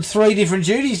was on 3 different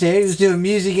duties there. He was doing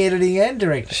music, editing, and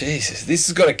directing. Jesus, this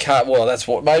has got a cut. Well, that's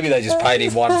what. Maybe they just paid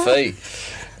him 1 fee.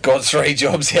 Got 3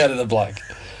 jobs out of the bloke.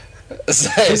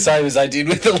 Same as they did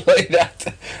with the lead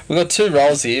actor. We've got 2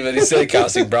 roles here, but instead of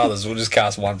casting brothers, we'll just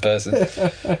cast 1 person.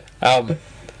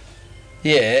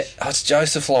 Yeah, it's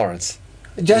Joseph Lawrence.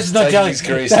 Just not taking going. his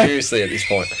career seriously at this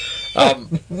point.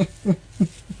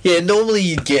 Yeah, normally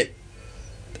you'd get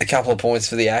a couple of points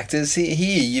for the actors. Here,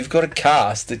 you've got a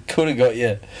cast that could have got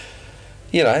you,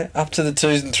 up to the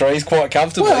 2s and 3s quite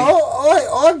comfortably.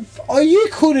 Well, you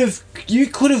could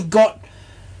have got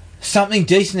something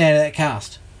decent out of that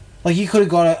cast. Like you could have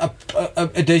got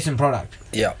a decent product.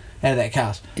 Yeah. Out of that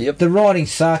cast. Yep. The writing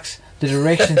sucks. The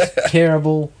direction's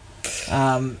terrible.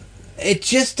 It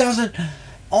just doesn't.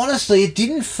 Honestly, it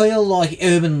didn't feel like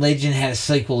Urban Legend had a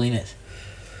sequel in it.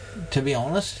 To be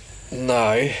honest.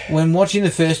 No. When watching the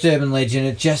first Urban Legend,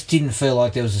 it just didn't feel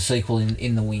like there was a sequel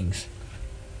in the wings.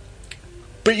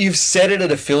 But you've set it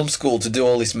at a film school to do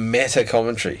all this meta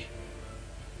commentary.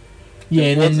 Yeah,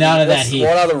 and then none of that here.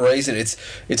 What other reason? It's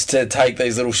to take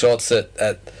these little shots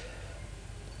at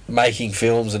making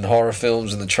films and horror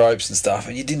films and the tropes and stuff,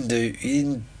 and you didn't do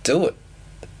it.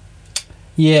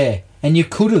 Yeah, and you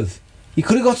could have. You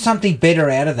could have got something better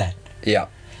out of that. Yeah,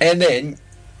 and then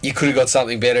you could have got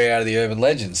something better out of the Urban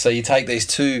Legends. So you take these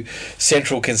 2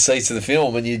 central conceits of the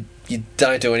film, and you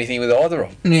don't do anything with either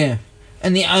of them. Yeah,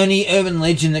 and the only Urban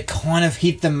Legend that kind of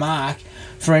hit the mark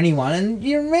for anyone, and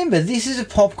you remember, this is a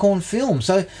popcorn film,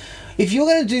 so if you're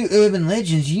going to do Urban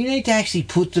Legends, you need to actually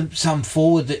put some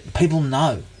forward that people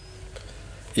know.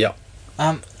 Yeah.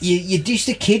 You dished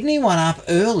the kidney one up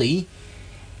early,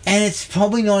 and it's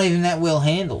probably not even that well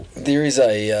handled. There is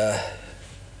a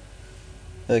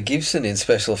Gibson in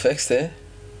special effects there.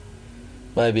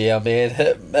 Maybe our man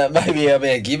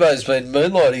Gibbo's been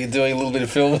moonlighting and doing a little bit of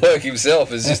film work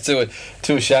himself. Is just too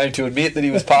ashamed to admit that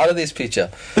he was part of this picture.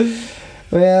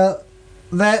 Well,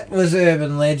 that was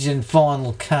Urban Legend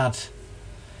Final Cut.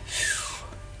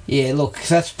 Yeah, look,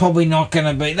 that's probably not going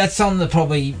to be... That's something that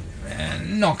probably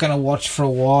not going to watch for a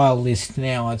while list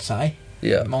now, I'd say.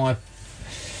 Yeah. My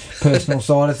personal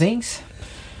side of things.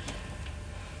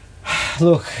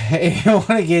 Look, if you want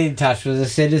to get in touch with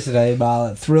us, send us an email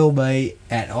at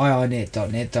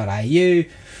thrillme@iinet.net.au.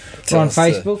 We're on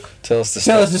Facebook. Tell us to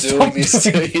stop doing this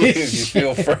to you if you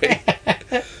feel free.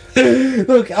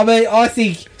 Look, I mean, I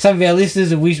think some of our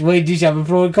listeners wish we did have a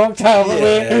prawn cocktail,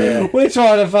 but we're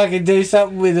trying to fucking do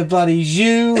something with a bloody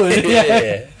jus.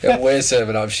 And, and we're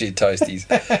serving up shit toasties.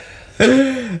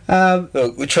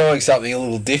 Look, we're trying something a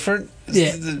little different.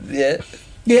 Yeah.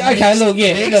 Yeah, okay, look,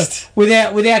 look,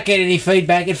 without getting any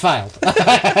feedback, it failed.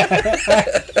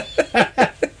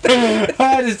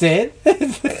 I understand.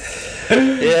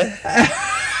 Yeah.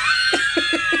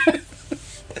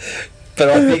 But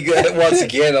I think, once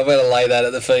again, I'm going to lay that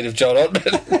at the feet of John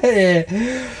Ottman.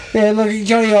 Yeah, look,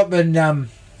 Johnny Ottman,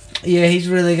 he's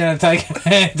really going to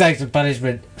take some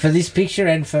punishment for this picture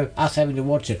and for us having to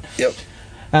watch it. Yep.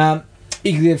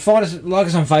 You can find us, like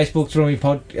us on Facebook, Thrill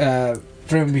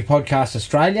Me Podcast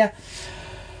Australia.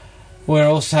 We're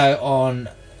also on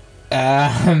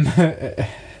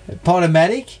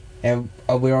Podomatic, and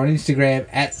we're on Instagram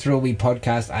at Thrill Me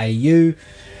Podcast AU.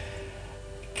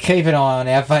 Keep an eye on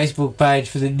our Facebook page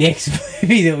for the next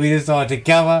movie that we decide to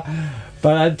cover.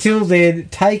 But until then,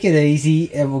 take it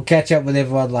easy, and we'll catch up with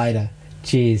everyone later.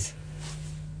 Cheers.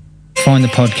 Find the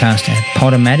podcast at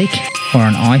Podomatic or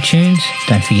on iTunes.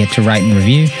 Don't forget to rate and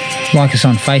review. Like us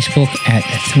on Facebook at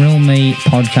Thrill Me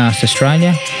Podcast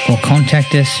Australia, or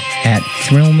contact us at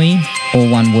thrillme, all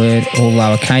one word, all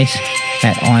lowercase,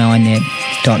 at iinet.net.au.